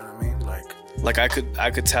 shit. You know what I mean? Like I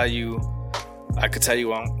could tell you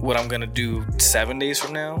what I'm gonna do 7 days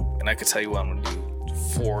from now, and I could tell you what I'm gonna do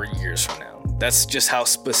 4 years from now. That's just how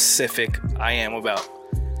specific I am about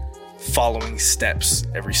following steps,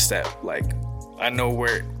 every step. Like, I know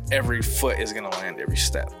where every foot is gonna land every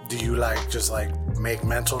step. Do you just make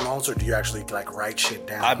mental notes, or do you actually like write shit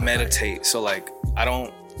down? I meditate. So like, I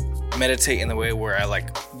don't meditate in the way where I like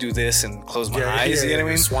do this and close my eyes. You know what I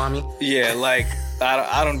mean? Swami. Yeah, like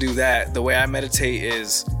I don't do that. The way I meditate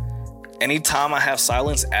is anytime I have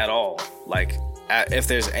silence at all. Like, if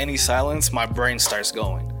there's any silence, my brain starts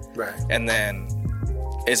going. Right. And then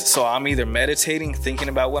so I'm either meditating, thinking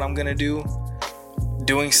about what I'm gonna do,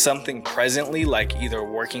 doing something presently, like either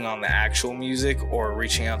working on the actual music or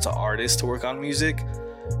reaching out to artists to work on music,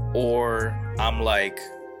 or I'm like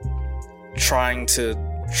trying to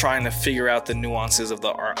figure out the nuances of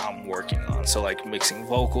the art I'm working on. So like mixing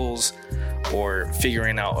vocals, or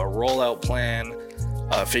figuring out a rollout plan,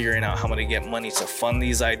 figuring out how I'm gonna get money to fund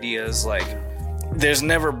these ideas. Like, there's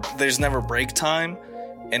never break time,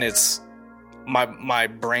 and it's my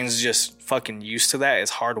brain's just fucking used to that.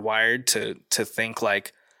 It's hardwired to think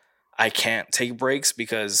like I can't take breaks,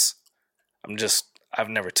 because I've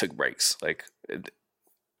never took breaks. Like,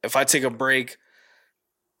 if I take a break,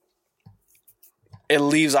 it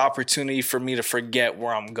leaves opportunity for me to forget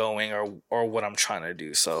where I'm going or what I'm trying to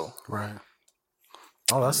do. So right.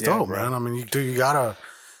 Oh, that's dope, bro. Man. I mean, you gotta,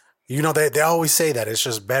 you know, they always say that it's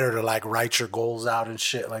just better to like write your goals out and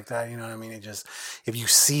shit like that. You know what I mean? It just, if you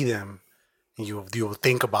see them, you'll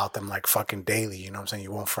think about them like fucking daily. You know what I'm saying?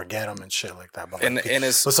 You won't forget them and shit like that. But, like,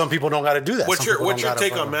 but some people don't got to do that. What's your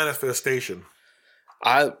take on manifestation?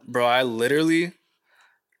 I literally,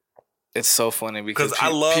 it's so funny because I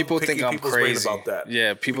love people think I'm crazy about that.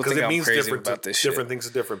 Yeah, people think I'm crazy about this shit. Different things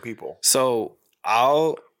to different people. So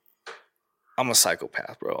I'm a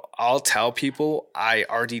psychopath, bro. I'll tell people I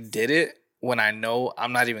already did it when I know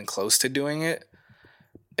I'm not even close to doing it.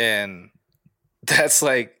 And that's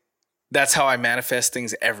how I manifest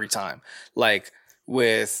things every time. Like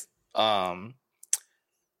with like,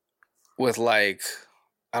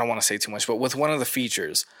 I don't want to say too much, but with one of the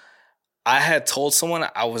features, I had told someone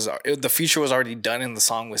the feature was already done and the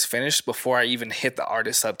song was finished before I even hit the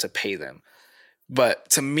artist up to pay them. But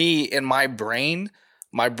to me, in my brain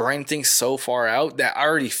thinks so far out that I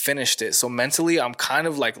already finished it. So mentally, I'm kind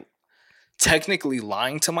of like technically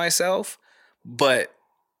lying to myself, but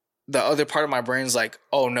the other part of my brain is like,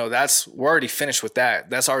 oh no, we're already finished with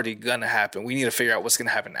that. That's already gonna happen. We need to figure out what's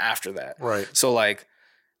gonna happen after that. Right. So like,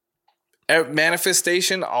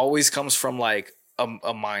 manifestation always comes from like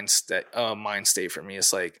a mind state for me.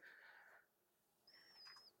 It's like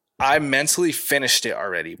I mentally finished it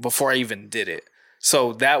already before I even did it.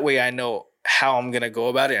 So that way I know how I'm going to go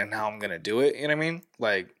about it and how I'm going to do it. You know what I mean?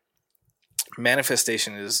 Like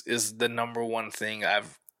manifestation is the number one thing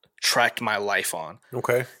I've tracked my life on.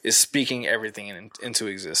 Okay. Is speaking everything into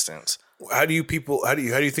existence. How do you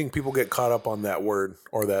think people get caught up on that word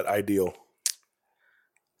or that ideal?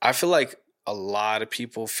 I feel like a lot of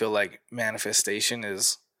people feel like manifestation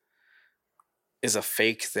is a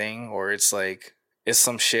fake thing, or it's like it's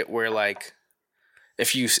some shit where like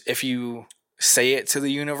if you say it to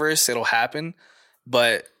the universe, it'll happen.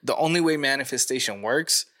 But the only way manifestation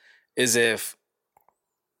works is if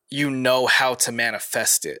you know how to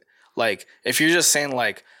manifest it. Like if you're just saying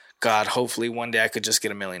like, God, hopefully one day I could just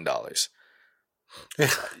get $1 million.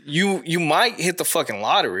 You might hit the fucking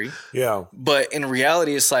lottery. Yeah. But in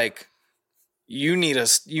reality, it's like you need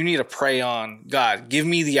to pray on God. Give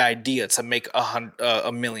me the idea to make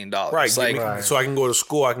 $1 million. Right. Like, so I can go to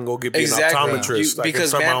school. I can go get an optometrist.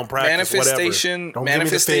 Because my own practice, manifestation. Don't give me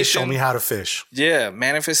the fish. Show me how to fish. Yeah.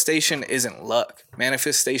 Manifestation isn't luck.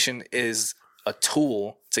 Manifestation is a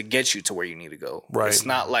tool to get you to where you need to go. Right. It's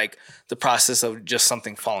not like the process of just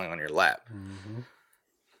something falling on your lap. Mm-hmm.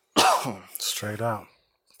 Straight up.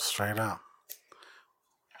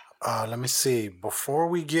 Let me see. Before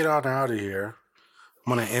we get on out of here,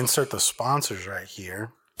 I'm going to insert the sponsors right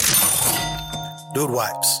here. Dude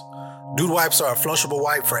Wipes. Dude Wipes are a flushable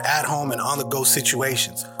wipe for at-home and on-the-go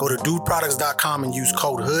situations. Go to dudeproducts.com and use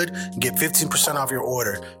code HOOD and get 15% off your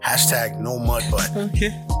order. #NoMudButt.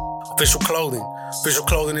 Okay. Official Clothing. Official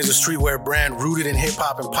Clothing is a streetwear brand rooted in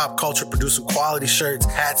hip-hop and pop culture, producing quality shirts,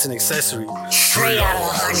 hats, and accessories. Straight out of the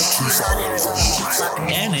heart of Tucson, Arizona.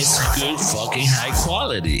 And it's good fucking high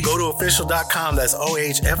quality. Go to official.com, that's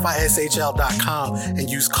OHFISHL.com, and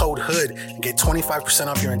use code HOOD and get 25%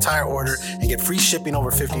 off your entire order and get free shipping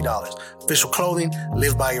over $50. Official Clothing,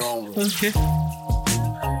 live by your own rules. Okay.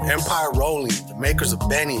 Empire Rolling, the makers of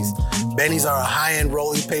Benny's. Benny's are a high-end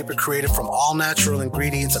rolling paper created from all natural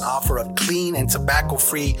ingredients and offer a clean and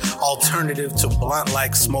tobacco-free alternative to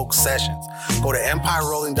blunt-like smoke sessions. Go to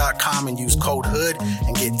EmpireRolling.com and use code HOOD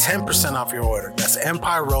and get 10% off your order. That's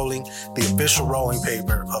Empire Rolling, the official rolling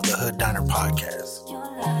paper of the Hood Diner podcast.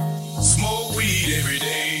 Smoke weed every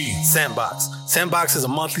day. Sandbox. Sandbox is a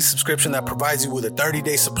monthly subscription that provides you with a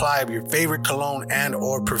 30-day supply of your favorite cologne and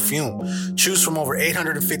or perfume. Choose from over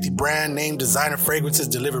 850 brand name designer fragrances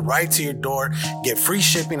delivered right to your door. Get free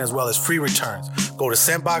shipping as well as free returns. Go to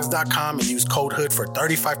Sandbox.com and use code HOOD for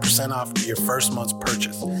 35% off your first month's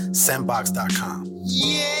purchase. Sandbox.com.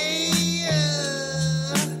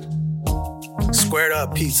 Squared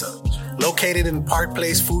Up Pizza. Located in Park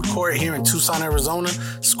Place Food Court here in Tucson, Arizona,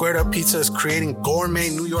 Squared Up Pizza is creating gourmet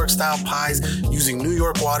New York-style pies using New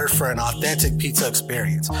York water for an authentic pizza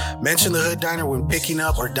experience. Mention the Hood Diner when picking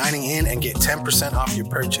up or dining in and get 10% off your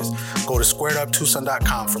purchase. Go to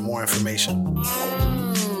squareduptucson.com for more information.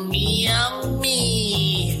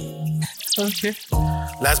 Yummy. Okay.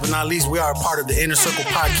 Last but not least, we are a part of the Inner Circle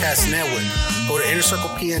Podcast Network. Go to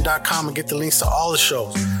innercirclepn.com and get the links to all the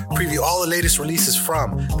shows. Preview all the latest releases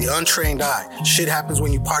from The Untrained Eye, Shit Happens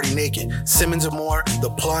When You Party Naked, Simmons and More, The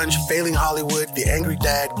Plunge, Failing Hollywood, The Angry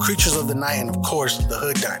Dad, Creatures of the Night, and of course, The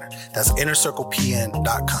Hood Diner. That's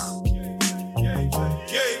innercirclepn.com.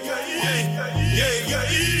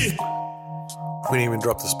 We didn't even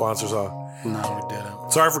drop the sponsors off. No, we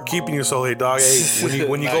didn't. Sorry for keeping you so late, dog. Hey,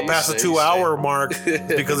 when you go past the 2 hour mark,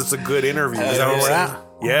 it's because it's a good interview. Is that where we're at?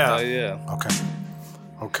 Yeah. Yeah. Okay.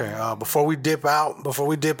 Before we dip out,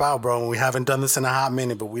 bro, we haven't done this in a hot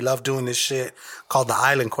minute, but we love doing this shit called the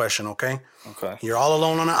island question, okay? Okay. You're all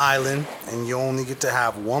alone on an island, and you only get to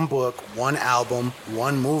have one book, one album,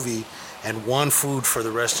 one movie, and one food for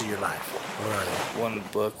the rest of your life. What are they? One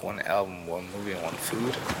book, one album, one movie, and one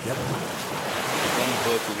food. Yep. One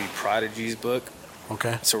book would be Prodigy's book.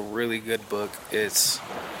 Okay. It's a really good book. It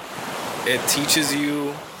teaches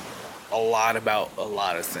you a lot about a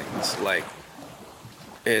lot of things. Like,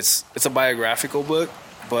 it's a biographical book,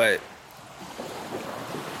 but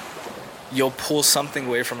you'll pull something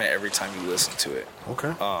away from it every time you listen to it.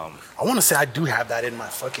 Okay. I want to say I do have that in my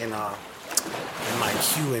fucking in my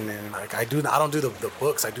queue, and then like I don't do the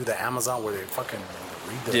books. I do the Amazon where they fucking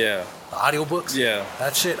read the audiobooks. Yeah.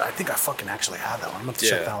 That shit. I think I fucking actually have that one. I'm gonna have to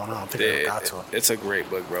check that one out. I think I got to it. It's a great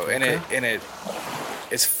book, bro, and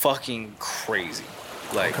it's fucking crazy.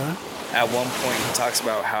 Like, at one point he talks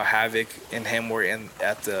about how Havoc and him were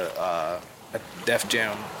at the at Def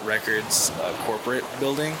Jam Records corporate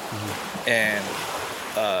building, and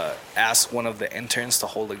asked one of the interns to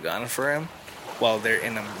hold a gun for him while they're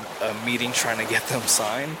in a meeting trying to get them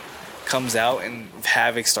signed. Comes out and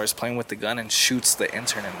Havoc starts playing with the gun and shoots the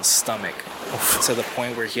intern in the stomach to the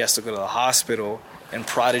point where he has to go to the hospital, and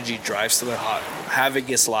Prodigy drives to the Havoc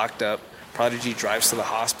gets locked up. Prodigy drives to the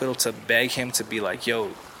hospital to beg him to be like,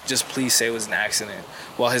 yo, just please say it was an accident,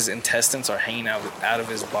 while his intestines are hanging out of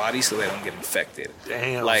his body so they don't get infected.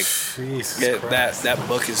 Damn. Like, Jesus Christ. that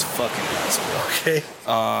book is fucking nuts, bro. Okay.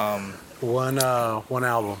 One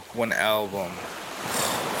album. One album.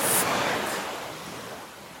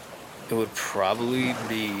 It would probably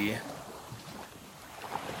be...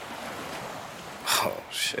 Oh,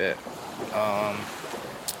 shit.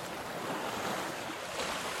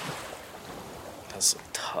 That's a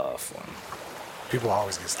tough one. People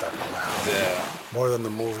always get stuck on that. Yeah. More than the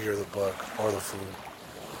movie or the book or the food.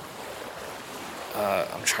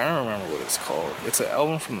 I'm trying to remember what it's called. It's an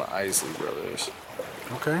album from the Isley Brothers.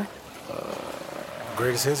 Okay.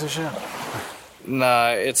 Greatest hits or shit? Nah,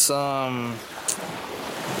 it's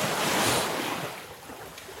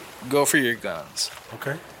Go For Your Guns.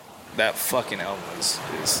 Okay. That fucking album is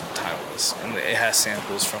timeless, and it has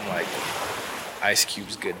samples from like Ice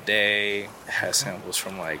Cube's Good Day. It has samples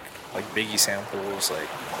from like Biggie samples,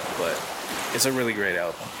 but it's a really great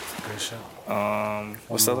album. Good shit.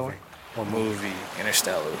 What's the other one? What movie?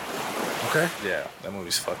 Interstellar. Okay. Yeah, that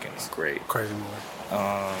movie's fucking great. Crazy movie.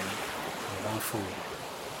 One food.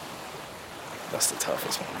 That's the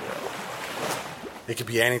toughest one, bro. It could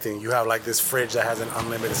be anything. You have like this fridge that has an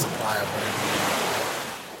unlimited supply of whatever.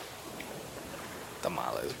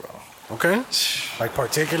 Tamales, bro. Okay. Like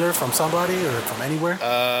particular from somebody or from anywhere?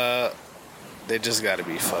 They just gotta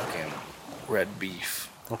be fucking red beef.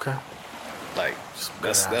 Okay. Like,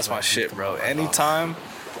 that's my shit, bro. Anytime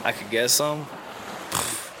I could get some,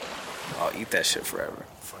 I'll eat that shit forever.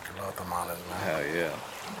 Fucking love tamales, man. Hell yeah.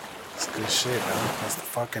 It's good shit,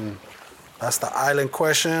 man. That's the island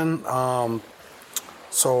question.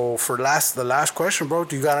 So for the last question, bro,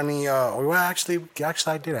 do you got any actually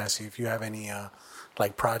I did ask you if you have any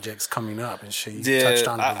like projects coming up and shit. You touched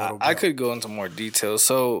on it a little bit. I could go into more details.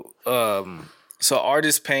 So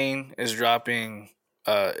Artist Pain is dropping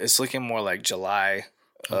it's looking more like July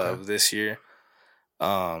of this year.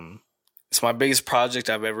 It's my biggest project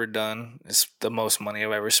I've ever done. It's the most money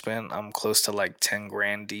I've ever spent. I'm close to like 10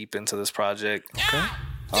 grand deep into this project. Okay.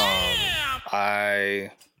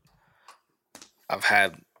 I've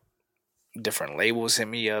had different labels hit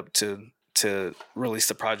me up to release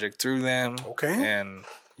the project through them. Okay. And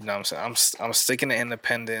you know what I'm saying? I'm sticking to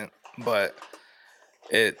independent, but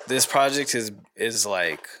this project is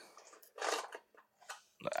like,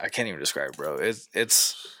 I can't even describe it, bro. It's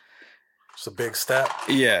a big step.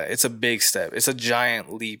 Yeah, it's a big step. It's a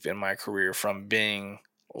giant leap in my career from being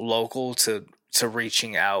local to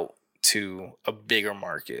reaching out to a bigger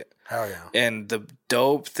market. Hell yeah. And the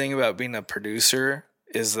dope thing about being a producer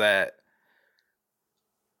is that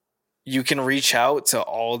you can reach out to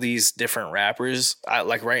all these different rappers.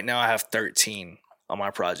 Like right now I have 13 on my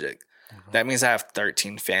project. Mm-hmm. That means I have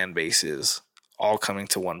 13 fan bases all coming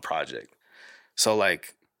to one project. So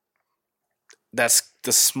like that's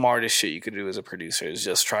the smartest shit you could do as a producer, is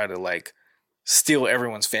just try to like steal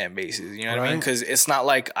everyone's fan bases. You know what I mean? Because it's not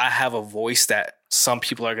like I have a voice that some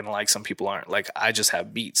people are going to like, some people aren't. Like I just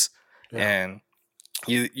have beats. Yeah. And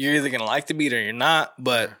you're either going to like the beat or you're not.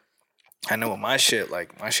 But I know with my shit,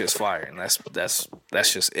 like my shit's fire. And that's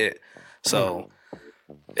just it. So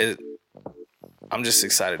I'm just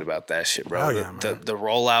excited about that shit, bro. Hell yeah, The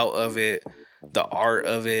rollout of it, the art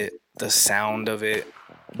of it, the sound of it,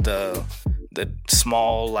 the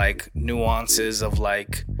small like nuances of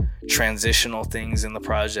like transitional things in the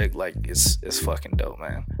project. Like it's fucking dope,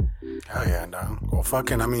 man. Hell yeah, dog. Well,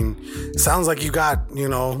 fucking, I mean, it sounds like you got, you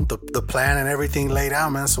know, the plan and everything laid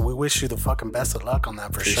out, man. So we wish you the fucking best of luck on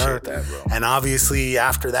that for sure. That, bro. And obviously,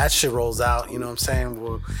 after that shit rolls out, you know what I'm saying,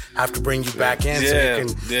 we'll have to bring you back in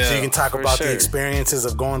so you can talk about the experiences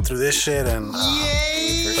of going through this shit. And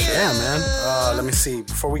yeah, man. Let me see.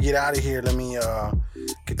 Before we get out of here, let me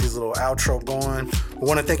get this little outro going. We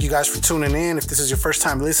want to thank you guys for tuning in. If this is your first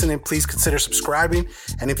time listening, please consider subscribing.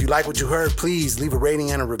 And if you like what you heard, please leave a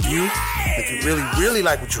rating and a review. If you really, really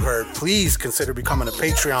like what you heard, please consider becoming a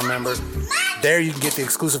Patreon member. There you can get the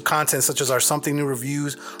exclusive content such as our Something New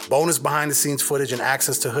reviews, bonus behind-the-scenes footage, and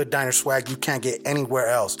access to Hood Diner swag you can't get anywhere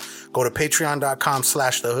else. Go to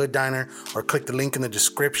patreon.com/thehooddiner or click the link in the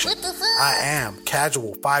description. I am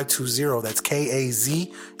Casual520. That's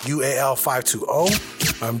KAZUAL 520.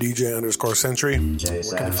 I'm DJ_Century. Where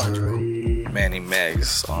can I find you, bro? Manny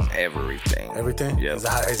Megz on everything. Everything? Yep. Is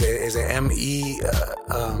it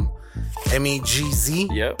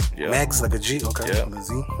MEGZ? Yep. Megz, like a G? Okay. Yep. With a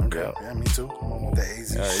Z? Okay. Yep. Yeah, me too. I'm on with the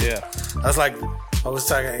AZ. Yeah. That's like, I was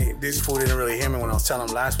talking, this fool didn't really hear me when I was telling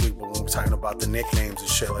him last week, but when we were talking about the nicknames and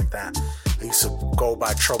shit like that, I used to go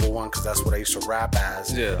by Trouble One because that's what I used to rap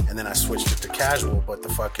as. Yeah. And then I switched it to Casual, but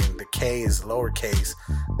the K is lowercase,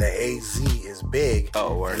 the AZ is big.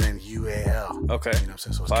 Oh, word. And then UAL. Okay. You know what I'm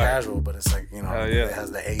saying? So it's Casual, but it's like, you know, it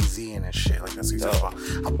has the AZ in and shit. Like that's what he's talking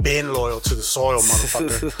about. I've been loyal to the soil,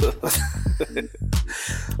 motherfucker.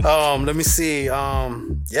 Let me see.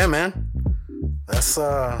 Yeah, man. That's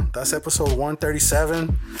episode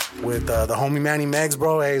 137 with the homie Manny Megz,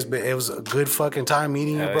 bro. Hey, it was a good fucking time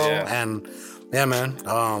meeting you, bro. Yeah. And yeah, man.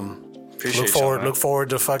 Look forward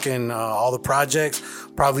to fucking all the projects.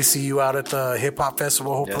 Probably see you out at the hip hop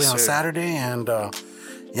festival, hopefully on Saturday. And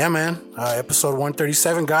yeah, man. Episode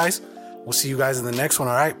 137, guys. We'll see you guys in the next one.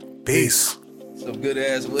 All right. Peace. Some good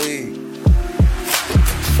ass weed.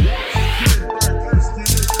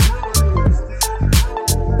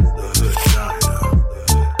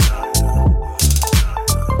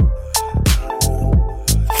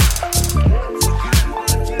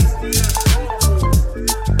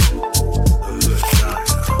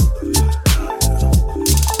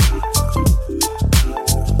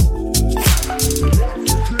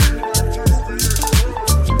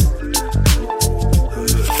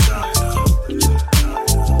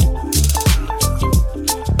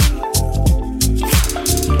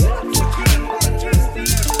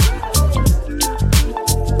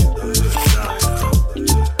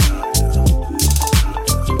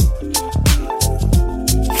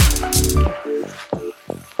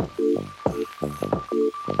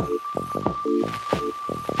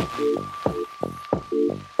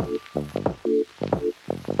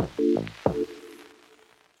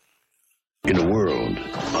 In a world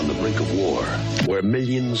on the brink of war, where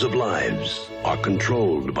millions of lives are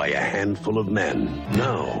controlled by a handful of men,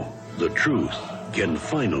 now the truth can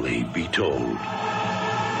finally be told.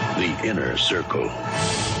 The Inner Circle.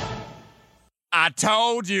 I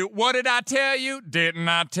told you. What did I tell you? Didn't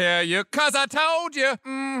I tell you? 'Cause I told you.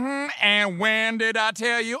 And when did I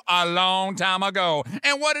tell you? A long time ago.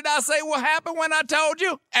 And what did I say will happen when I told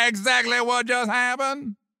you? Exactly what just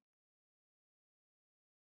happened.